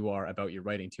way that you are about your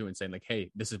writing too, and saying like,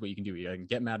 hey, this is what you can do. You can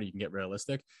get mad or you can get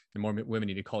realistic. And more women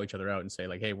need to call each other out and say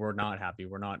like, hey, we're not happy.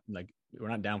 We're not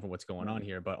down for what's going on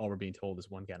here, but all we're being told is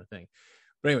one kind of thing.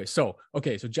 But anyway, so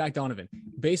Jack Donovan,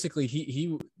 basically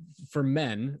he for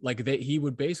men, like he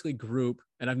would basically group,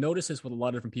 and I've noticed this with a lot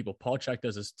of different people. Paul Chek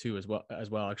does this too as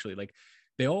well, actually. Like,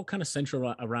 they all kind of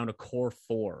center around a core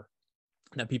 4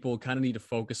 that people kind of need to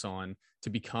focus on to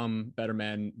become better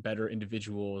men, better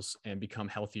individuals, and become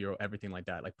healthier, everything like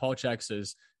that. Like Paul Chek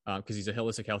says, because he's a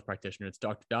holistic health practitioner, it's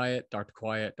Dr. Diet, Dr.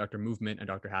 Quiet, Dr. Movement, and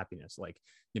Dr. Happiness. Like,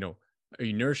 are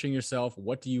you nourishing yourself?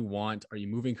 What do you want? Are you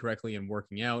moving correctly and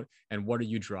working out? And what are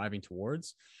you driving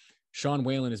towards? Sean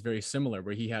Whalen is very similar,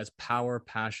 where he has power,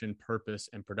 passion, purpose,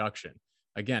 and production.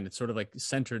 Again, it's sort of like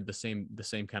centered the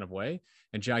same kind of way.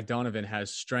 And Jack Donovan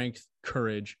has strength,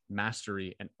 courage,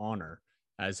 mastery, and honor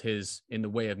as his, in The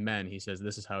Way of Men. He says,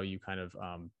 this is how you kind of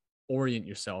orient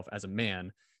yourself as a man.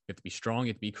 You have to be strong.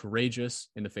 You have to be courageous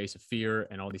in the face of fear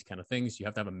and all these kind of things. You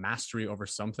have to have a mastery over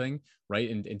something, right?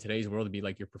 In today's world, it'd be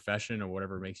like your profession or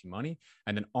whatever makes you money.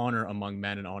 And then honor among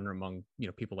men and honor among,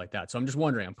 people like that. So I'm just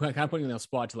wondering, I'm kind of putting you on the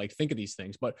spot to like think of these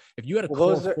things. But if you had a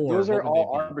core 4, those are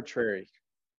all arbitrary.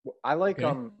 I like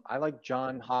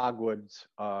John Hogwood's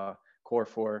core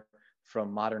 4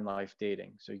 from Modern Life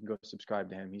Dating. So you can go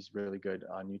subscribe to him. He's really good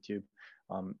on YouTube.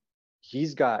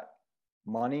 He's got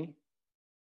money,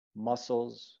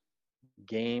 muscles,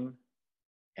 game,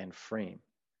 and frame.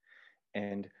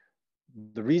 And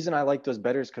the reason I like those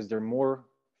better is because they're more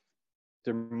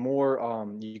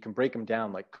you can break them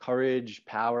down, like courage,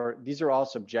 power. These are all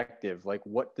subjective. Like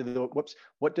what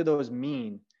do those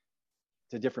mean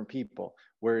to different people?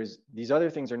 Whereas these other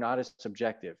things are not as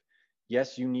subjective.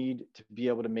 Yes, you need to be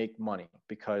able to make money,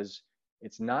 because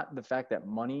it's not the fact that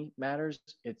money matters.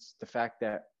 It's the fact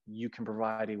that you can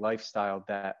provide a lifestyle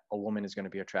that a woman is going to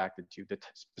be attracted to,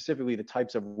 specifically the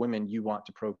types of women you want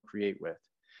to procreate with.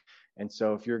 And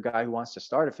so if you're a guy who wants to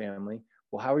start a family,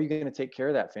 well, how are you going to take care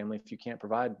of that family if you can't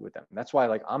provide with them? That's why,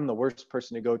 like, I'm the worst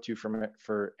person to go to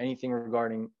for anything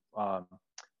regarding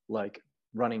like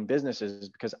running businesses,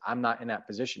 because I'm not in that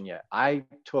position yet. I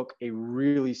took a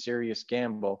really serious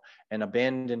gamble and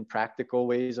abandoned practical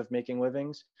ways of making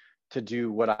livings to do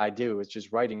what I do. It's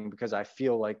just writing, because I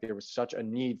feel like there was such a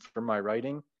need for my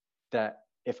writing that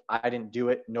if I didn't do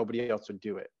it, nobody else would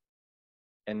do it.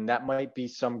 And that might be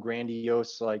some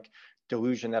grandiose like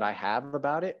delusion that I have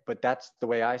about it, but that's the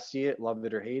way I see it, love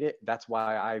it or hate it. That's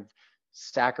why I've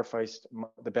sacrificed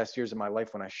the best years of my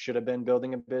life when I should have been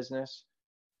building a business,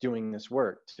 doing this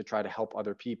work to try to help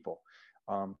other people.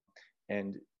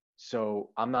 And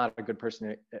so I'm not a good person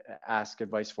to ask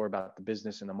advice for about the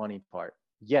business and the money part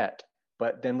yet.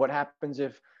 But then what happens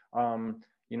if,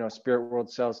 Spirit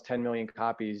World sells 10 million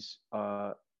copies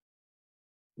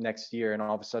next year, and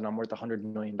all of a sudden I'm worth $100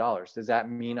 million? Does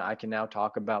that mean I can now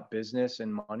talk about business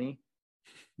and money?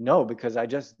 No, because I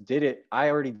just did it. I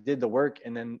already did the work,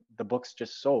 and then the books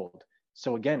just sold.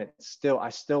 So again, I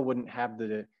still wouldn't have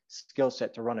the skill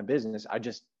set to run a business. I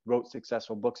just wrote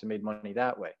successful books and made money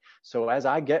that way. So as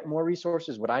I get more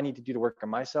resources, what I need to do to work on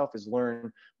myself is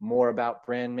learn more about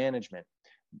brand management,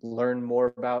 learn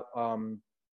more about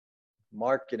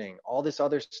marketing, all this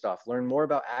other stuff, learn more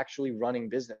about actually running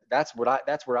business. That's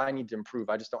where I need to improve.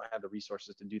 I just don't have the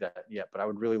resources to do that yet, but I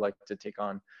would really like to take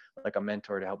on like a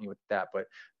mentor to help me with that. But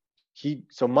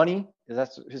so money,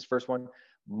 that's his first one.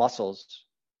 Muscles,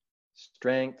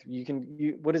 strength.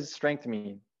 What does strength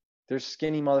mean? There's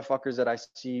skinny motherfuckers that I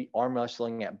see arm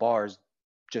wrestling at bars,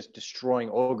 just destroying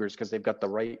ogres because they've got the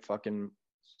right fucking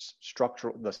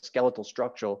the skeletal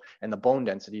structure and the bone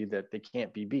density that they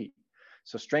can't be beat.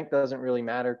 So strength doesn't really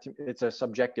matter. It's a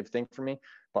subjective thing for me,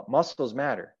 but muscles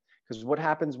matter, because what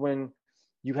happens when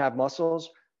you have muscles,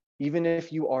 even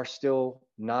if you are still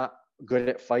not good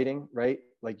at fighting, right?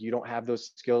 Like you don't have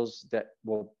those skills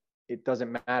it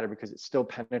doesn't matter, because it still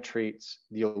penetrates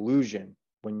the illusion.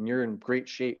 When you're in great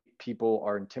shape, people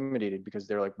are intimidated because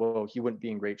they're like, whoa, he wouldn't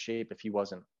be in great shape if he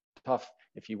wasn't tough,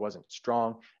 if he wasn't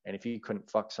strong, and if he couldn't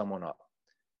fuck someone up.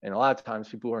 And a lot of times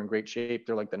people who are in great shape,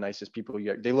 they're like the nicest people.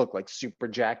 They look like super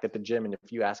jacked at the gym. And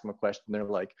if you ask them a question, they're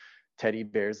like teddy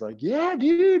bears, like, yeah,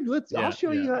 dude, I'll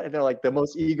show you. And they're like the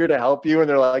most eager to help you. And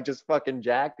they're like just fucking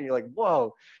jacked. And you're like,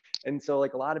 whoa. And so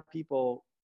like a lot of people,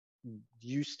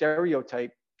 you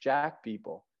stereotype jack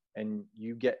people and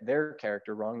you get their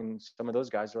character wrong. And some of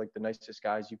those guys are like the nicest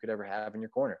guys you could ever have in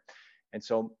your corner. And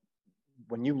so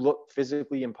when you look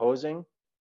physically imposing,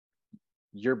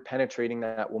 you're penetrating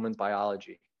that woman's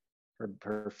biology,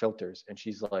 her filters. And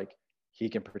she's like, he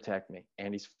can protect me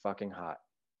and he's fucking hot.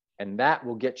 And that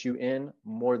will get you in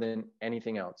more than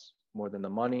anything else, more than the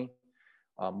money,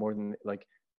 more than like,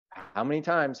 how many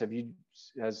times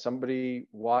has somebody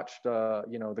watched,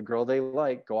 the girl they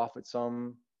like go off with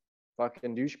some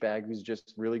fucking douchebag who's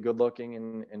just really good looking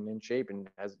and in shape and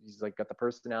he's like got the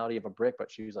personality of a brick,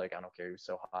 but she's like, I don't care, he was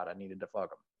so hot, I needed to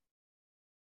fuck him.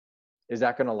 Is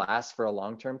that going to last for a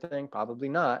long-term thing? Probably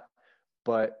not,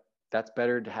 but that's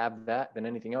better to have that than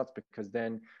anything else, because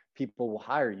then people will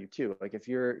hire you too. Like if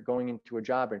you're going into a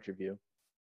job interview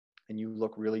and you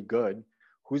look really good,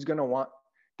 who's going to want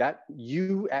that?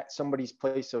 You at somebody's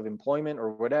place of employment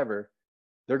or whatever,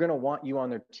 they're going to want you on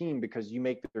their team because you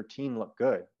make their team look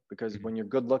good. Because when you're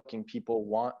good looking, people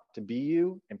want to be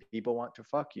you and people want to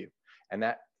fuck you. And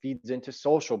that feeds into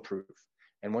social proof.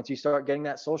 And once you start getting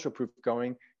that social proof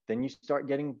going, then you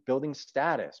start building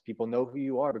status. People know who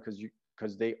you are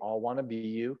because they all want to be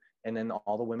you. And then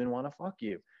all the women want to fuck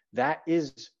you. That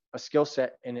is a skill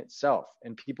set in itself.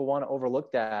 And people want to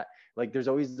overlook that. Like there's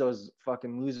always those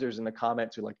fucking losers in the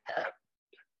comments who are like,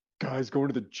 guys going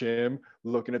to the gym,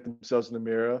 looking at themselves in the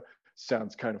mirror,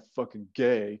 sounds kind of fucking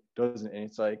gay, doesn't it? And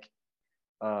it's like,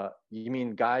 you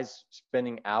mean guys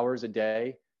spending hours a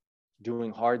day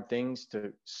doing hard things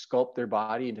to sculpt their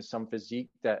body into some physique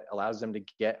that allows them to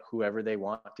get whoever they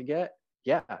want to get?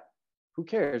 Yeah. Who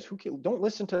cares? Don't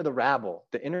listen to the rabble.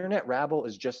 The internet rabble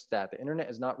is just that. The internet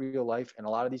is not real life. And a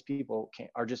lot of these people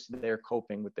are just there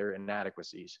coping with their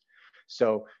inadequacies.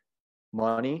 So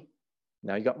money,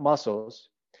 now you got muscles,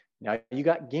 now you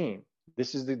got game.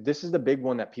 This is the big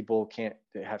one that people can't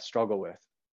have struggle with.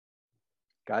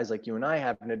 Guys like you and I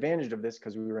have an advantage of this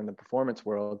because we were in the performance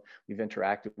world. We've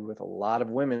interacted with a lot of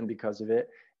women because of it.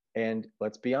 And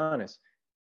let's be honest,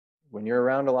 when you're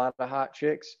around a lot of hot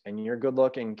chicks and you're good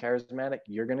looking, charismatic,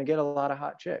 you're going to get a lot of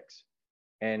hot chicks.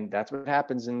 And that's what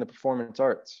happens in the performance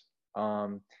arts.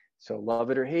 So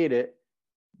love it or hate it,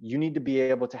 you need to be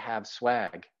able to have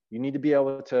swag. You need to be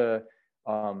able to,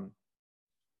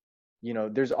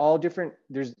 there's all different,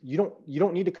 you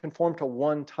don't need to conform to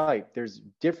one type. There's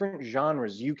different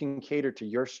genres you can cater to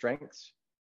your strengths,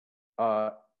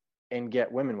 and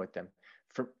get women with them.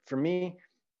 For me,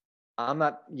 I'm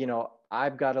not,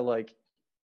 I've got to like,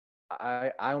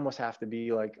 I almost have to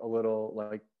be like a little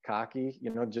like cocky,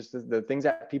 just the things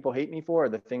that people hate me for are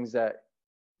the things that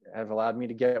have allowed me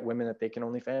to get women that they can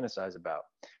only fantasize about,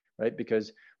 right?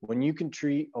 Because when you can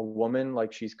treat a woman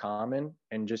like she's common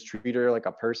and just treat her like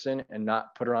a person and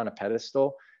not put her on a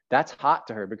pedestal, that's hot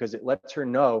to her, because it lets her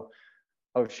know,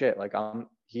 oh shit, like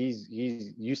he's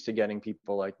used to getting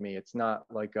people like me. It's not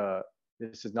like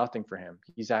this is nothing for him.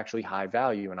 He's actually high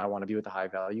value, and I want to be with a high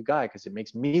value guy because it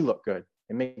makes me look good.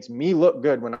 It makes me look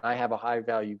good when I have a high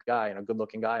value guy and a good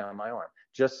looking guy on my arm,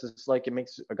 just as like it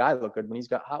makes a guy look good when he's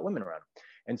got hot women around him.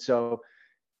 And so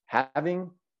having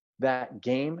that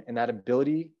game and that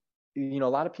ability, a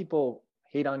lot of people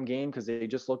hate on game because they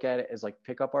just look at it as like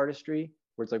pickup artistry,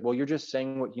 where it's like, well, you're just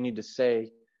saying what you need to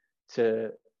say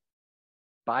to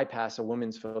bypass a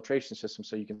woman's filtration system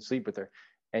so you can sleep with her.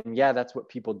 And yeah, that's what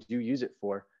people do use it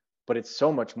for, but it's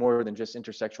so much more than just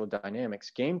intersexual dynamics.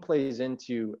 Game plays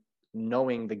into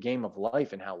knowing the game of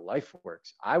life and how life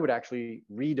works. I would actually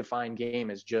redefine game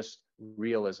as just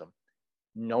realism.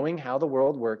 Knowing how the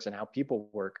world works and how people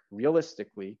work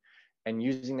realistically and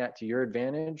using that to your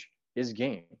advantage is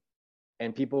game.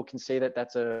 And people can say that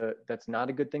that's not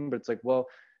a good thing, but it's like, well,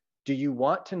 do you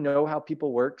want to know how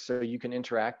people work so you can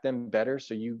interact them better,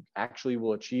 so you actually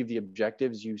will achieve the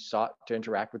objectives you sought to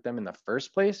interact with them in the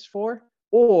first place for?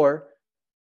 Or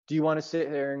do you want to sit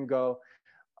there and go,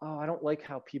 oh, I don't like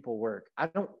how people work. I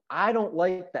don't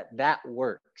like that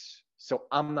works, so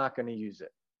I'm not going to use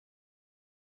it.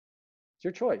 It's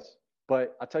your choice.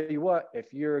 But I'll tell you what,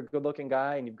 if you're a good looking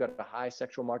guy and you've got a high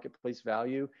sexual marketplace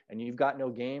value and you've got no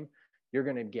game, you're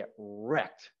going to get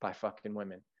wrecked by fucking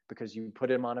women, because you put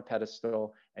them on a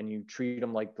pedestal and you treat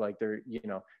them like they're,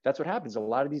 that's what happens. A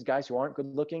lot of these guys who aren't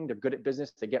good looking, they're good at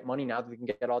business, they get money, now that they can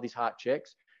get all these hot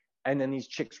chicks. And then these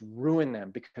chicks ruin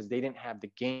them because they didn't have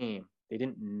the game. They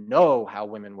didn't know how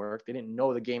women work. They didn't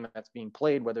know the game that's being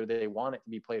played, whether they want it to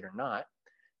be played or not.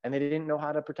 And they didn't know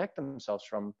how to protect themselves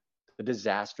from the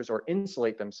disastrous, or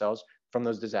insulate themselves from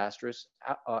those disastrous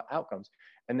outcomes.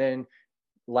 And then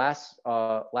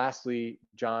lastly,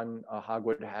 John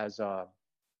Hogwood has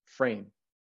frame.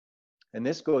 And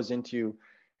this goes into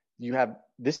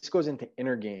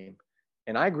inner game.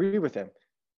 And I agree with him.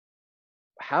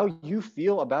 How you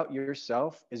feel about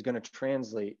yourself is going to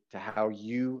translate to how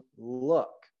you look.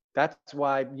 That's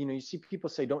why, you see people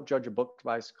say, don't judge a book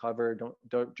by its cover,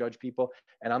 don't judge people.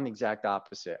 And I'm the exact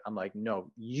opposite. I'm like, no,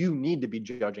 you need to be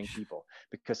judging people,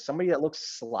 because somebody that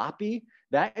looks sloppy,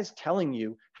 that is telling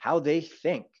you how they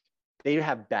think. They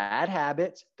have bad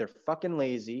habits. They're fucking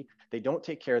lazy. They don't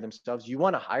take care of themselves. You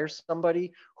want to hire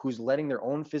somebody who's letting their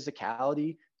own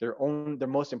physicality, their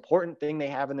most important thing they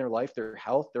have in their life, their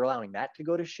health, they're allowing that to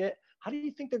go to shit. How do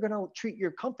you think they're going to treat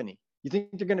your company? You think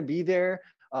they're going to be there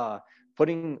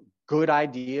putting good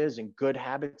ideas and good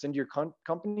habits into your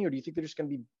company? Or do you think they're just going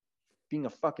to be being a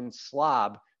fucking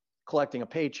slob, collecting a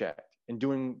paycheck and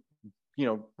doing,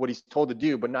 what he's told to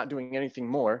do, but not doing anything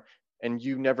more, and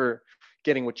you never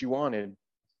getting what you wanted,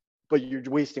 but you're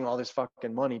wasting all this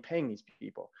fucking money paying these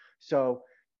people? So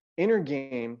inner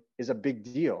game is a big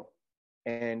deal.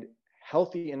 And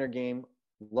healthy inner game,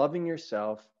 loving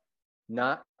yourself,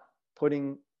 not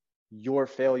putting your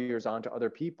failures onto other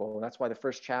people. And that's why the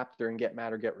first chapter in Get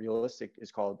Mad or Get Realistic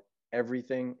is called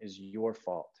Everything is Your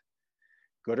Fault.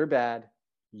 Good or bad,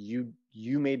 you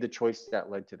made the choice that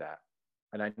led to that.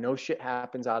 And I know shit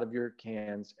happens out of your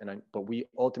hands, but we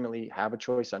ultimately have a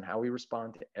choice on how we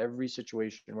respond to every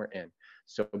situation we're in.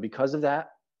 So because of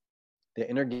that, the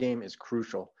inner game is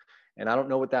crucial. And I don't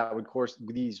know what that would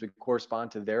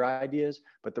correspond to their ideas,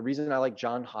 but the reason I like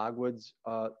John Hogwood's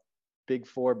Big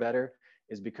Four better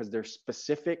is because they're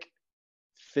specific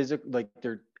physical, like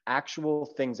they're actual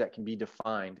things that can be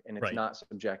defined, and it's not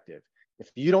subjective. If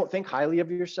you don't think highly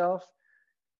of yourself,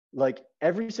 like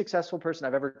every successful person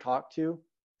I've ever talked to,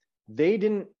 they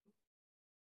didn't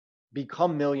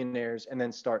become millionaires and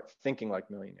then start thinking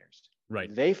like millionaires.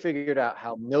 Right. They figured out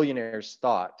how millionaires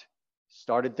thought,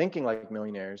 started thinking like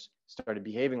millionaires, started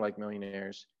behaving like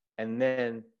millionaires, and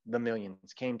then the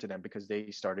millions came to them because they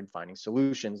started finding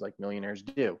solutions like millionaires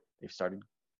do. They started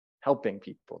helping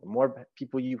people. The more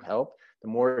people you help, the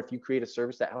more, if you create a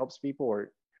service that helps people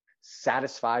or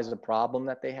satisfies a problem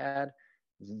that they had,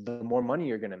 the more money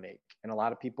you're going to make. And a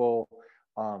lot of people,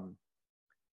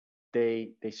 they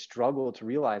struggle to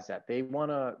realize that. They want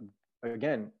to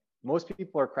again, most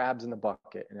people are crabs in the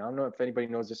bucket. And I don't know if anybody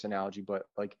knows this analogy, but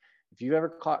like if you ever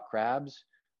caught crabs,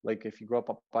 like if you grew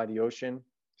up by the ocean,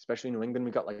 especially in New England,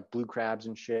 we got like blue crabs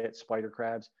and shit, spider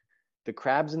crabs. The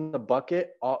crabs in the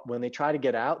bucket, when they try to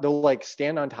get out, they'll like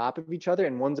stand on top of each other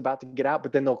and one's about to get out,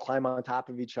 but then they'll climb on top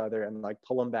of each other and like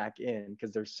pull them back in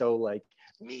because they're so like,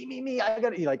 me, I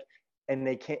gotta like, and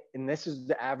they can't, and this is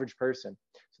the average person.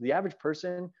 So the average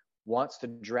person wants to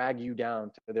drag you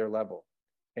down to their level.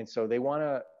 And so they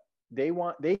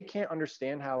can't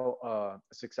understand how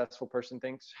a successful person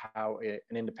thinks, how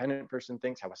an independent person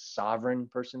thinks, how a sovereign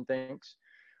person thinks.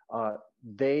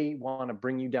 They want to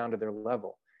bring you down to their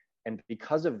level. And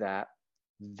because of that,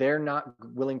 they're not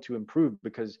willing to improve,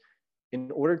 because in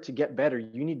order to get better,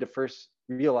 you need to first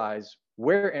realize,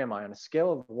 where am I on a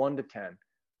scale of 1 to 10?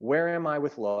 Where am I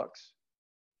with looks?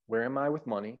 Where am I with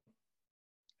money?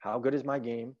 How good is my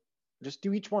game? Just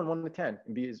do each one 1 to 10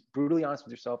 and be as brutally honest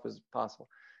with yourself as possible.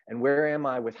 And where am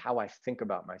I with how I think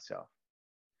about myself?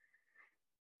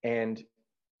 And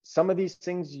some of these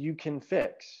things you can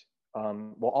fix.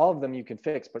 Well, all of them you can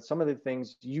fix, but some of the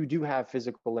things you do have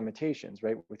physical limitations,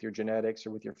 right? With your genetics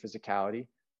or with your physicality.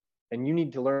 And you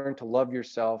need to learn to love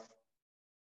yourself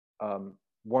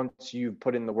once you've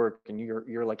put in the work and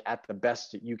you're like at the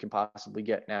best that you can possibly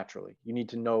get naturally. You need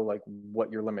to know like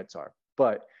what your limits are.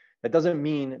 But that doesn't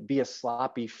mean be a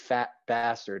sloppy fat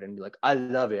bastard and be like, I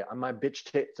love it. My bitch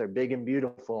tits are big and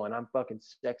beautiful and I'm fucking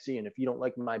sexy. And if you don't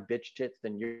like my bitch tits,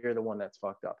 then you're the one that's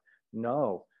fucked up.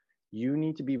 No. You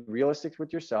need to be realistic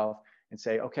with yourself and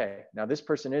say, okay, now this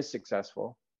person is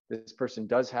successful. This person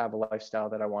does have a lifestyle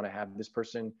that I want to have. This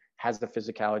person has the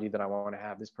physicality that I want to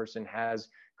have. This person has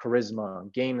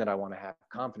charisma, game that I want to have,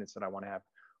 confidence that I want to have.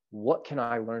 What can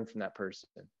I learn from that person?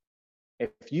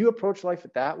 If you approach life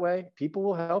that way, people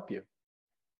will help you.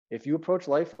 If you approach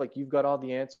life like you've got all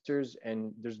the answers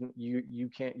and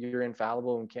you're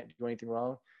infallible and can't do anything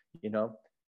wrong,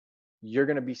 you're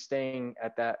going to be staying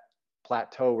at that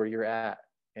plateau where you're at.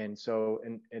 And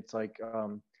it's like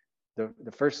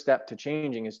the first step to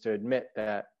changing is to admit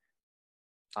that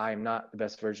I'm not the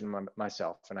best version of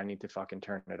myself and I need to fucking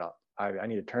turn it up. I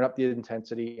need to turn up the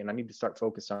intensity and I need to start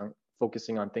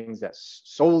focusing on things that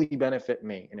solely benefit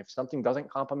me. And if something doesn't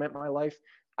complement my life,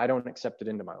 I don't accept it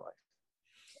into my life,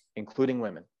 including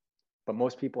women. But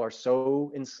most people are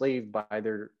so enslaved by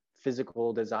their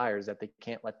physical desires that they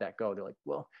can't let that go. They're like,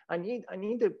 well, I need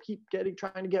to keep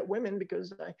trying to get women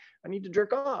because I need to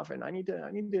jerk off and I need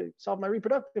to solve my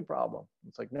reproductive problem.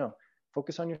 It's like, no,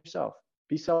 focus on yourself.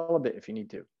 Be celibate if you need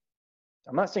to.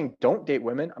 I'm not saying don't date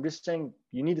women. I'm just saying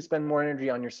you need to spend more energy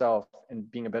on yourself and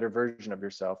being a better version of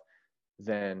yourself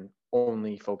than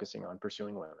only focusing on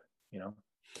pursuing women,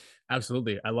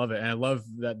 Absolutely. I love it. And I love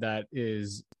that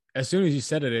is, as soon as you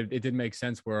said it did make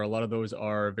sense, where a lot of those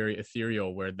are very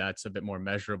ethereal, where that's a bit more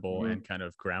measurable and kind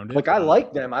of grounded. Like I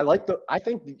like them. I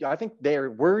think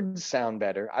their words sound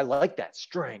better. I like that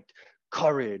strength,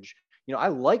 courage. I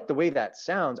like the way that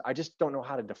sounds. I just don't know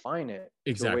how to define it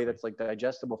the way that's like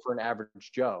digestible for an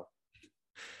average Joe.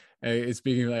 It's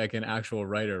speaking like an actual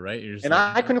writer, right? And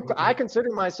I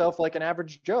consider myself like an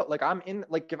average Joe. Like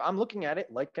if I'm looking at it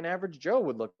like an average Joe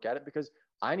would look at it, because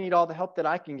I need all the help that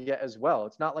I can get as well.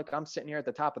 It's not like I'm sitting here at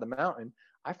the top of the mountain.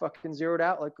 I fucking zeroed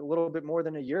out like a little bit more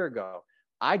than a year ago.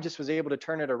 I just was able to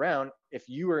turn it around. If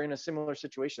you were in a similar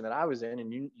situation that I was in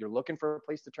and you're looking for a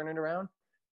place to turn it around,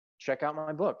 check out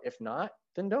my book. If not,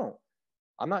 then don't.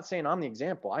 I'm not saying I'm the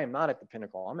example. I am not at the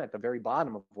pinnacle. I'm at the very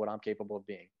bottom of what I'm capable of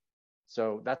being.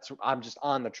 So I'm just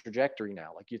on the trajectory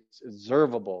now. Like it's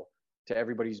observable to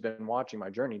everybody who's been watching my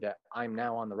journey that I'm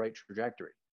now on the right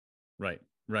trajectory. Right.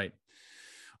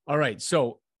 All right.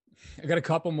 So I got a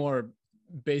couple more.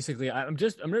 Basically, I'm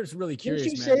just really curious.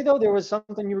 Didn't you say though there was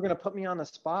something you were going to put me on the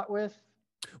spot with?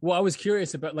 Well, I was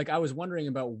curious about, like, I was wondering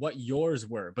about what yours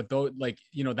were, but though, like,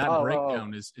 that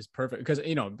breakdown is perfect, because,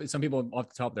 some people off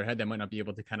the top of their head, they might not be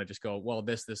able to kind of just go, well,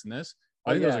 this, and this.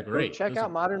 I think those are great. Check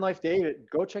out Modern Life Dating.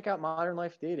 Go check out Modern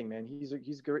Life Dating, man.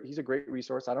 He's a great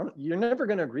resource. You're never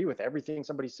going to agree with everything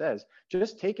somebody says.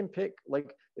 Just take and pick,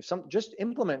 like, just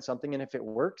implement something. And if it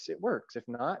works, it works. If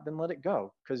not, then let it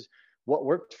go. Because what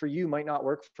worked for you might not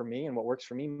work for me, and what works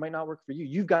for me might not work for you.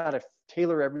 You've got to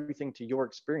tailor everything to your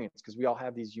experience, because we all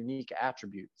have these unique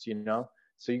attributes,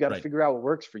 so you got to figure out what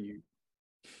works for you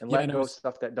and let go of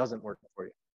stuff that doesn't work for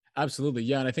you. Absolutely.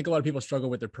 Yeah. And I think a lot of people struggle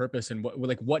with their purpose and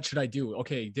what should I do?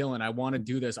 Okay, Dylan, I want to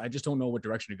do this. I just don't know what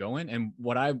direction to go in. And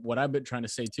what I've been trying to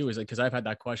say too is, like, cause I've had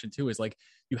that question too, is like,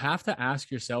 you have to ask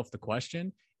yourself the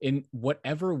question in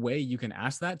whatever way you can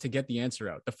ask that to get the answer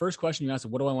out. The first question you ask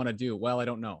is, what do I want to do? Well, I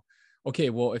don't know. okay,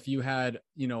 well, if you had,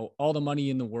 all the money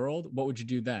in the world, what would you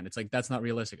do then? It's like, that's not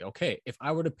realistic. Okay, if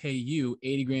I were to pay you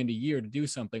 80 grand a year to do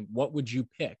something, what would you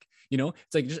pick?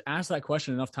 It's like, just ask that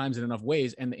question enough times in enough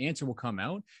ways and the answer will come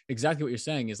out. Exactly what you're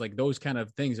saying is like those kind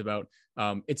of things about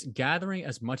it's gathering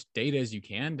as much data as you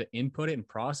can to input it and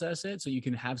process it so you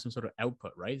can have some sort of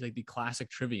output, right? It's like the classic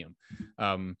trivium.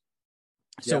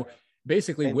 So Yeah.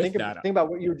 basically And with think that, about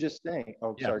what you were just saying.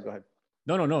 Oh, yeah. sorry, go ahead.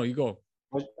 No, you go.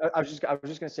 I was just going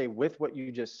to say, with what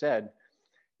you just said,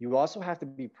 you also have to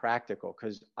be practical,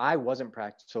 because I wasn't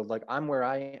practical. So like I'm where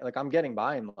I'm getting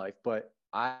by in life, but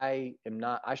I am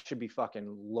not. I should be fucking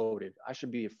loaded. I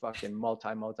should be a fucking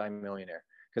multi-millionaire,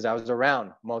 because I was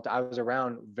around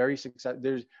very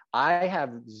successful. I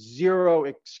have zero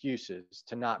excuses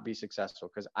to not be successful,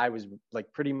 because I was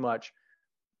like pretty much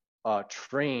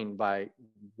trained by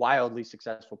wildly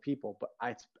successful people, but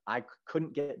I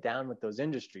couldn't get down with those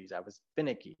industries. I was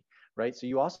finicky, right? So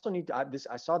you also need to,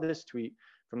 I saw this tweet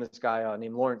from this guy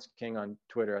named Lawrence King on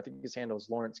Twitter. I think his handle is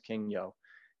Lawrence King Yo.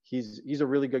 He's a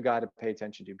really good guy to pay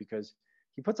attention to, because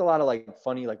he puts a lot of like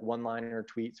funny like one-liner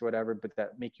tweets or whatever, but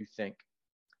that make you think,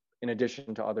 in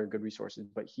addition to other good resources.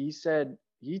 But he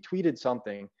tweeted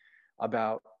something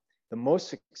about the most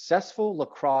successful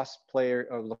lacrosse player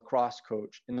or lacrosse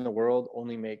coach in the world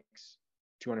only makes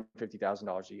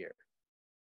 $250,000 a year,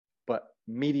 but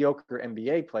mediocre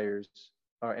NBA players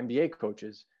or NBA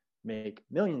coaches make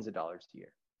millions of dollars a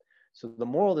year. So the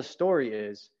moral of the story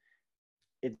is,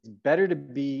 it's better to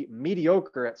be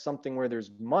mediocre at something where there's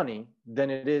money than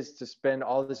it is to spend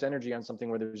all this energy on something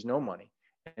where there's no money.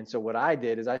 And so what I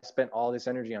did is I spent all this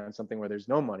energy on something where there's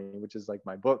no money, which is like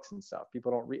my books and stuff.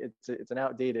 People don't read, it's an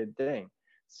outdated thing.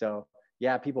 So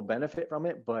yeah, people benefit from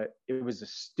it, but it was the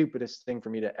stupidest thing for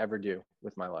me to ever do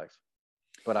with my life.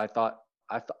 But I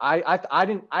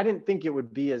didn't think it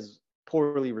would be as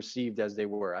poorly received as they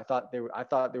were. I thought they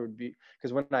would be,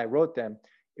 because when I wrote them,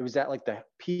 it was at like the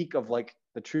peak of like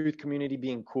the truth community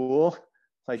being cool,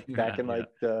 like back in like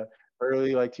the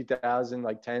early like 2000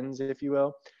 like 10s, if you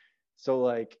will. So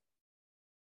like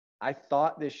I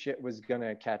thought this shit was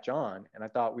gonna catch on, and I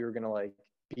thought we were gonna like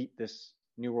beat this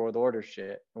new world order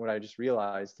shit. And what I just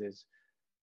realized is,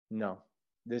 no,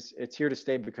 it's here to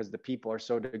stay, because the people are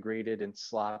so degraded and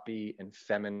sloppy and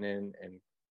feminine and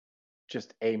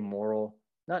just amoral.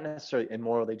 Not necessarily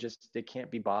immoral, they can't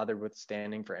be bothered with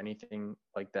standing for anything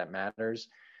like that matters.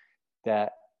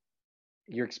 That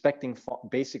you're expecting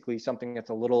basically something that's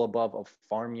a little above a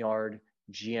farmyard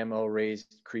GMO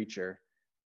raised creature.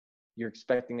 You're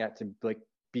expecting that to like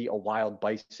be a wild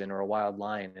bison or a wild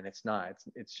lion, and it's not.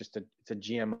 It's just a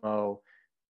GMO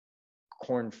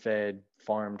corn-fed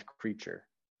farmed creature.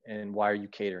 And why are you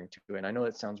catering to it? And I know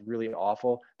that sounds really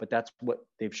awful, but that's what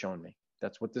they've shown me.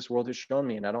 That's what this world has shown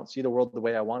me, and I don't see the world the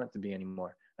way I want it to be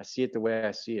anymore. I see it the way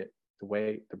I see it,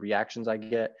 the reactions I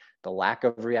get, the lack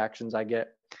of reactions I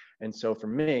get. And so for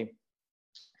me,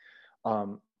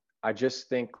 I just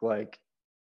think like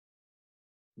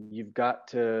you've got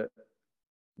to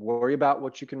worry about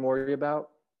what you can worry about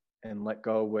and let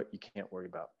go what you can't worry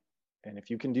about. And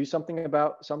if you can do something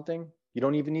about something, you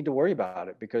don't even need to worry about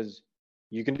it, because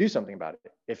you can do something about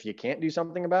it. If you can't do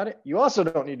something about it, you also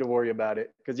don't need to worry about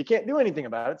it, because you can't do anything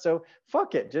about it. So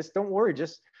fuck it. Just don't worry.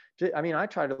 I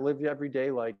try to live every day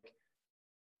like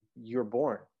you're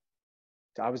born.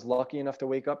 I was lucky enough to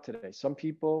wake up today. Some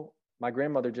people, my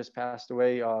grandmother just passed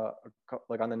away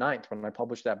like on the 9th when I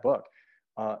published that book,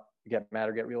 Get Mad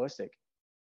or Get Realistic.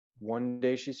 One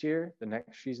day she's here, the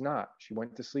next she's not. She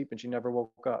went to sleep and she never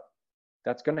woke up.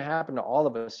 That's going to happen to all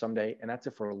of us someday, and that's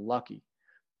if we're lucky.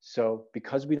 So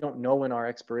because we don't know when our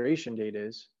expiration date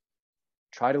is,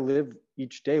 try to live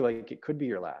each day like it could be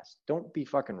your last. Don't be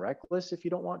fucking reckless if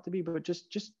you don't want to be, but just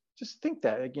think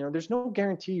that, like, there's no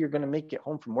guarantee you're going to make it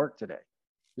home from work today.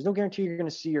 There's no guarantee you're going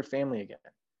to see your family again.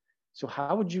 So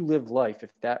how would you live life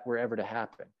if that were ever to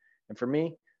happen? And for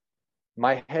me,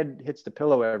 my head hits the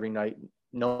pillow every night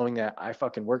knowing that I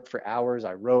fucking worked for hours.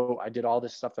 I wrote, I did all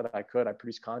this stuff that I could. I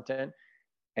produced content,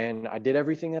 and I did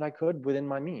everything that I could within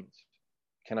my means.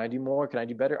 Can I do more? Can I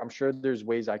do better? I'm sure there's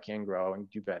ways I can grow and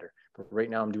do better. But right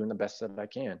now I'm doing the best that I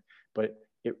can. But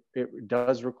it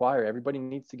does require, everybody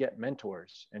needs to get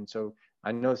mentors. And so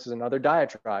I know this is another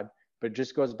diatribe, but it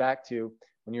just goes back to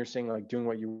when you're saying like doing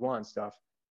what you want and stuff.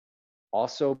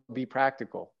 Also be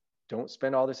practical. Don't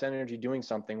spend all this energy doing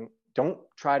something. Don't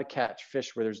try to catch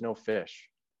fish where there's no fish,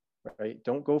 right?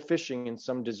 Don't go fishing in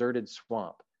some deserted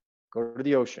swamp. Go to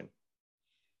the ocean.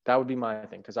 That would be my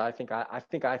thing, because I think I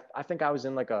was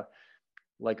in like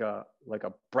like a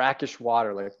brackish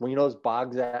water, like when you know those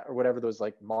bogs that or whatever, those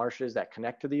like marshes that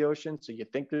connect to the ocean. So you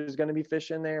think there's going to be fish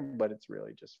in there, but it's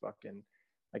really just fucking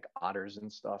like otters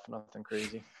and stuff. Nothing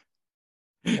crazy.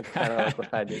 That's kind of like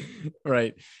what I did.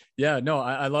 Right. Yeah. No,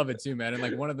 I love it too, man. And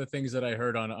like one of the things that I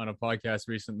heard on a podcast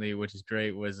recently, which is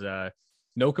great, was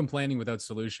no complaining without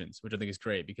solutions, which I think is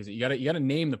great because you gotta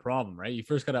name the problem, right? You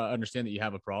first gotta understand that you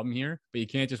have a problem here, but you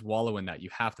can't just wallow in that. You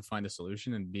have to find a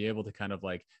solution and be able to kind of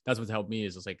like, that's what's helped me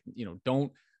is it's like, you know,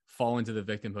 don't fall into the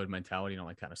victimhood mentality and all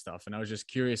that kind of stuff. And I was just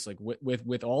curious, like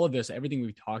with all of this, everything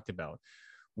we've talked about,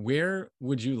 where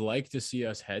would you like to see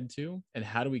us head to, and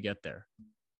how do we get there?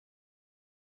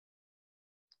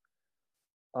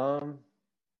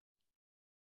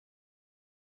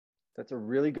 That's a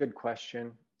really good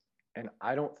question. And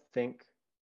I don't think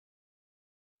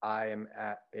I am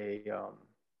at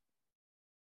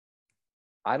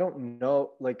I don't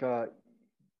know, like,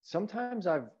 sometimes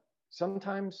I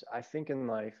think in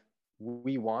life,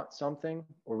 we want something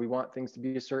or we want things to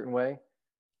be a certain way.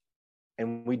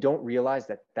 And we don't realize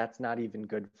that that's not even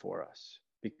good for us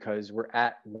because we're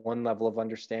at one level of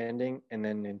understanding. And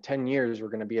then in 10 years, we're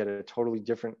going to be at a totally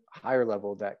different, higher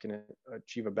level that can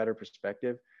achieve a better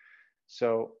perspective.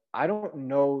 So I don't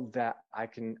know that I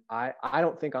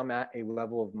don't think I'm at a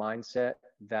level of mindset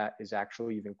that is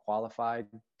actually even qualified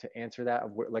to answer that.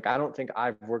 Like, I don't think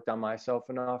I've worked on myself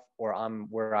enough or I'm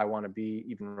where I want to be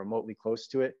even remotely close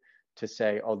to it to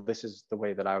say, oh, this is the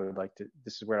way that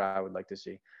this is where I would like to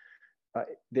see.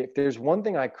 If there's one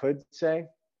thing I could say,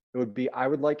 it would be I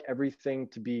would like everything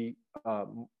to be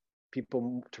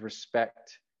people to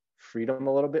respect freedom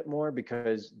a little bit more,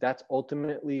 because that's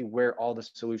ultimately where all the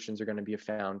solutions are going to be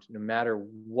found. No matter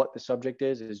what the subject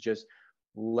is just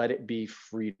let it be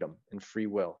freedom and free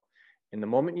will. And the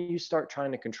moment you start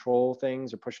trying to control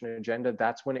things or push an agenda,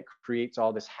 that's when it creates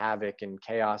all this havoc and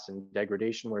chaos and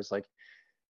degradation. Whereas like,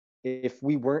 if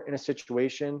we weren't in a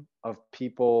situation of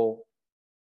people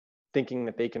thinking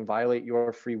that they can violate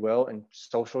your free will and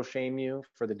social shame you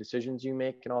for the decisions you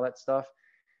make and all that stuff,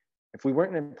 if we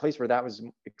weren't in a place where that was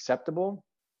acceptable,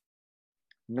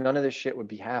 none of this shit would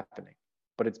be happening.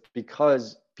 But it's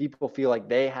because people feel like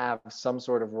they have some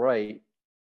sort of right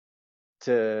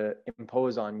to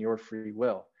impose on your free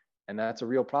will. And that's a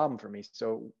real problem for me.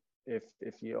 So if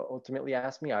you ultimately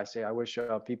ask me, I say I wish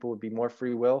people would be more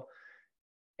free will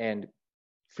and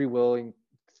free willing,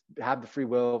 have the free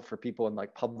will for people in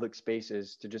like public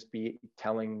spaces to just be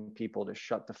telling people to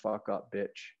shut the fuck up, bitch.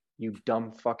 You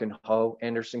dumb fucking hoe.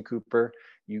 Anderson Cooper,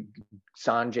 you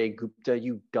Sanjay Gupta,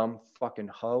 you dumb fucking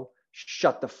hoe.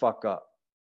 Shut the fuck up.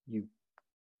 You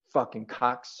fucking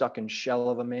cock-sucking shell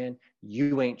of a man.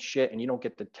 You ain't shit and you don't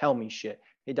get to tell me shit.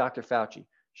 Hey, Dr. Fauci,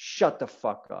 shut the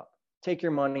fuck up. Take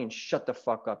your money and shut the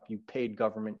fuck up, you paid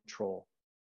government troll.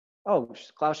 Oh,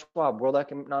 Klaus Schwab, World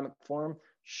Economic Forum,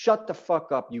 shut the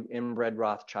fuck up, you inbred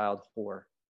Rothschild whore.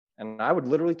 And I would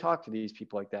literally talk to these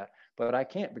people like that. But I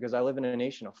can't, because I live in a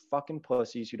nation of fucking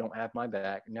pussies who don't have my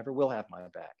back, never will have my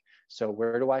back. So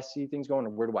where do I see things going, or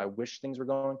where do I wish things were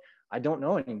going? I don't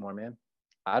know anymore, man.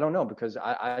 I don't know, because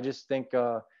I just think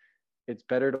it's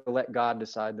better to let God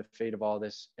decide the fate of all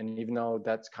this. And even though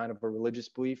that's kind of a religious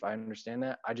belief, I understand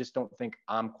that. I just don't think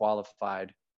I'm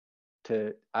qualified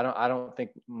to, I don't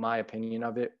think my opinion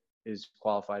of it is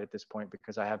qualified at this point,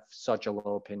 because I have such a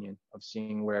low opinion of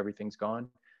seeing where everything's gone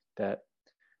that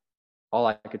all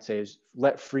I could say is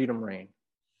let freedom reign.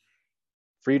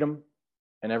 Freedom,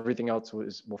 and everything else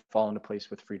will fall into place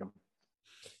with freedom.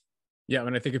 Yeah,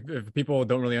 and I think if people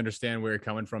don't really understand where you're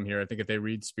coming from here, I think if they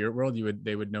read Spirit World,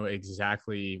 they would know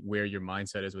exactly where your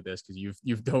mindset is with this, because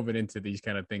you've dove into these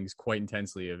kind of things quite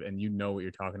intensely, and you know what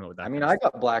you're talking about with that. I mean, I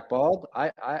got blackballed.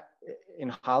 I in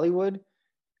Hollywood,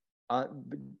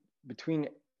 between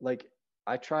like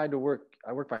I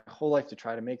worked my whole life to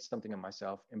try to make something of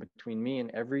myself, and between me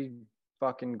and every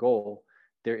fucking goal,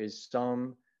 there is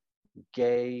some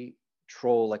gay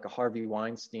troll like a Harvey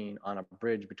Weinstein on a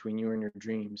bridge between you and your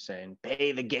dreams saying,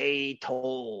 pay the gay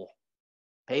toll,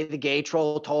 pay the gay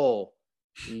troll toll,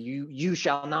 you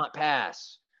shall not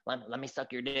pass, let me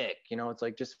suck your dick. You know, it's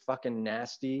like just fucking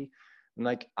nasty. And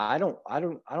like I don't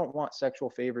want sexual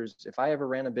favors. If I ever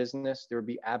ran a business, there would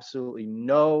be absolutely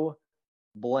no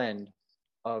blend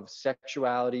of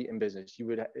sexuality and business. You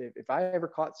would, if I ever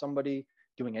caught somebody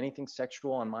doing anything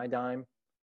sexual on my dime,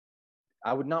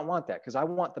 I would not want that, because I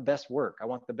want the best work. I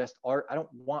want the best art. I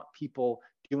don't want people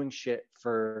doing shit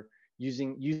for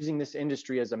using this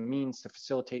industry as a means to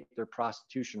facilitate their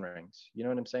prostitution rings. You know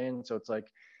what I'm saying? So it's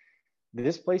like,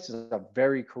 this place is a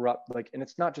very corrupt, like, and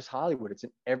it's not just Hollywood. It's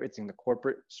in the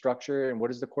corporate structure. And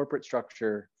what does the corporate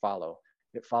structure follow?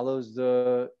 It follows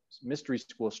the mystery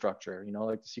school structure,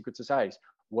 like the secret societies.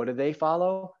 What do they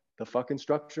follow? The fucking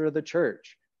structure of the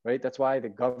church, right? That's why the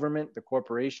government, the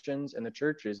corporations, and the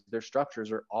churches, their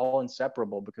structures are all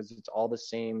inseparable, because it's all the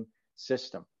same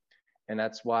system. And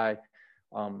that's why,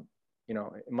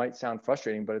 it might sound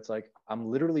frustrating, but it's like, I'm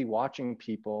literally watching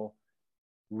people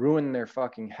ruin their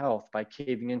fucking health by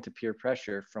caving into peer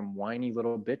pressure from whiny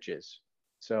little bitches.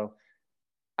 So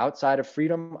outside of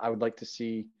freedom, I would like to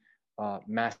see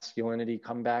masculinity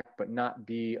come back, but not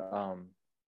be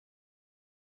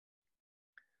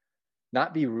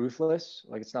ruthless.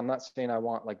 Like, I'm not saying I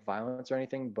want like violence or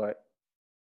anything, but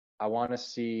I want to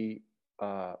see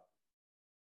a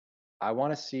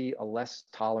less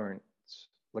tolerance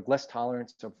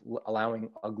of allowing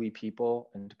ugly people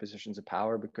into positions of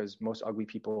power, because most ugly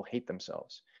people hate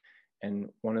themselves. And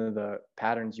one of the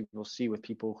patterns you will see with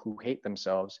people who hate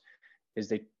themselves is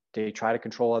they try to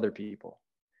control other people.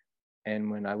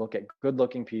 And when I look at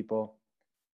good-looking people,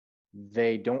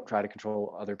 they don't try to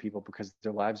control other people because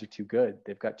their lives are too good.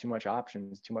 They've got too much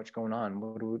options, too much going on.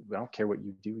 I don't care what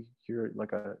you do.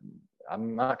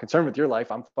 I'm not concerned with your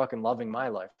life. I'm fucking loving my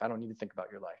life. I don't need to think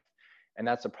about your life. And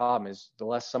that's the problem, is the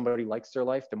less somebody likes their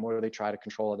life, the more they try to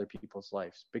control other people's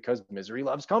lives, because misery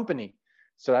loves company.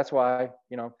 So that's why,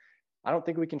 I don't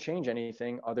think we can change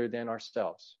anything other than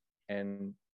ourselves.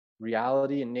 And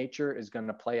reality and nature is going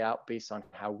to play out based on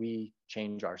how we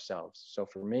change ourselves. So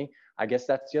for me, I guess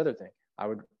that's the other thing. I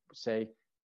would say,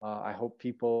 I hope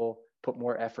people put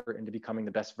more effort into becoming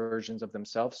the best versions of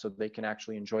themselves, so they can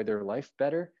actually enjoy their life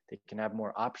better. They can have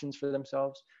more options for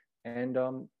themselves. And,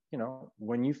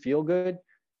 when you feel good,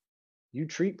 you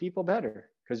treat people better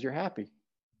because you're happy.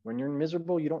 When you're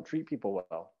miserable, you don't treat people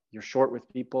well. You're short with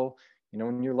people.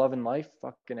 When you're loving life,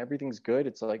 fucking everything's good.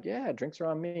 It's like, yeah, drinks are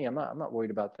on me. I'm not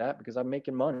worried about that because I'm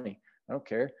making money. I don't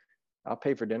care. I'll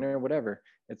pay for dinner or whatever.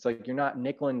 It's like, you're not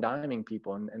nickel and diming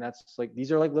people. And that's like,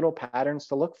 these are like little patterns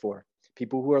to look for.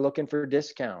 People who are looking for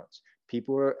discounts,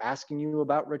 people who are asking you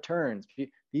about returns.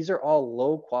 These are all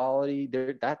low quality.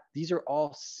 These are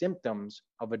all symptoms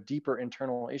of a deeper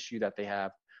internal issue that they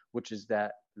have, which is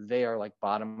that they are like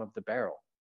bottom of the barrel.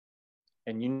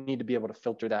 And you need to be able to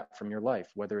filter that from your life,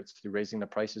 whether it's through raising the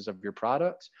prices of your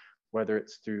products, whether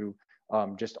it's through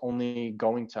just only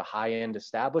going to high-end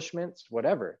establishments,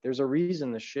 whatever. There's a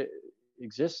reason this shit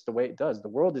exists the way it does. The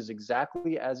world is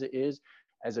exactly as it is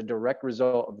as a direct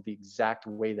result of the exact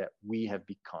way that we have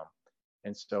become.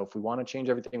 And so if we want to change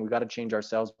everything, we got to change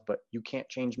ourselves. But you can't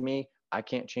change me. I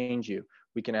can't change you.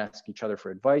 We can ask each other for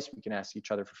advice. We can ask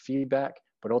each other for feedback.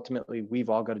 But ultimately, we've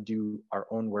all got to do our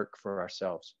own work for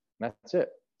ourselves. And that's it.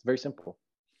 It's very simple.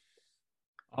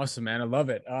 Awesome, man. I love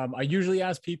it. I usually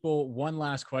ask people one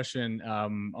last question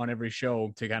on every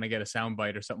show to kind of get a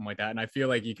soundbite or something like that. And I feel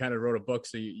like you kind of wrote a book,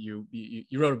 so you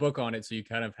wrote a book on it, so you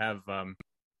kind of have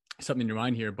something in your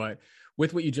mind here. But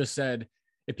with what you just said,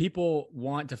 if people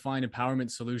want to find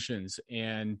empowerment solutions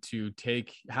and to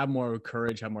have more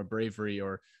courage, have more bravery,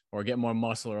 or get more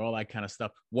muscle, or all that kind of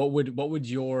stuff, what would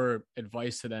your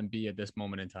advice to them be at this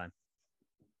moment in time?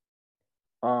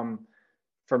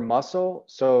 For muscle,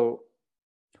 so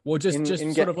just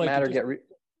sort of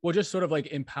like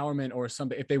empowerment or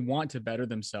something. If they want to better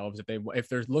themselves, if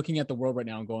they're looking at the world right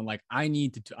now and going like, I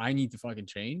need to fucking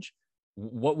change,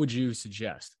 what would you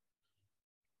suggest?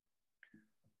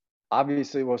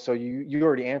 Obviously, well, so you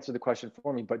already answered the question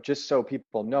for me, but just so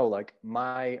people know, like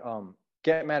my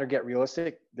Get Mad or Get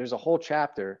Realistic, there's a whole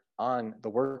chapter on the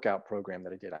workout program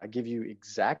that I did. I give you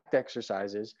exact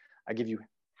exercises. I give you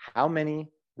how many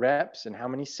reps and how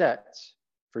many sets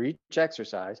for each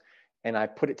exercise, and I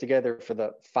put it together for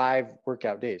the 5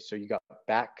 workout days. So you got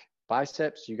back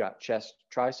biceps, you got chest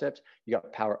triceps, you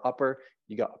got power upper,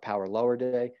 you got a power lower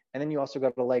day, and then you also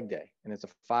got a leg day, and it's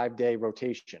a 5-day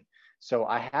rotation. So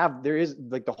there is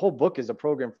like, the whole book is a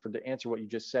program to answer what you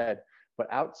just said. But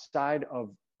outside of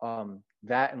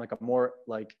that, and like a more,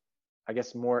 like, I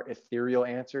guess, more ethereal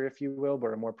answer, if you will,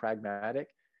 but a more pragmatic,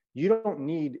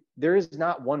 there is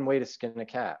not one way to skin a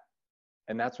cat.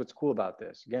 And that's what's cool about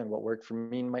this. Again, what worked for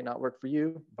me might not work for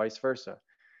you, vice versa.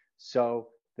 So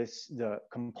the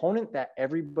component that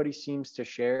everybody seems to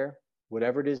share,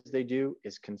 whatever it is they do,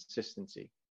 is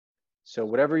consistency. So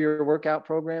whatever your workout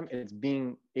program, it's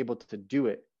being able to do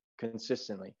it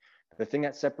consistently. The thing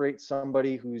that separates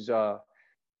somebody who's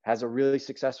has a really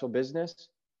successful business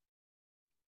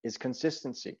is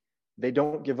consistency. They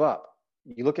don't give up.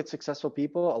 You look at successful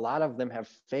people, a lot of them have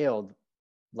failed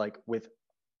like with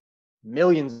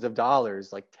millions of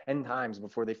dollars, like 10 times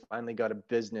before they finally got a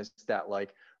business that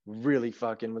like really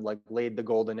fucking like laid the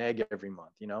golden egg every month.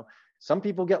 Some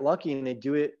people get lucky and they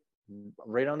do it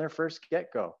right on their first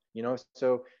get-go, you know?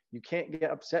 So you can't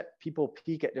get upset. People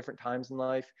peak at different times in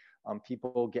life.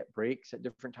 People get breaks at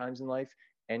different times in life,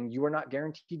 and you are not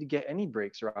guaranteed to get any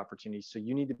breaks or opportunities. So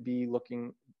you need to be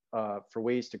looking for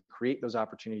ways to create those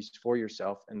opportunities for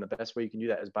yourself. And the best way you can do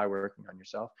that is by working on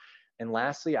yourself. And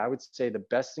lastly, I would say the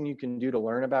best thing you can do to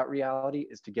learn about reality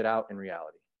is to get out in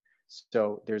reality.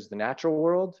 So there's the natural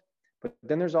world, but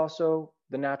then there's also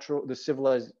the natural, the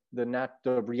civilized,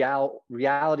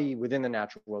 reality within the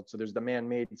natural world. So there's the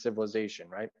man-made civilization,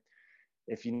 right?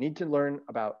 If you need to learn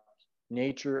about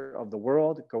nature of the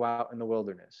world, go out in the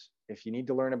wilderness. If you need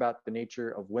to learn about the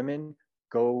nature of women,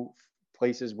 go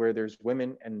places where there's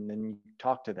women and then you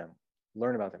talk to them,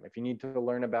 learn about them. If you need to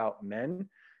learn about men,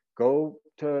 go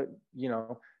to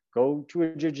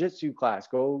a jiu-jitsu class,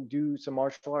 go do some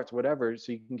martial arts, whatever,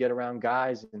 so you can get around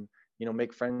guys and,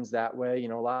 make friends that way.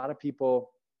 A lot of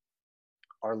people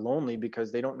are lonely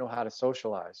because they don't know how to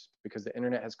socialize, because the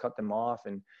internet has cut them off.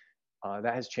 And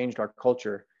that has changed our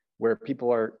culture, where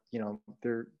people are,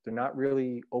 they're not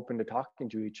really open to talking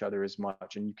to each other as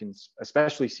much. And you can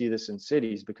especially see this in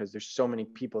cities, because there's so many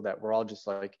people that we're all just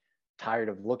like tired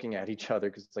of looking at each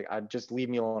other, because it's like, just leave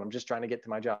me alone. I'm just trying to get to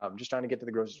my job. I'm just trying to get to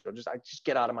the grocery store. Just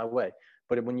get out of my way.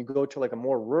 But when you go to like a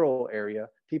more rural area,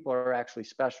 people are actually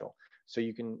special. So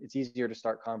it's easier to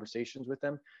start conversations with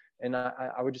them. And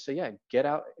I would just say, yeah, get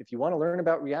out. If you want to learn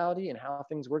about reality and how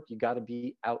things work, you got to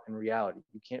be out in reality.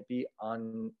 You can't be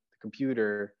on the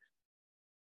computer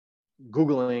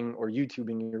Googling or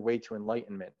YouTubing your way to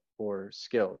enlightenment or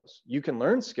skills. You can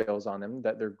learn skills on them,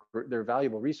 that they're a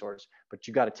valuable resource, but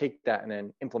you got to take that and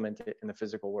then implement it in the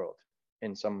physical world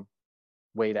in some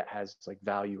way that has like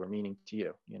value or meaning to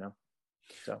you,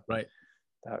 So right.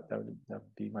 That would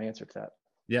be my answer to that.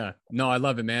 Yeah, no, I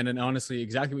love it, man. And honestly,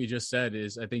 exactly what you just said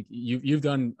is, I think you've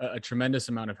done a tremendous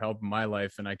amount of help in my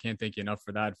life, and I can't thank you enough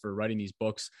for that, for writing these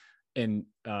books. And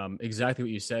exactly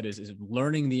what you said is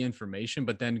learning the information,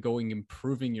 but then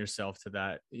improving yourself to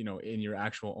that, in your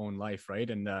actual own life, right?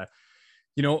 And I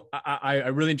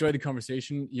really enjoyed the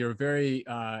conversation. You're a very,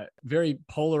 very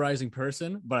polarizing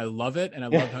person, but I love it. And I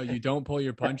love how you don't pull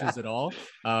your punches at all.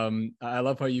 I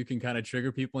love how you can kind of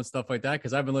trigger people and stuff like that,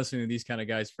 because I've been listening to these kind of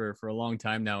guys for a long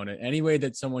time now. And any way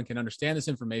that someone can understand this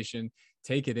information,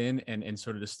 take it in and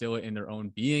sort of distill it in their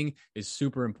own being is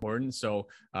super important. So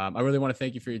I really want to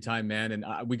thank you for your time, man. And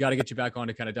we got to get you back on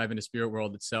to kind of dive into spirit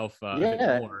world itself. A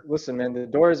bit more. Listen, man, the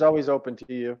door is always open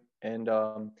to you. And,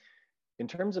 in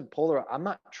terms of I'm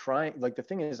not trying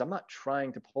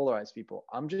to polarize people.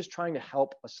 I'm just trying to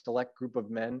help a select group of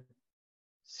men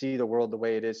see the world the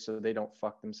way it is, so they don't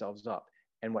fuck themselves up.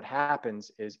 And what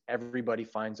happens is everybody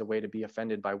finds a way to be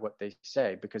offended by what they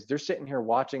say, because they're sitting here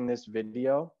watching this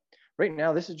video right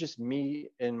now. This is just me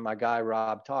and my guy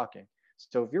Rob talking.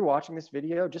 So if you're watching this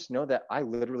video, just know that I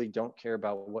literally don't care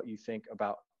about what you think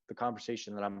about the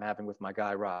conversation that I'm having with my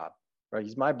guy Rob, right?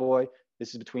 He's my boy.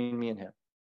 This is between me and him.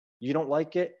 You don't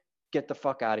like it, get the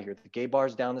fuck out of here. The gay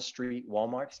bar's down the street,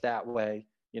 Walmart's that way,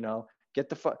 go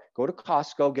to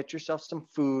Costco, get yourself some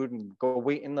food and go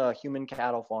wait in the human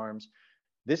cattle farms.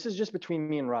 This is just between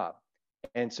me and Rob.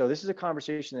 And so this is a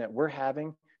conversation that we're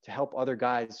having to help other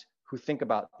guys who think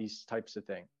about these types of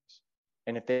things.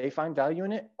 And if they find value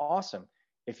in it, awesome.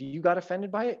 If you got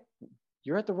offended by it,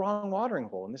 you're at the wrong watering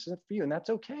hole, and this isn't for you, and that's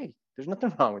okay. There's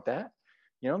nothing wrong with that.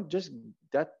 Just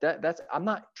that's, I'm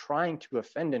not trying to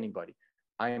offend anybody.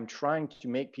 I am trying to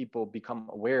make people become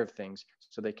aware of things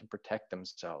so they can protect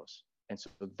themselves, and so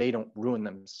they don't ruin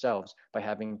themselves by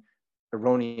having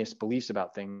erroneous beliefs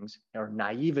about things or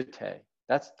naivete.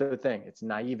 That's the thing. It's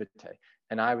naivete.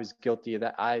 And I was guilty of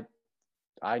that. I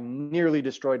nearly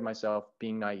destroyed myself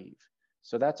being naive.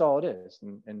 So that's all it is.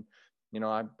 And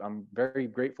I'm very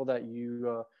grateful that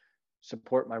you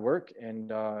support my work,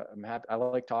 and I'm happy. I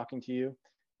like talking to you.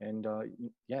 And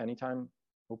anytime,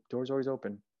 door's always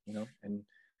open, and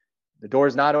the door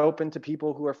is not open to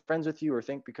people who are friends with you or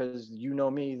think because you know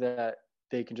me that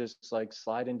they can just like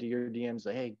slide into your DMs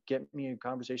like, hey, get me a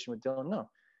conversation with Dylan. No,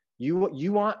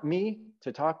 you want me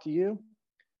to talk to you.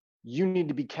 You need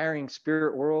to be carrying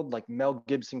spirit world like Mel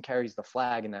Gibson carries the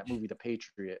flag in that movie, The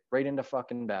Patriot, right into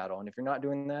fucking battle. And if you're not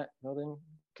doing that, well, then who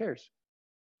cares?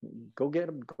 Go get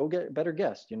a better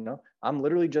guest. I'm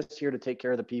literally just here to take care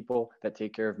of the people that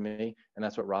take care of me, and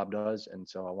that's what Rob does. And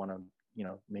so I want to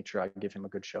make sure I give him a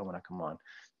good show when I come on.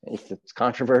 If it's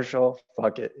controversial,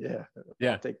 fuck it. Yeah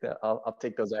I'll take that. I'll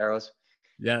take those arrows.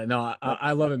 Yeah, no,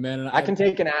 I love it, man. And I can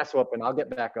take an ass whooping. I'll get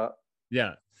back up.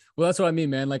 Yeah. Well, that's what I mean,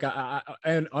 man. Like,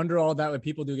 and under all that, like,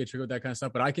 people do get triggered with that kind of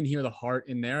stuff, but I can hear the heart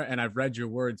in there, and I've read your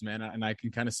words, man, and I can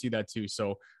kind of see that too.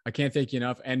 So I can't thank you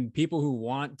enough. And people who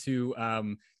want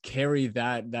to carry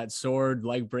that sword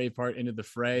like Braveheart into the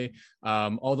fray,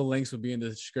 all the links will be in the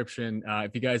description.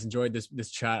 If you guys enjoyed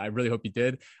this chat, I really hope you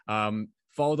did.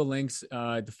 Follow the links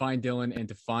to find Dylan and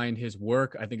to find his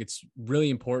work. I think it's really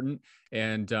important.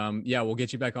 And yeah, we'll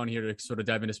get you back on here to sort of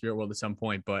dive into Spirit World at some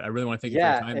point. But I really want to thank you for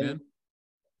your time, man.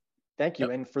 Thank you.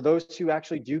 Yep. And for those who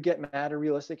actually do get Mad or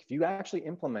Realistic, if you actually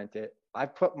implement it,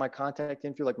 I've put my contact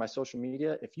info, like my social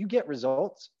media. If you get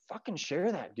results, fucking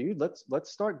share that, dude. Let's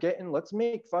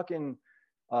make fucking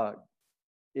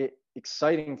it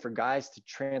exciting for guys to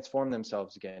transform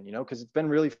themselves again, you know, because it's been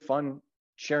really fun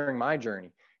sharing my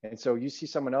journey. And so you see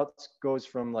someone else goes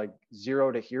from like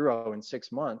 0 to hero in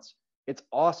 6 months. It's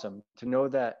awesome to know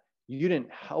that you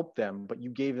didn't help them, but you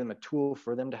gave them a tool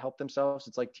for them to help themselves.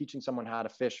 It's like teaching someone how to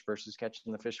fish versus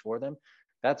catching the fish for them.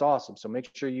 That's awesome. So make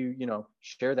sure you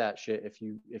share that shit. If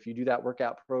you do that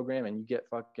workout program and you get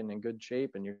fucking in good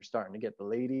shape and you're starting to get the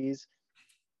ladies,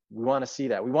 we want to see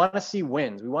that. We want to see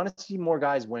wins. We want to see more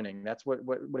guys winning. That's what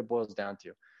it boils down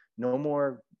to. No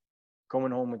more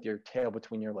going home with your tail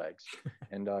between your legs.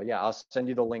 And yeah, I'll send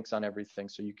you the links on everything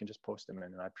so you can just post them in.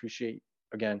 And I appreciate,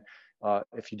 again,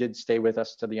 if you did stay with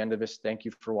us to the end of this, thank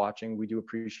you for watching. We do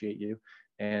appreciate you.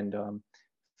 And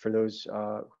for those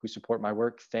who support my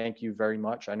work, thank you very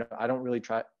much. I know I don't really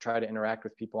try to interact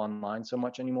with people online so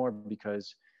much anymore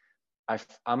because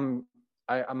I'm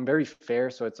very fair.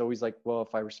 So it's always like, well,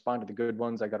 if I respond to the good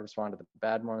ones, I got to respond to the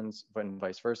bad ones, but and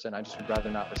vice versa. And I just would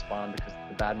rather not respond because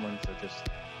the bad ones are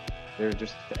they're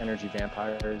just the energy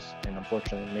vampires. And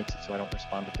unfortunately it makes it so I don't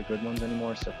respond to the good ones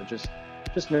anymore. So just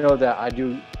know that I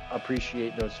do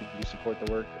appreciate those who support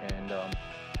the work. And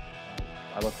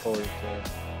I look forward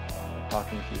to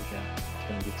talking with you again. It's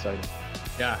going to be exciting.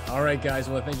 Yeah. All right, guys.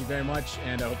 Well, thank you very much.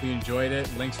 And I hope you enjoyed it.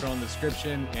 Links are on the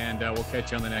description, and we'll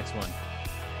catch you on the next one.